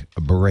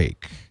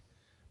MacBreak.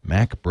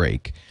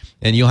 MacBreak.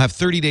 And you'll have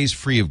 30 days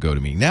free of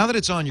GoToMeeting. Now that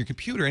it's on your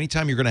computer,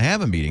 anytime you're going to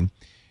have a meeting,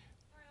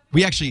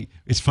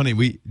 it's funny.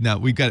 We've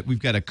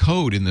got a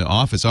code in the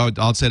office.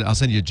 I'll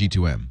send you a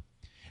G2M,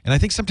 and I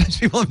think sometimes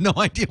people have no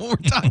idea what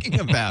we're talking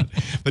about.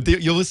 But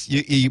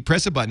you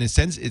press a button, it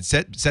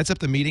sets up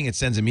the meeting. It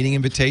sends a meeting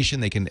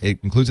invitation. It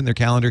includes in their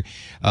calendar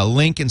a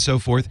link and so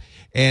forth,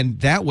 and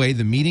that way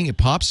the meeting, it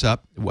pops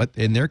up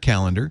in their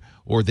calendar,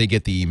 or they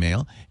get the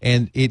email,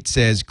 and it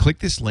says click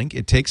this link.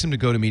 It takes them to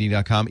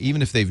gotomeeting.com.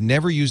 Even if they've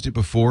never used it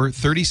before,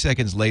 30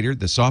 seconds later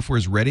the software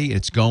is ready.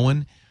 It's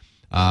going.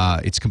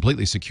 It's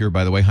completely secure,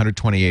 by the way,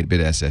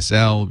 128-bit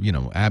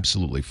SSL,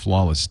 absolutely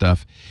flawless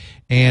stuff.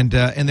 And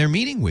they're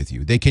meeting with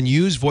you. They can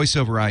use voice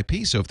over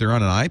IP, so if they're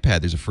on an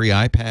iPad, there's a free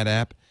iPad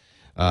app.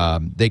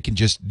 They can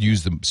just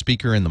use the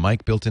speaker and the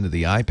mic built into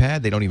the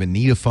iPad. They don't even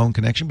need a phone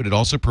connection, but it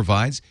also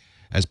provides,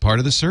 as part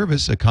of the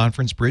service, a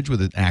conference bridge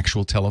with an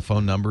actual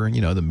telephone number and,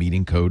 the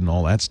meeting code and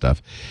all that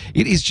stuff.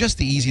 It is just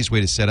the easiest way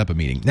to set up a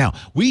meeting. Now,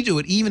 we do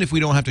it even if we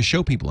don't have to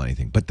show people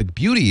anything. But the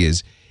beauty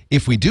is,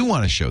 if we do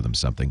want to show them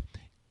something,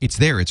 it's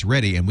there, it's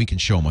ready, and we can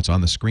show them what's on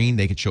the screen.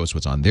 They can show us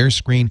what's on their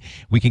screen.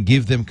 We can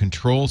give them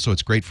control, so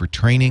it's great for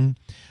training.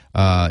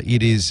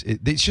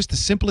 It's just the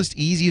simplest,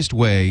 easiest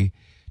way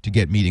to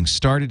get meetings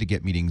started, to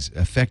get meetings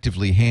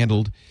effectively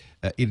handled.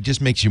 It just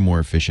makes you more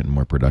efficient and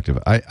more productive.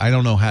 I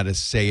don't know how to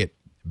say it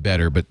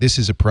better, but this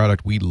is a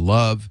product we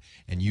love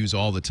and use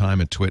all the time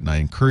at Twit, and I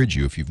encourage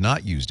you, if you've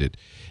not used it,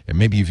 and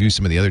maybe you've used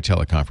some of the other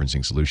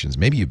teleconferencing solutions,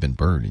 maybe you've been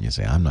burned and you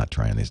say, I'm not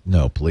trying this.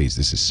 No, please,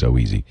 this is so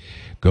easy.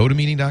 Go to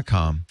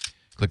meeting.com.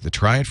 Click the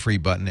Try It Free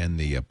button, and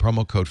the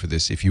promo code for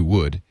this, if you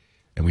would,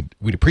 and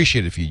we'd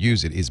appreciate it if you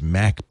use it, is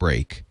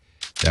MacBreak.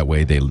 That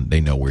way they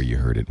know where you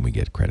heard it, and we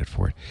get credit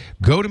for it.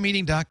 Go to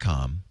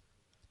meeting.com,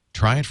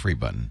 Try It Free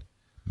button,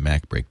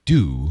 MacBreak.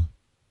 Do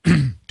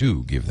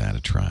give that a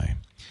try.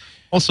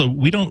 Also,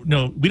 we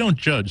don't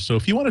judge. So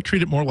if you want to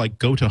treat it more like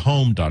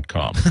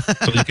gotohome.com,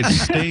 so you can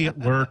stay at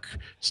work,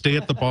 stay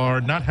at the bar,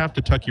 not have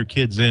to tuck your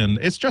kids in,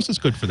 it's just as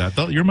good for that.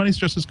 Your money's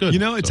just as good. You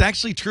know, it's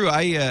actually true.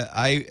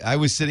 I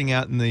was sitting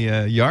out in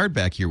the yard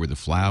back here with the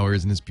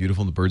flowers, and it's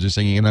beautiful, and the birds are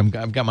singing, and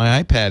I've got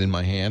my iPad in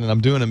my hand, and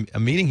I'm doing a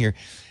meeting here,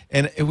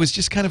 and it was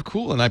just kind of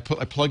cool. And I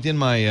plugged in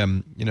my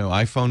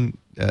iPhone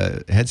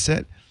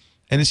headset,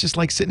 and it's just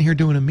like sitting here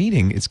doing a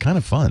meeting. It's kind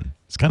of fun.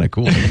 It's kind of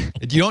cool.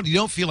 You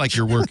don't feel like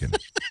you're working.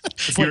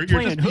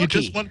 You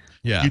just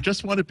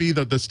want to be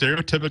the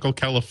stereotypical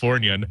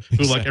Californian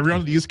who, like,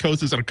 everyone on the East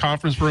Coast is in a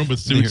conference room with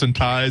suits and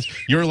ties.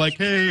 You're like,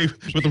 hey,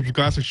 with a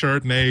glass of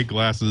Chardonnay,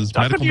 glasses,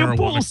 medical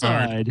marijuana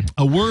card.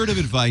 A word of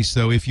advice,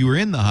 though: if you were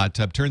in the hot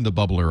tub, turn the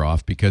bubbler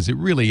off, because it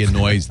really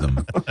annoys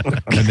them.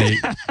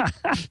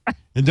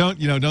 And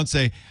don't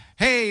say,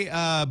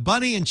 hey,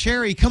 Bunny and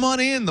Cherry, come on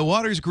in. The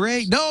water's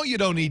great. No, you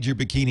don't need your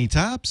bikini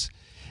tops.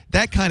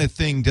 That kind of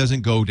thing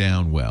doesn't go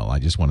down well, I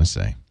just want to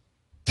say.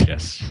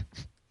 Yes.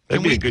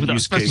 That'd be a good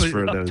use case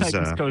for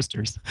those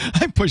coasters.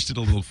 I pushed it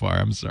a little far.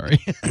 I'm sorry.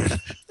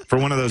 For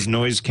one of those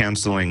noise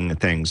canceling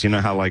things. You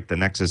know how like the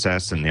Nexus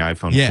S and the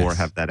iPhone 4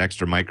 have that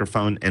extra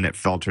microphone and it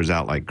filters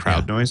out like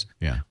crowd noise?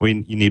 Yeah.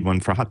 You need one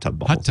for hot tub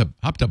bubbles.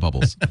 Hot tub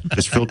bubbles.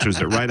 Just filters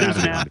it right out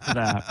of it. For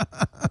that.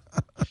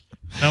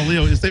 Now,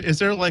 Leo, is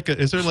there like a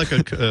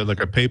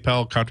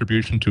PayPal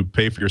contribution to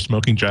pay for your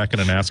smoking jacket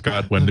and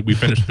ascot when we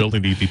finish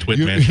building the Twit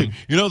mansion?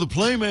 You know, the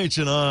Playmates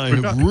and I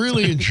have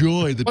really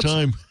enjoyed the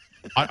time.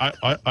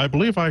 I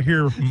believe I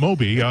hear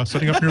Moby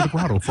setting up near the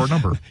grotto for a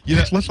number.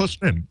 Let's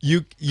listen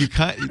in.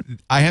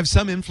 I have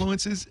some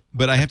influences,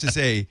 but I have to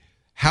say,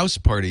 House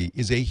Party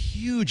is a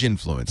huge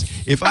influence.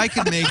 If I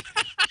could make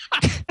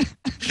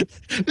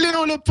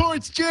Little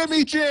Laporte's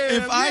Jammy Jam.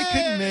 If I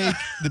could make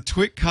the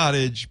Twit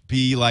Cottage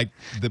be like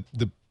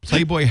the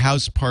Playboy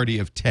House Party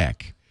of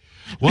tech.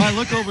 Well, I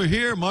look over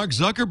here. Mark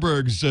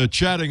Zuckerberg's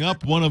chatting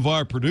up one of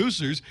our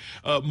producers.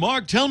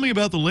 Mark, tell me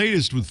about the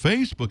latest with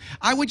Facebook.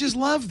 I would just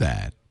love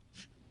that.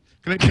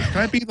 Can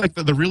I be like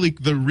the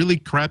really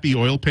crappy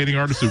oil painting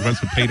artist who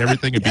wants to paint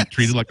everything and be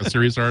treated like a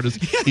serious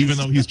artist, even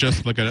though he's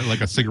just like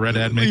a cigarette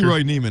ad maker?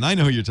 Leroy Neiman, I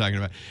know who you're talking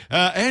about.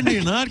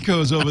 Andy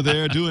Anatko's over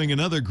there doing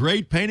another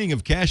great painting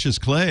of Cassius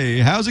Clay.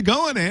 How's it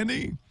going,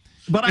 Andy?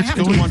 But I have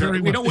to wonder,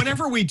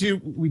 whenever we do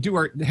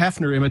our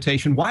Hefner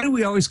imitation, why do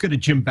we always go to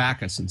Jim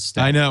Backus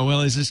instead? I know.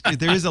 Well,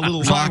 there is a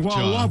little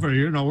lockjaw.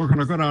 Lovey, we're going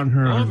to go down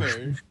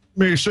here.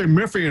 May say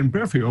Miffy and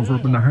Biffy over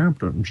in the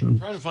Hamptons. I'm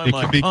trying to find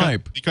my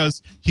pipe.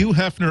 Because Hugh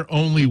Hefner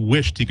only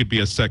wished he could be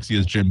as sexy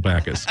as Jim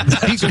Backus.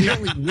 he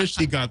only wished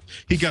he got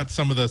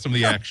some of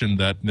the action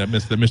that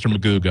Mr.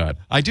 Magoo got.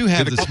 I do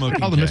have the smoking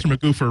jacket. I call him Mr.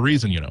 Magoo for a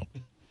reason, you know.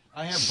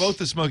 I have both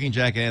the smoking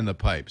jacket and the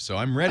pipe, so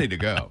I'm ready to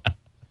go.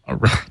 All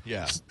right.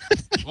 Yeah.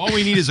 All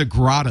we need is a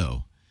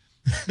grotto.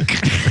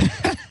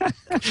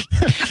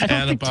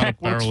 And about a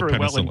barrel of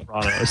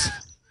penicillin.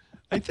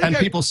 And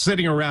people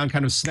sitting around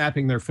kind of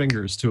snapping their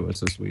fingers to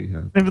us as we...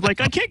 They were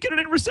like, I can't get an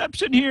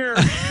reception here.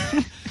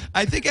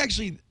 I think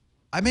actually,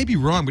 I may be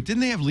wrong, but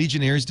didn't they have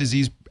Legionnaire's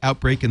disease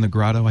outbreak in the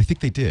grotto? I think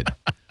they did.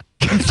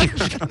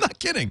 I'm not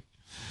kidding.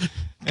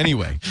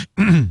 Anyway,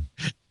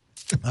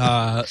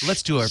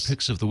 let's do our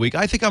picks of the week.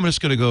 I think I'm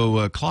just going to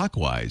go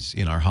clockwise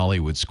in our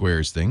Hollywood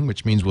Squares thing,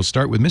 which means we'll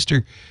start with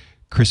Mr.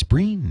 Chris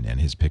Breen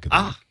and his pick of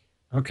the week.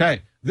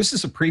 Okay. This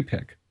is a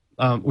pre-pick,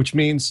 which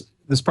means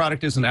this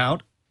product isn't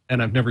out.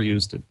 And I've never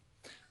used it,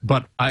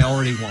 but I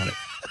already want it.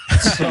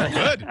 So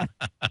good.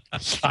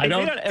 I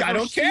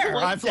don't care.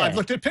 I've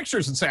looked at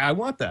pictures and say I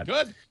want that.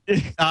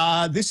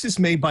 Good. This is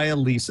made by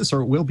Alesis,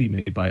 or it will be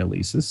made by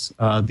Alesis,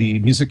 the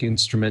music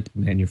instrument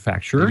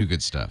manufacturer. They do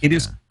good stuff. It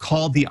is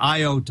called the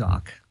IO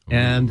Dock,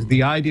 and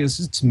the idea is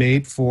it's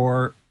made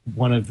for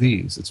one of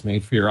these. It's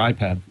made for your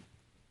iPad,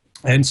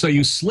 and so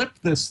you slip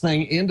this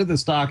thing into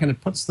this dock, and it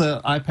puts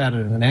the iPad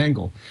at an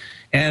angle,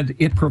 and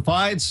it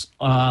provides.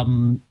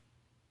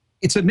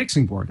 It's a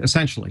mixing board,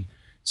 essentially.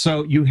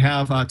 So you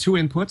have two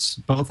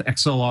inputs, both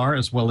XLR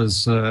as well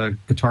as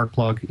guitar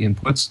plug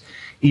inputs.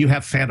 You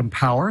have phantom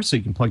power, so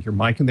you can plug your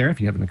mic in there.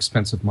 If you have an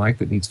expensive mic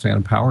that needs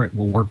phantom power, it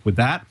will work with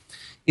that.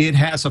 It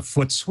has a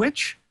foot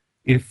switch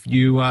if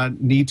you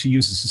need to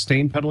use a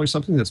sustain pedal or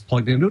something that's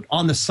plugged into it.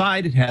 On the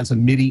side, it has a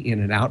MIDI in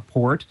and out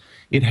port.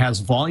 It has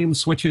volume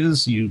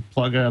switches. You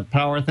plug a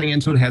power thing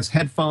into it. It has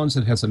headphones.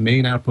 It has a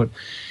main output.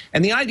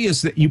 And the idea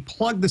is that you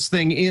plug this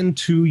thing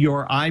into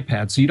your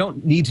iPad, so you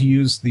don't need to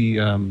use the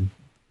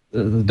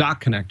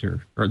dock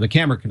connector or the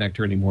camera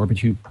connector anymore,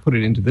 but you put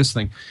it into this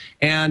thing.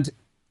 And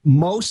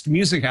most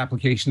music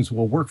applications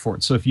will work for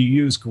it. So if you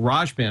use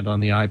GarageBand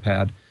on the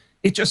iPad,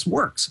 it just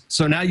works.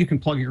 So now you can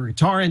plug your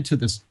guitar into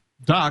this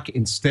dock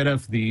instead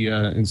of a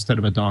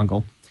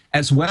dongle,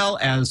 as well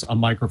as a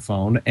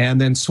microphone, and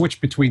then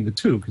switch between the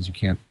two because you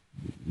can't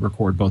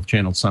record both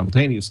channels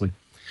simultaneously.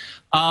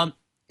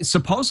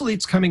 Supposedly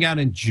it's coming out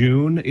in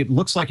June. It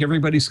looks like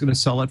everybody's going to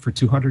sell it for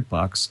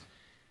 $200.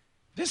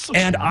 This looks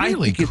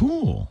really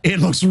cool. It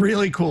looks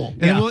really cool.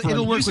 And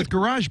it'll work with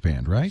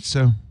GarageBand, right?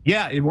 So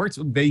yeah, it works.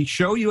 They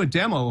show you a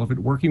demo of it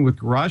working with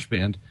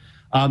GarageBand.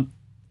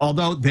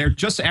 although they're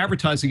just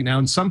advertising it now,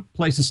 and some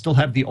places still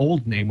have the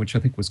old name, which I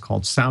think was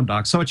called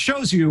SoundDock. So it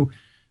shows you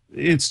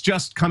it's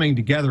just coming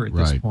together at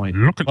this point.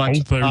 Look at all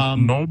those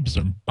knobs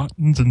and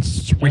buttons and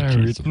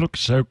switches. It looks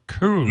so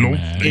cool,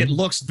 man. It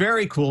looks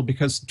very cool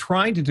because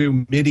trying to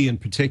do MIDI in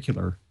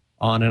particular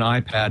on an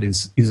iPad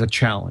is a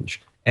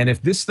challenge. And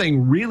if this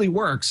thing really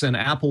works and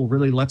Apple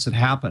really lets it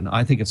happen,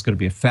 I think it's going to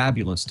be a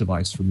fabulous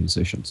device for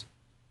musicians.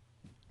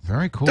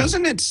 Very cool.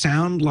 Doesn't it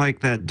sound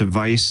like that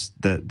device,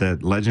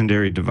 that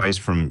legendary device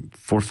from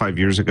 4 or 5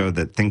 years ago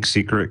that Think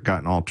Secret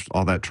got in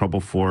all that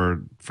trouble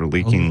for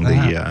leaking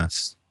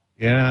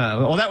Yeah,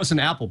 well, that was an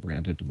Apple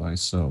branded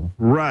device, so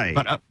right.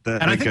 But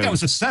and I think that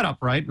was a setup,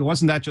 right?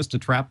 Wasn't that just to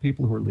trap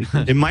people who were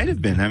leaking? It might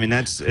have been. I mean,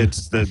 as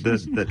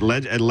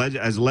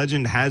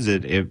legend has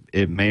it,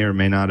 it may or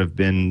may not have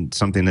been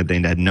something that they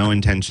had no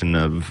intention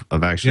of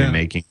actually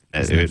making.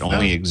 It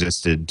only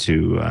existed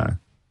to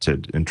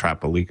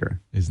entrap a leaker.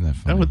 Isn't that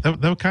funny? That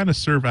would kind of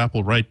serve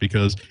Apple right,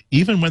 because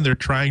even when they're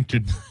trying to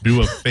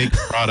do a fake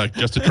product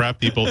just to trap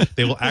people,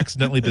 they will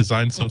accidentally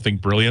design something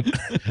brilliant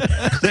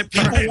that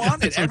people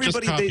wanted. So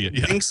Everybody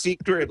Think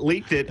Secret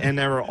leaked it, and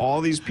there were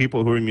all these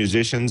people who are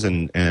musicians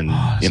and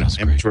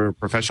amateur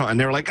professional, and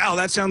they were like, "Oh,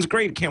 that sounds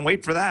great! Can't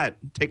wait for that!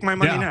 Take my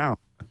money now."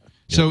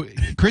 So,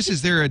 Chris,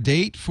 is there a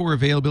date for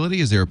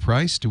availability? Is there a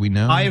price? Do we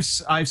know?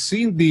 I've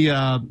seen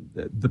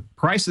the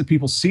price that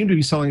people seem to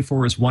be selling it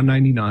for is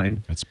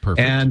 $199. That's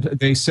perfect. And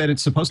they said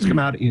it's supposed to come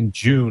out in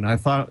June. I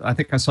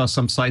think I saw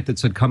some site that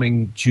said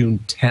coming June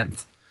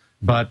 10th.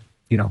 But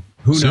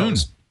who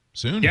knows?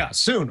 Soon. Yeah,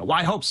 soon. Well,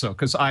 I hope so,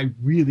 because I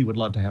really would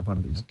love to have one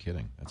of these. No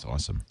kidding. That's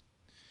awesome.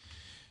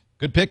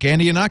 Good pick,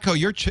 Andy Anako.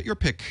 Your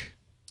pick.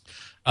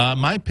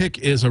 My pick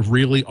is a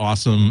really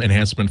awesome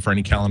enhancement for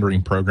any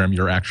calendaring program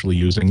you're actually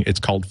using.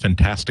 It's called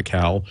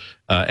Fantastical,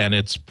 and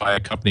it's by a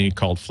company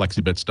called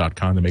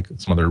Flexibits.com. They make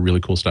some other really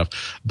cool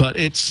stuff. But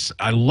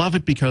I love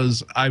it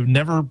because I've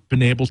never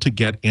been able to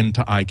get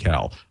into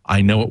iCal.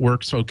 I know it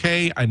works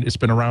okay. It's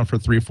been around for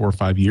 3, 4,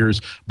 5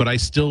 years, but I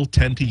still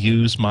tend to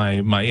use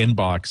my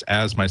inbox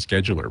as my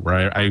scheduler,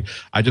 where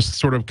I just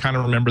sort of kind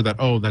of remember that,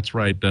 oh, that's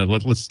right.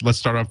 Let's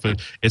start off.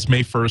 It's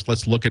May 1st.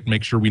 Let's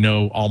make sure we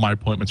know all my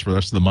appointments for the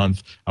rest of the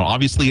month.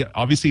 Obviously,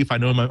 if I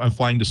know I'm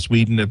flying to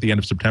Sweden at the end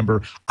of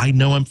September, I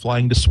know I'm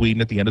flying to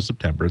Sweden at the end of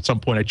September. At some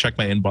point, I check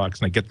my inbox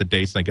and I get the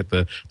dates and I get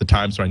the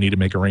times, so I need to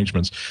make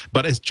arrangements.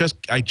 But I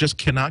just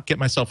cannot get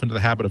myself into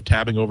the habit of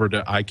tabbing over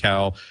to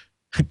iCal,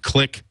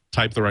 click,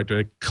 type the right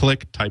date,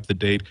 click, type the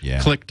date,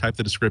 click, type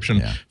the description.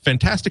 Yeah.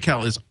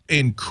 Fantastical is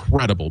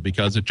incredible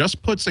because it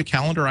just puts a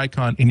calendar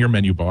icon in your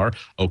menu bar.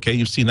 Okay,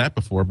 you've seen that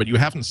before, but you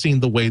haven't seen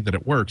the way that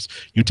it works.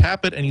 You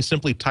tap it and you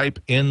simply type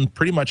in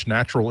pretty much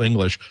natural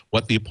English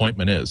what the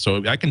appointment is.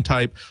 So I can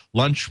type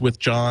lunch with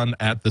John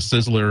at the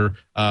Sizzler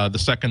the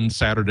second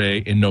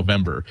Saturday in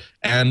November,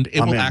 and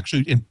it will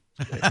actually...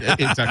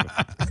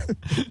 Exactly.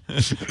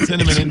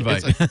 Send him an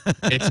invite.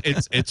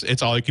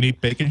 It's all you can eat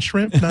bacon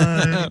shrimp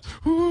night.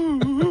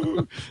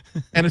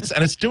 and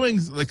it's doing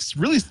like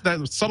really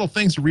subtle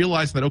things to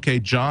realize that, okay,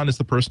 John is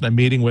the person I'm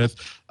meeting with.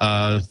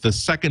 The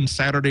second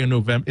Saturday in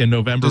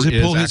November. Does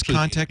it pull his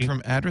contact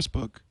from address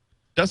book?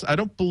 I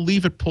don't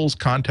believe it pulls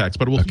contacts,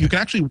 but you can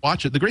actually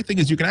watch it. The great thing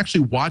is you can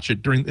actually watch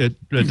it during it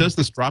does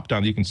this drop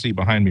down that you can see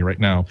behind me right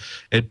now.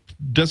 It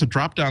does a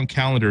drop down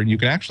calendar, and you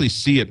can actually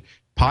see it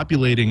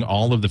populating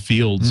all of the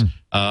fields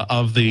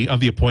of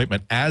the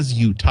appointment as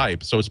you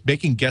type. So it's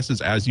making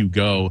guesses as you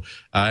go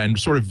and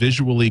sort of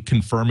visually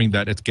confirming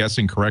that it's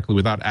guessing correctly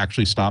without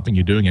actually stopping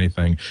you doing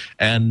anything.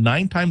 And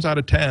 9 times out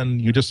of 10,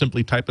 you just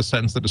simply type a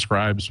sentence that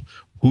describes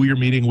who you're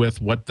meeting with,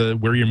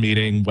 where you're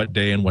meeting, what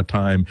day and what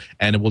time,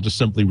 and it will just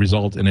simply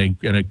result in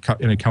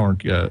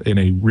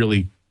a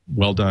really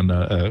well done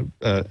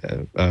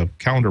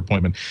calendar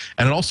appointment.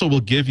 And it also will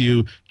give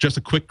you just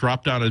a quick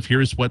drop down of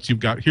here's what you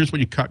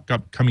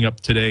got coming up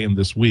today and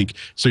this week.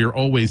 So you're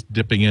always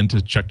dipping in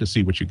to check to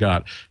see what you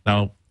got.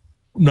 Now,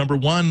 number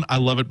one, I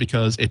love it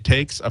because it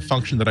takes a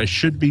function that I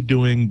should be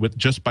doing with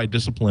just by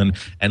discipline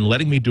and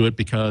letting me do it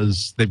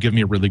because they've given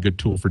me a really good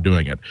tool for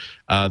doing it.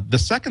 The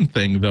second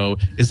thing, though,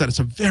 is that it's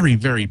a very,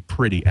 very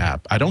pretty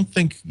app. I don't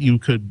think you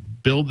could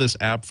build this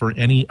app for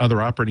any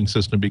other operating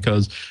system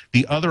because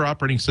the other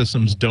operating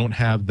systems don't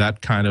have that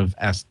kind of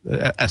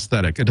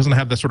aesthetic. It doesn't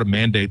have that sort of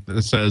mandate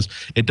that says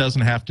it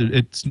doesn't have to,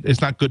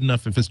 it's not good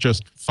enough if it's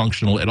just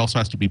functional. It also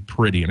has to be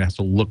pretty and it has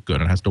to look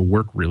good and it has to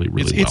work really,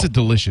 really well. It's a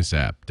delicious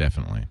app,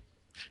 definitely.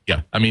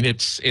 Yeah, I mean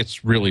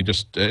it's really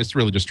just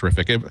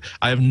terrific.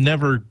 I have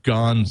never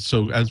gone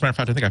so. As a matter of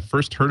fact, I think I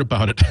first heard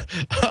about it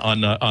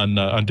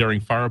on Daring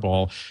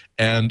Fireball,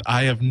 and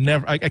I have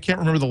never. I can't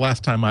remember the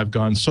last time I've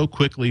gone so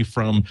quickly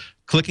from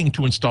clicking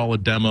to install a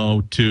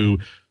demo to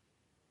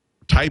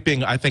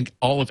typing, I think,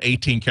 all of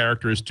 18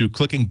 characters to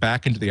clicking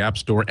back into the App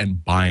Store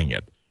and buying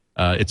it.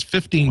 It's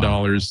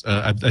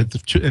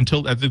 $15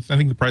 until I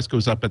think the price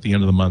goes up at the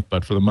end of the month,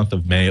 but for the month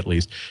of May at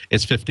least,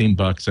 it's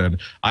 $15. And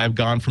I've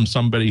gone from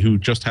somebody who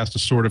just has to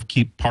sort of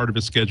keep part of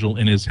his schedule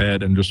in his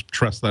head and just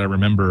trust that I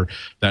remember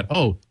that,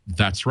 oh,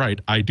 that's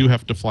right, I do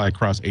have to fly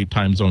across 8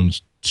 time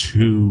zones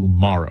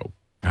tomorrow.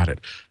 Got it.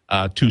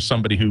 To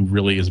somebody who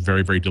really is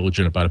very, very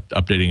diligent about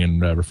updating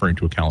and referring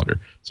to a calendar.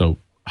 So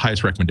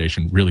highest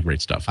recommendation, really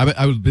great stuff.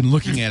 I've been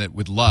looking at it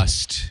with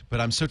lust, but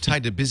I'm so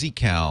tied to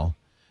BusyCal,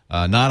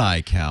 not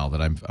iCal,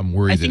 that I'm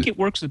worried. I think it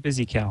works with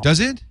BusyCal. Does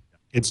it?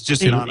 It's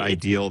just not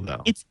ideal,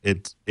 though.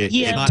 It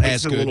not takes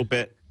as a good. little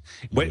bit.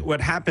 What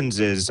happens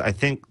is, I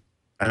think,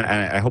 and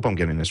I hope I'm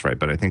getting this right,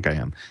 but I think I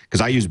am,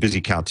 because I use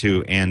BusyCal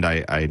too, and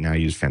I now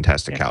use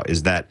FantastiCal,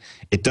 is that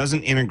it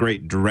doesn't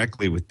integrate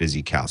directly with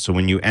BusyCal. So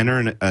when you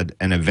enter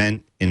an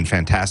event in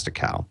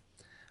FantastiCal,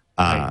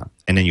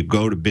 and then you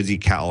go to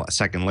BusyCal a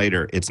second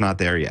later, it's not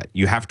there yet.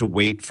 You have to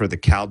wait for the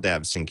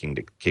CalDAV syncing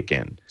to kick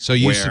in. So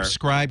you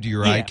subscribe to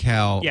your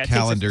iCal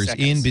calendars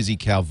in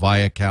BusyCal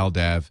via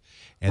CalDAV,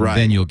 and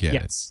then you'll get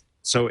it.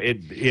 So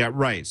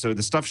So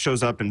the stuff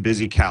shows up in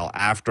BusyCal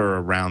after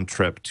a round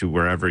trip to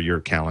wherever your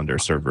calendar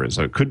server is.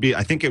 So it could be,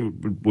 I think it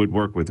would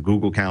work with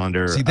Google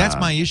Calendar. See, that's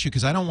my issue,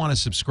 because I don't want to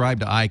subscribe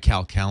to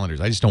iCal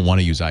calendars. I just don't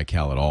want to use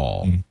iCal at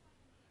all.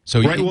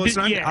 So well, it's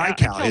not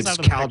iCal, it's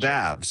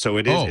CalDAV. So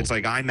it is. It's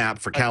like IMAP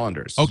for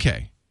calendars.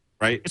 Okay.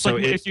 Right. It's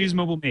like if you use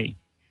MobileMe.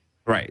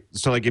 Right.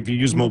 So like if you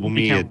use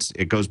MobileMe,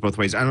 it goes both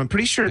ways. And I'm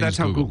pretty sure that's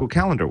how Google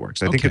Calendar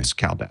works. I think it's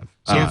CalDAV.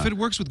 So if it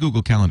works with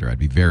Google Calendar, I'd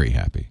be very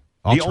happy.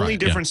 The only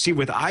difference, see,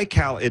 with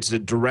iCal, it's a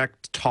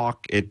direct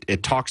talk.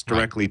 It talks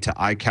directly to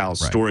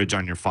iCal's storage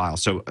on your file.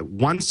 So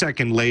 1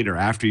 second later,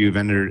 after you've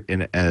entered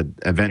an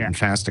event in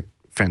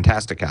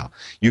FantastiCal,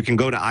 you can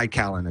go to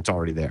iCal and it's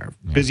already there.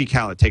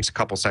 BusyCal, it takes a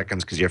couple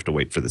seconds because you have to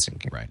wait for the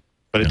syncing. Right.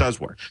 But it does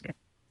work.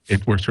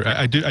 It works.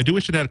 I do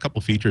wish it had a couple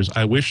features.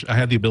 I wish I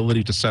had the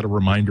ability to set a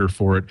reminder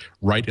for it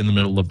right in the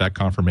middle of that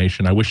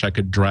confirmation. I wish I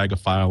could drag a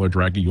file or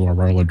drag a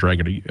URL or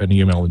drag an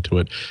email into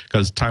it,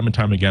 because time and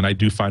time again, I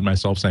do find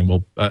myself saying,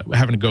 well,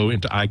 having to go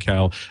into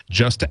iCal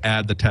just to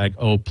add the tag,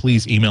 oh,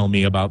 please email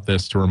me about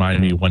this to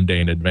remind me 1 day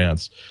in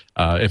advance.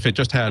 If it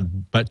just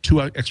had but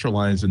 2 extra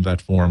lines in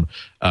that form,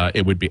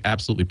 it would be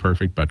absolutely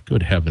perfect. But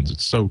good heavens,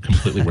 it's so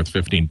completely worth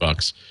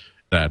 $15.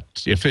 That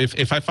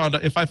if I found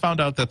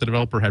out that the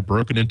developer had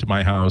broken into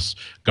my house,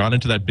 gone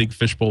into that big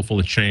fishbowl full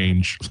of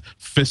change,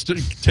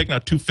 taken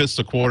out 2 fists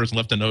of quarters, and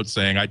left a note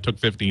saying, I took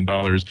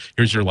 $15,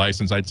 here's your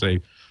license, I'd say,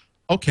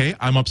 okay,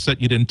 I'm upset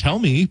you didn't tell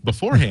me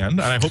beforehand,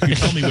 and I hope you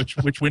tell me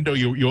which window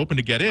you open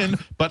to get in,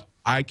 but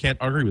I can't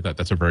argue with that.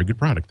 That's a very good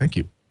product. Thank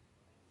you.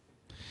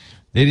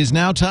 It is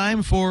now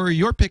time for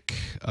your pick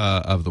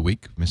of the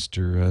week,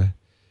 Mr.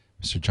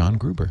 John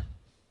Gruber.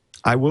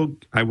 I will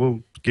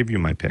give you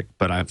my pick,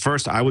 but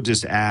first I will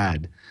just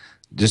add,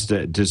 just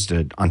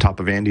on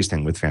top of Andy's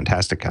thing with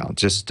FantastiCal,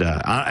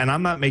 and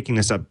I'm not making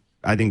this up.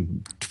 I think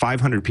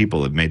 500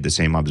 people have made the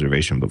same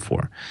observation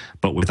before,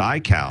 but with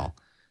iCal,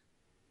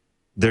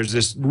 there's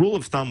this rule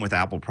of thumb with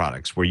Apple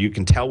products where you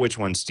can tell which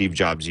one Steve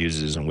Jobs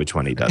uses and which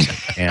one he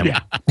doesn't.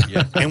 And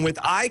and with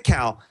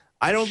iCal,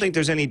 I don't think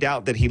there's any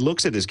doubt that he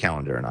looks at his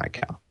calendar in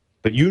iCal.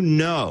 But you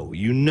know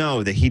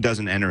that he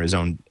doesn't enter his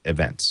own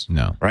events.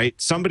 No. Right?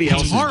 Somebody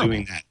else is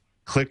doing that.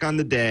 Click on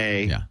the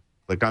day,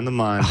 click on the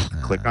month,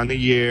 click on the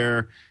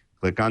year,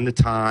 click on the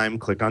time,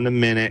 click on the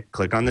minute,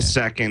 click on the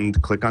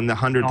second, click on the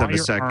hundredth of a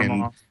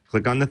second,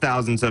 click on the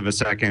thousandth of a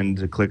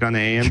second, click on the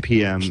AM,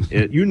 PM.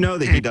 You know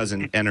that he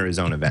doesn't enter his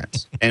own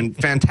events. And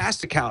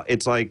FantastiCal,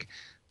 it's like,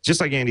 just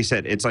like Andy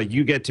said, it's like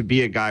you get to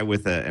be a guy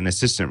with an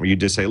assistant where you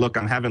just say, look,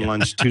 I'm having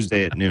lunch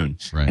Tuesday at noon.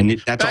 Right.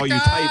 And that's all you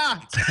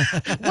type.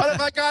 What have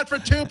I got for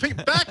 2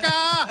 people?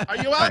 Becca, are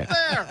you out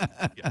there?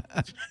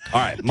 All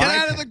right. Get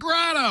out of the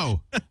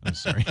grotto. I'm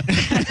sorry.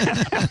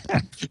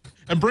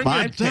 And bring me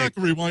a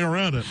daiquiri while you're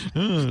at it.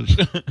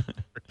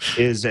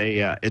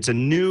 It's a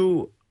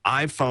new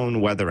iPhone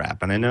weather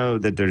app. And I know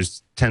that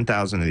there's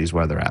 10,000 of these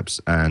weather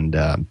apps. And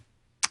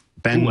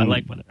Ben, I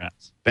like weather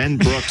apps. Ben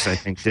Brooks, I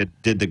think,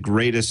 did the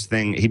greatest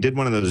thing. He did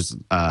one of those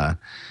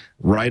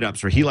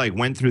write-ups where he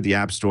went through the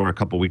App Store a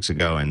couple weeks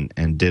ago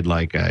and did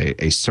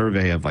a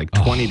survey of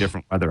 20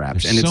 different weather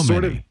apps. And it's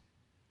sort of,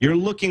 you're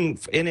looking,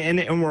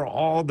 and we're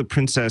all the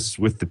princess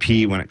with the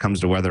P when it comes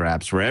to weather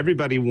apps, where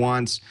everybody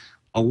wants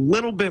a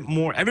little bit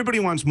more. Everybody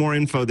wants more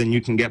info than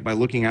you can get by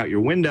looking out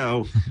your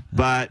window,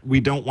 but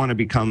we don't want to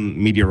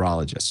become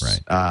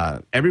meteorologists.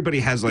 Right. Everybody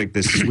has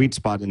this sweet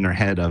spot in their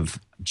head of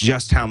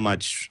just how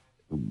much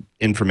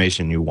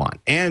information you want,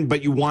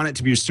 but you want it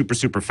to be super,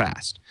 super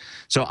fast.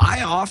 So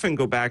I often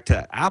go back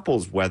to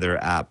Apple's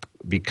weather app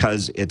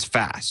because it's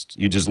fast.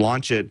 You just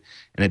launch it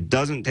and it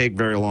doesn't take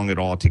very long at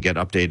all to get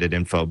updated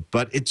info,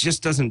 but it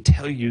just doesn't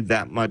tell you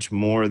that much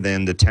more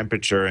than the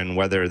temperature and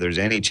whether there's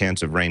any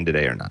chance of rain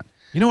today or not.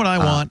 You know what I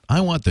want? I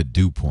want the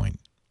dew point.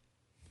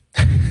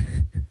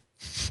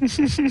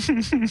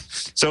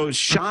 So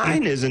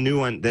Shine is a new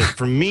one that,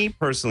 for me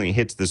personally,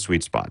 hits the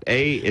sweet spot.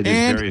 It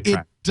is very attractive.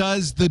 It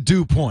does the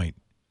dew point.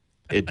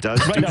 It does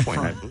dew point,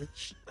 I believe.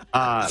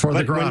 For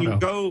the but when you Grotto.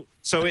 go,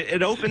 so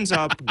it opens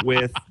up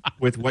with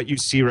what you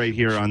see right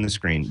here on the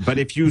screen. But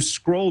if you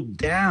scroll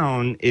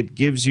down, it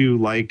gives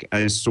you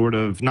a sort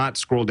of, not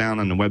scroll down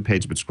on the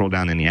webpage, but scroll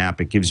down in the app.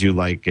 It gives you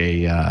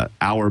a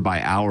hour by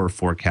hour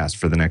forecast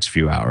for the next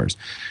few hours,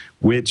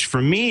 which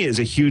for me is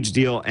a huge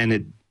deal.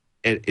 And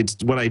it's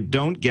what I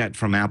don't get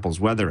from Apple's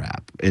weather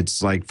app.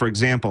 It's like, for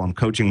example, I'm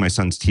coaching my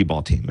son's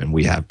t-ball team, and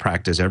we have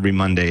practice every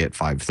Monday at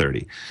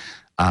 5:30.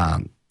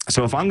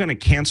 So if I'm going to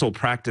cancel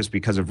practice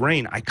because of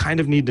rain, I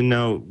kind of need to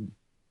know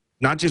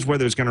not just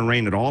whether it's going to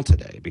rain at all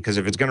today, because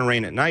if it's going to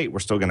rain at night, we're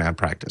still going to have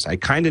practice. I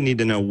kind of need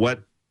to know what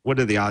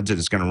are the odds that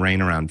it's going to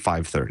rain around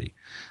 5:30.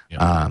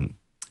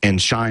 And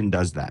Shine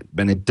does that,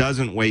 but it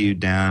doesn't weigh you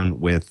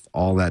down with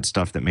all that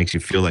stuff that makes you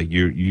feel like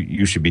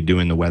you should be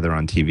doing the weather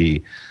on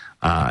TV.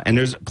 And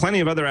there's plenty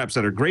of other apps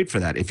that are great for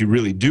that if you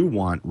really do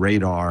want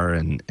radar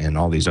and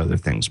all these other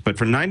things. But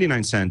for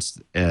 99 cents,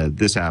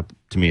 this app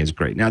to me is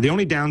great. Now, the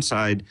only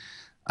downside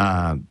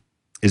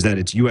is that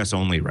it's U.S.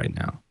 only right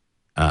now.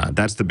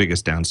 That's the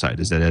biggest downside,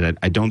 is that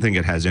I don't think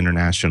it has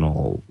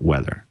international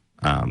weather.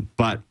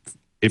 But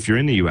if you're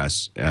in the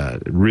U.S.,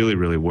 really,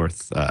 really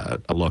worth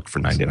a look for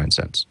 99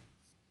 cents.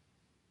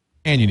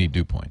 And you need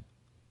dew point.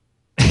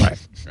 Right.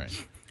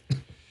 Right.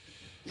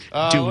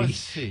 Dewy.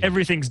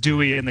 Everything's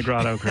dewy in the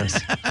grotto, Chris.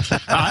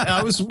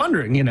 I was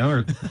wondering,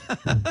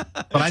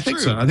 but I think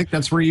so. I think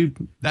that's where you.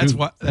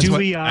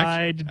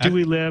 Dewy-eyed,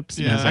 dewy lips.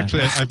 Yeah,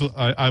 actually,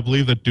 I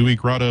believe that Dewy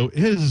Grotto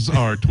is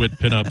our twit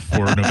pinup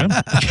for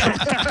November.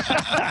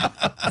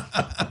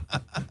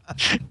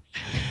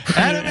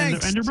 Adam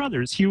and your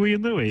brothers, Huey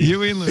and Louie.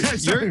 Huey and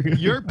Louie.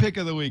 Your pick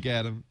of the week,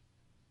 Adam.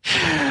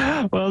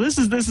 Well, this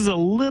is a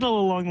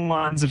little along the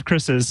lines of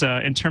Chris's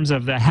in terms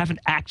of I haven't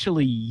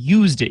actually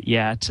used it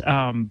yet,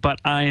 but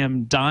I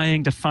am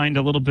dying to find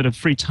a little bit of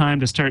free time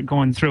to start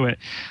going through it.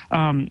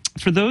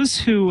 For those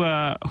who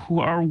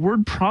are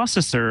word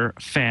processor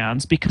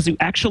fans, because you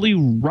actually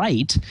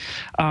write.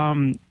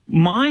 One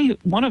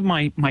of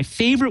my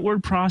favorite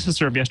word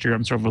processor of yesteryear,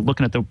 I'm sort of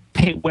looking at the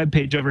web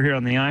page over here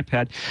on the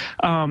iPad,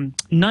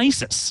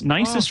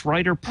 Nisus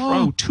Writer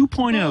Pro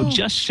 2.0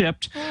 just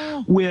shipped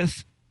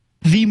with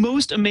the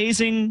most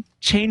amazing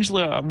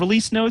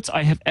release notes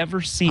I have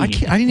ever seen. I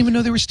didn't even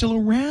know they were still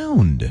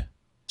around.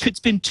 It's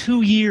been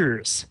 2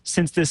 years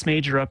since this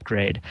major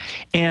upgrade.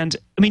 And,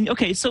 I mean,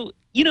 okay, so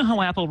you know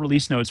how Apple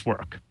release notes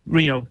work.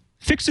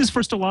 Fixes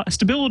for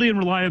stability and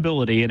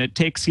reliability, and it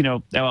takes,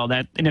 and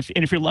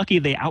if you're lucky,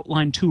 they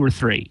outline 2 or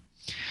 3.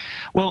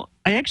 Well,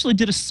 I actually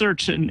did a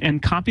search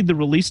and copied the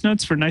release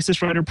notes for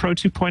Nisus Writer Pro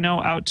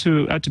 2.0 out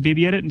to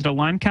BB Edit and did a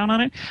line count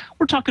on it.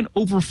 We're talking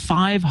over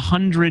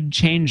 500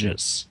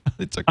 changes.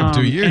 It took them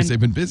 2 years. They've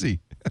been busy.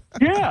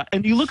 Yeah,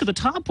 and you look at the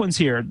top ones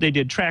here. They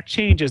did track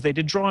changes. They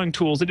did drawing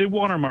tools. They did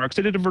watermarks.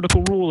 They did a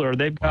vertical ruler.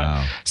 They've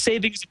got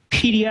savings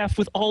PDF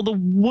with all the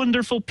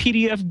wonderful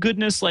PDF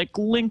goodness like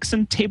links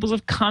and tables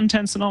of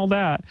contents and all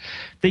that.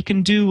 They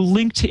can do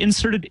link to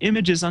inserted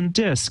images on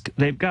disk.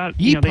 They've got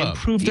they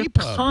improved their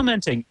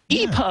commenting.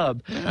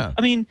 EPUB. Yeah.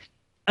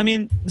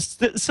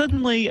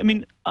 Suddenly,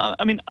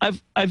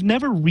 I've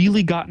never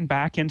really gotten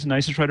back into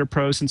Nisus Writer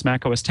Pro since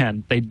Mac OS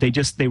 10.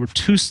 They were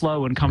too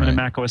slow in coming to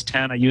Mac OS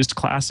 10. I used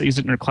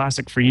it in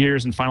Classic for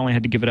years and finally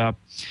had to give it up.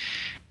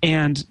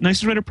 And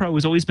Nisus Writer Pro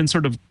has always been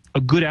sort of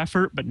a good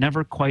effort, but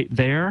never quite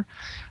there.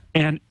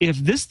 And if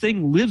this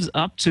thing lives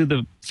up to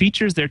the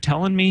features they're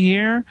telling me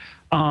here,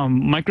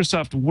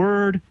 Microsoft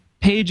Word,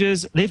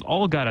 Pages, they've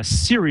all got a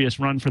serious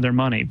run for their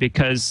money,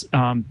 because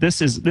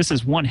this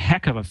is one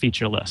heck of a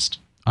feature list.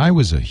 I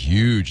was a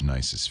huge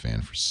Nisus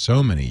fan for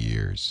so many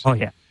years. Oh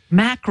yeah,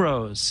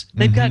 macros.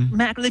 They've got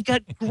they've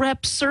got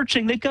grep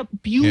searching. They've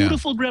got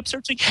beautiful grep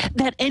searching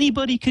that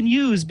anybody can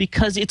use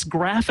because it's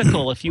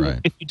graphical. If you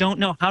don't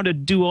know how to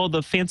do all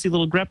the fancy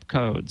little grep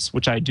codes,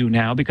 which I do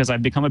now because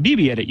I've become a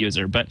BB Edit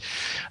user. But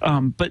I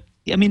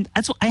mean,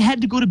 that's what I had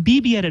to go to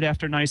BB Edit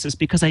after Nisus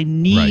because I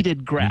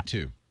needed grep. Me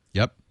too.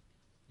 Yep.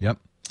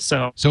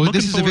 So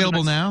this is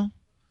available now?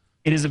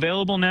 It is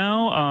available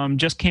now.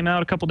 Just came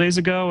out a couple days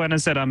ago, and I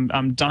said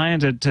I'm dying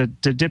to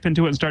dip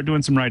into it and start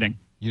doing some writing.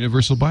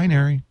 Universal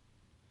binary.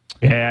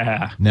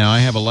 Yeah. Now I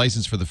have a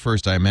license for the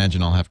first. I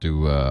imagine I'll have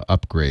to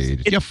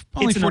upgrade.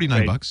 Only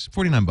 $49.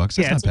 $49.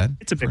 That's not bad.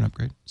 It's a big an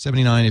upgrade.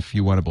 $79 if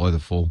you want to buy the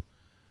full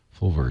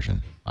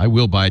version. I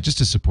will buy it just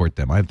to support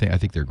them. I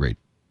think they're great.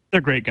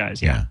 They're great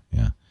guys. Yeah.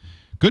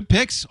 Good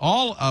picks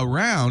all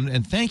around,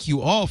 and thank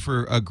you all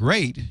for a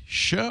great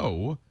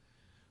show.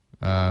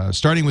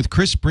 Starting with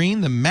Chris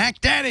Breen, the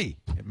Mac Daddy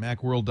at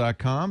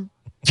macworld.com.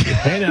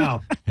 Hey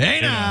now.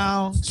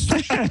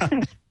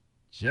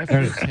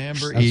 Jeffrey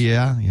Tambor.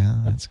 Yeah,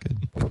 that's good.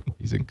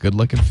 He's a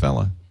good-looking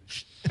fella.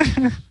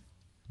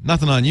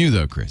 Nothing on you,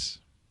 though, Chris.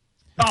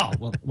 Oh,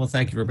 well,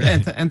 thank you,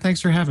 and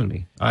thanks for having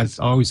me. I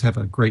always have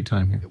a great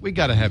time here. We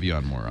got to have you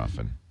on more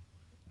often.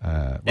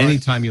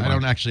 Anytime you like. I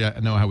don't actually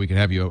know how we could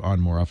have you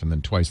on more often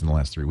than twice in the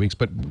last 3 weeks,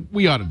 but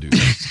we ought to do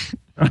this.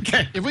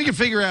 Okay. If we can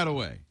figure out a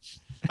way.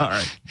 All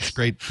right. It's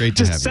great to have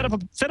you.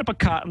 Set up a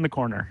cot in the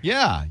corner.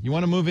 Yeah. You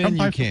want to move in,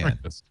 you can.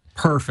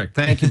 Perfect.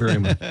 Thank you very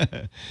much.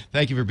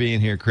 Thank you for being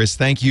here, Chris.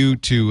 Thank you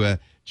to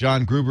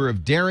John Gruber of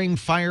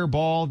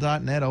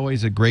daringfireball.net.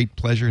 Always a great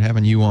pleasure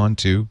having you on,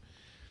 too.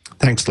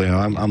 Thanks, Leo.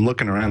 I'm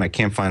looking around. I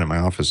can't find it. My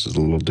office is a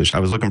little dish. I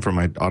was looking for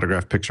my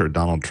autographed picture of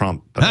Donald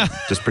Trump, but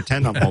just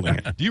pretend I'm holding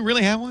it. Do you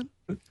really have one?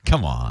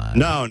 Come on.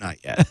 No, not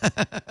yet.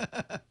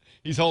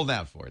 He's holding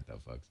out for it, though,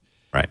 folks.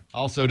 Right.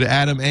 Also to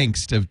Adam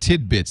Engst of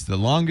Tidbits, the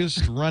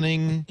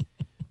longest-running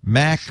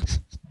Mac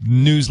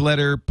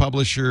newsletter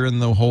publisher in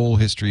the whole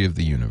history of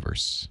the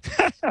universe.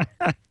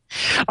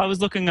 I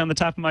was looking on the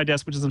top of my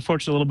desk, which is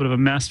unfortunately a little bit of a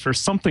mess, for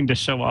something to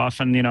show off,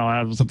 and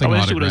I was Something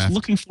actually what I was autographed.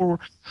 looking for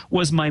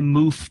was my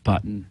MOOF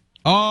button.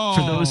 Oh,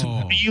 For those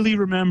who really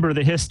remember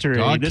the history,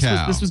 Dog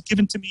cow. this was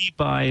given to me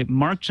by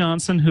Mark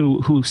Johnson,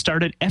 who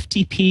started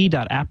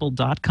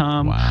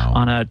ftp.apple.com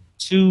on a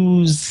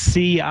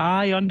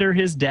 2CI under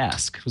his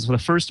desk. It was the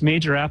first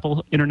major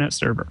Apple internet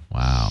server.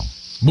 Wow.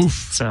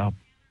 Moof. So,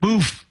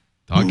 moof.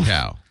 Dog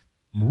cow.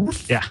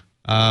 Moof. Yeah.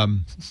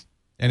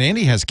 And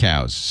Andy has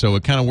cows, so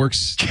it kind of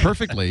works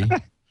perfectly.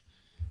 There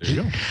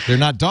you go. They're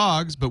not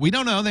dogs, but we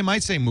don't know. They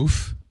might say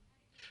moof.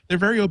 They're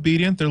very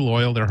obedient. They're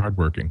loyal. They're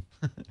hardworking.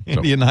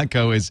 Andy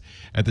Anako is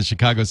at the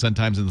Chicago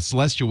Sun-Times in the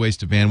celestial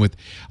waste of bandwidth.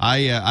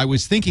 I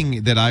was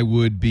thinking that I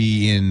would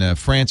be in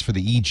France for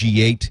the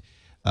EG8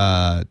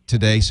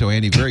 today, so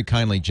Andy very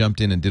kindly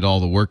jumped in and did all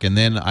the work, and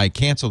then I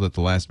canceled at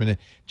the last minute.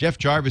 Jeff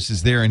Jarvis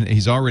is there, and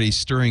he's already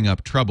stirring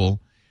up trouble.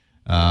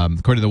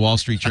 According to the Wall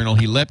Street Journal,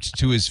 he leapt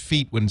to his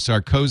feet when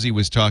Sarkozy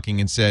was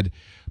talking and said,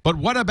 "But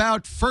what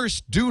about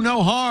first do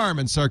no harm?"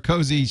 And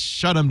Sarkozy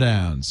shut him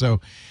down. So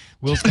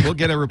we'll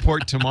get a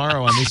report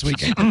tomorrow on this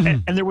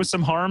weekend. And there was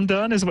some harm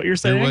done, is what you're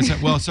saying? There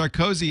was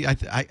Sarkozy.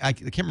 I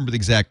can't remember the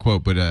exact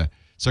quote, but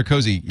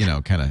Sarkozy,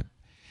 kind of.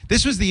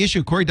 This was the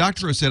issue. Cory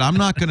Doctorow said, "I'm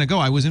not going to go.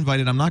 I was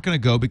invited. I'm not going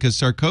to go because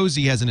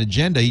Sarkozy has an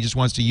agenda. He just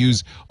wants to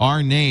use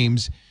our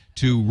names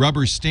to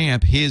rubber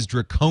stamp his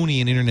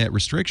draconian internet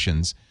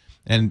restrictions."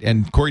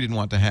 And Cory didn't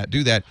want to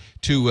do that.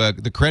 To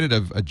the credit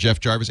of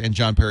Jeff Jarvis and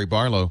John Perry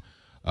Barlow,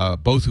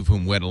 both of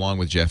whom went along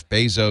with Jeff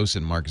Bezos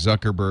and Mark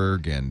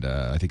Zuckerberg, and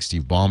I think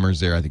Steve Ballmer's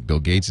there. I think Bill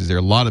Gates is there.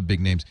 A lot of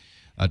big names.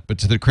 But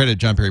to the credit of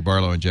John Perry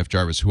Barlow and Jeff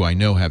Jarvis, who I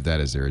know have that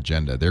as their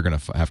agenda, they're going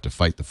to have to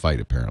fight the fight,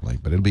 apparently.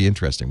 But it'll be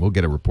interesting. We'll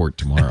get a report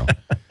tomorrow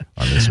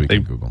on This Week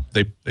in Google.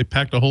 They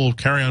packed a whole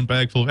carry-on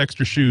bag full of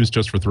extra shoes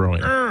just for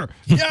throwing.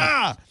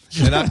 Yeah!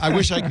 And I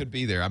wish I could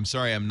be there. I'm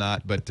sorry I'm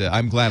not, but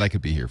I'm glad I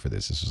could be here for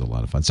this. This was a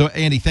lot of fun. So,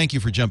 Andy, thank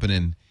you for jumping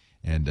in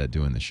and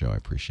doing the show. I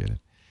appreciate it.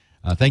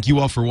 Thank you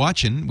all for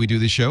watching. We do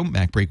this show,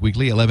 MacBreak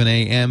Weekly, 11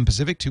 a.m.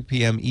 Pacific, 2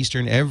 p.m.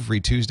 Eastern,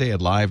 every Tuesday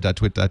at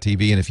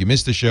live.twit.tv. And if you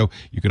missed the show,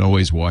 you can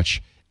always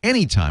watch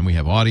anytime. We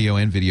have audio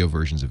and video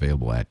versions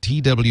available at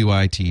twit.tv/mbw.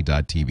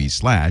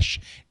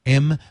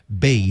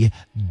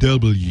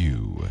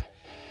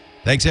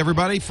 Thanks,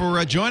 everybody,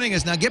 for joining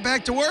us. Now get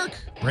back to work.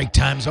 Break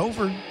time's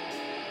over.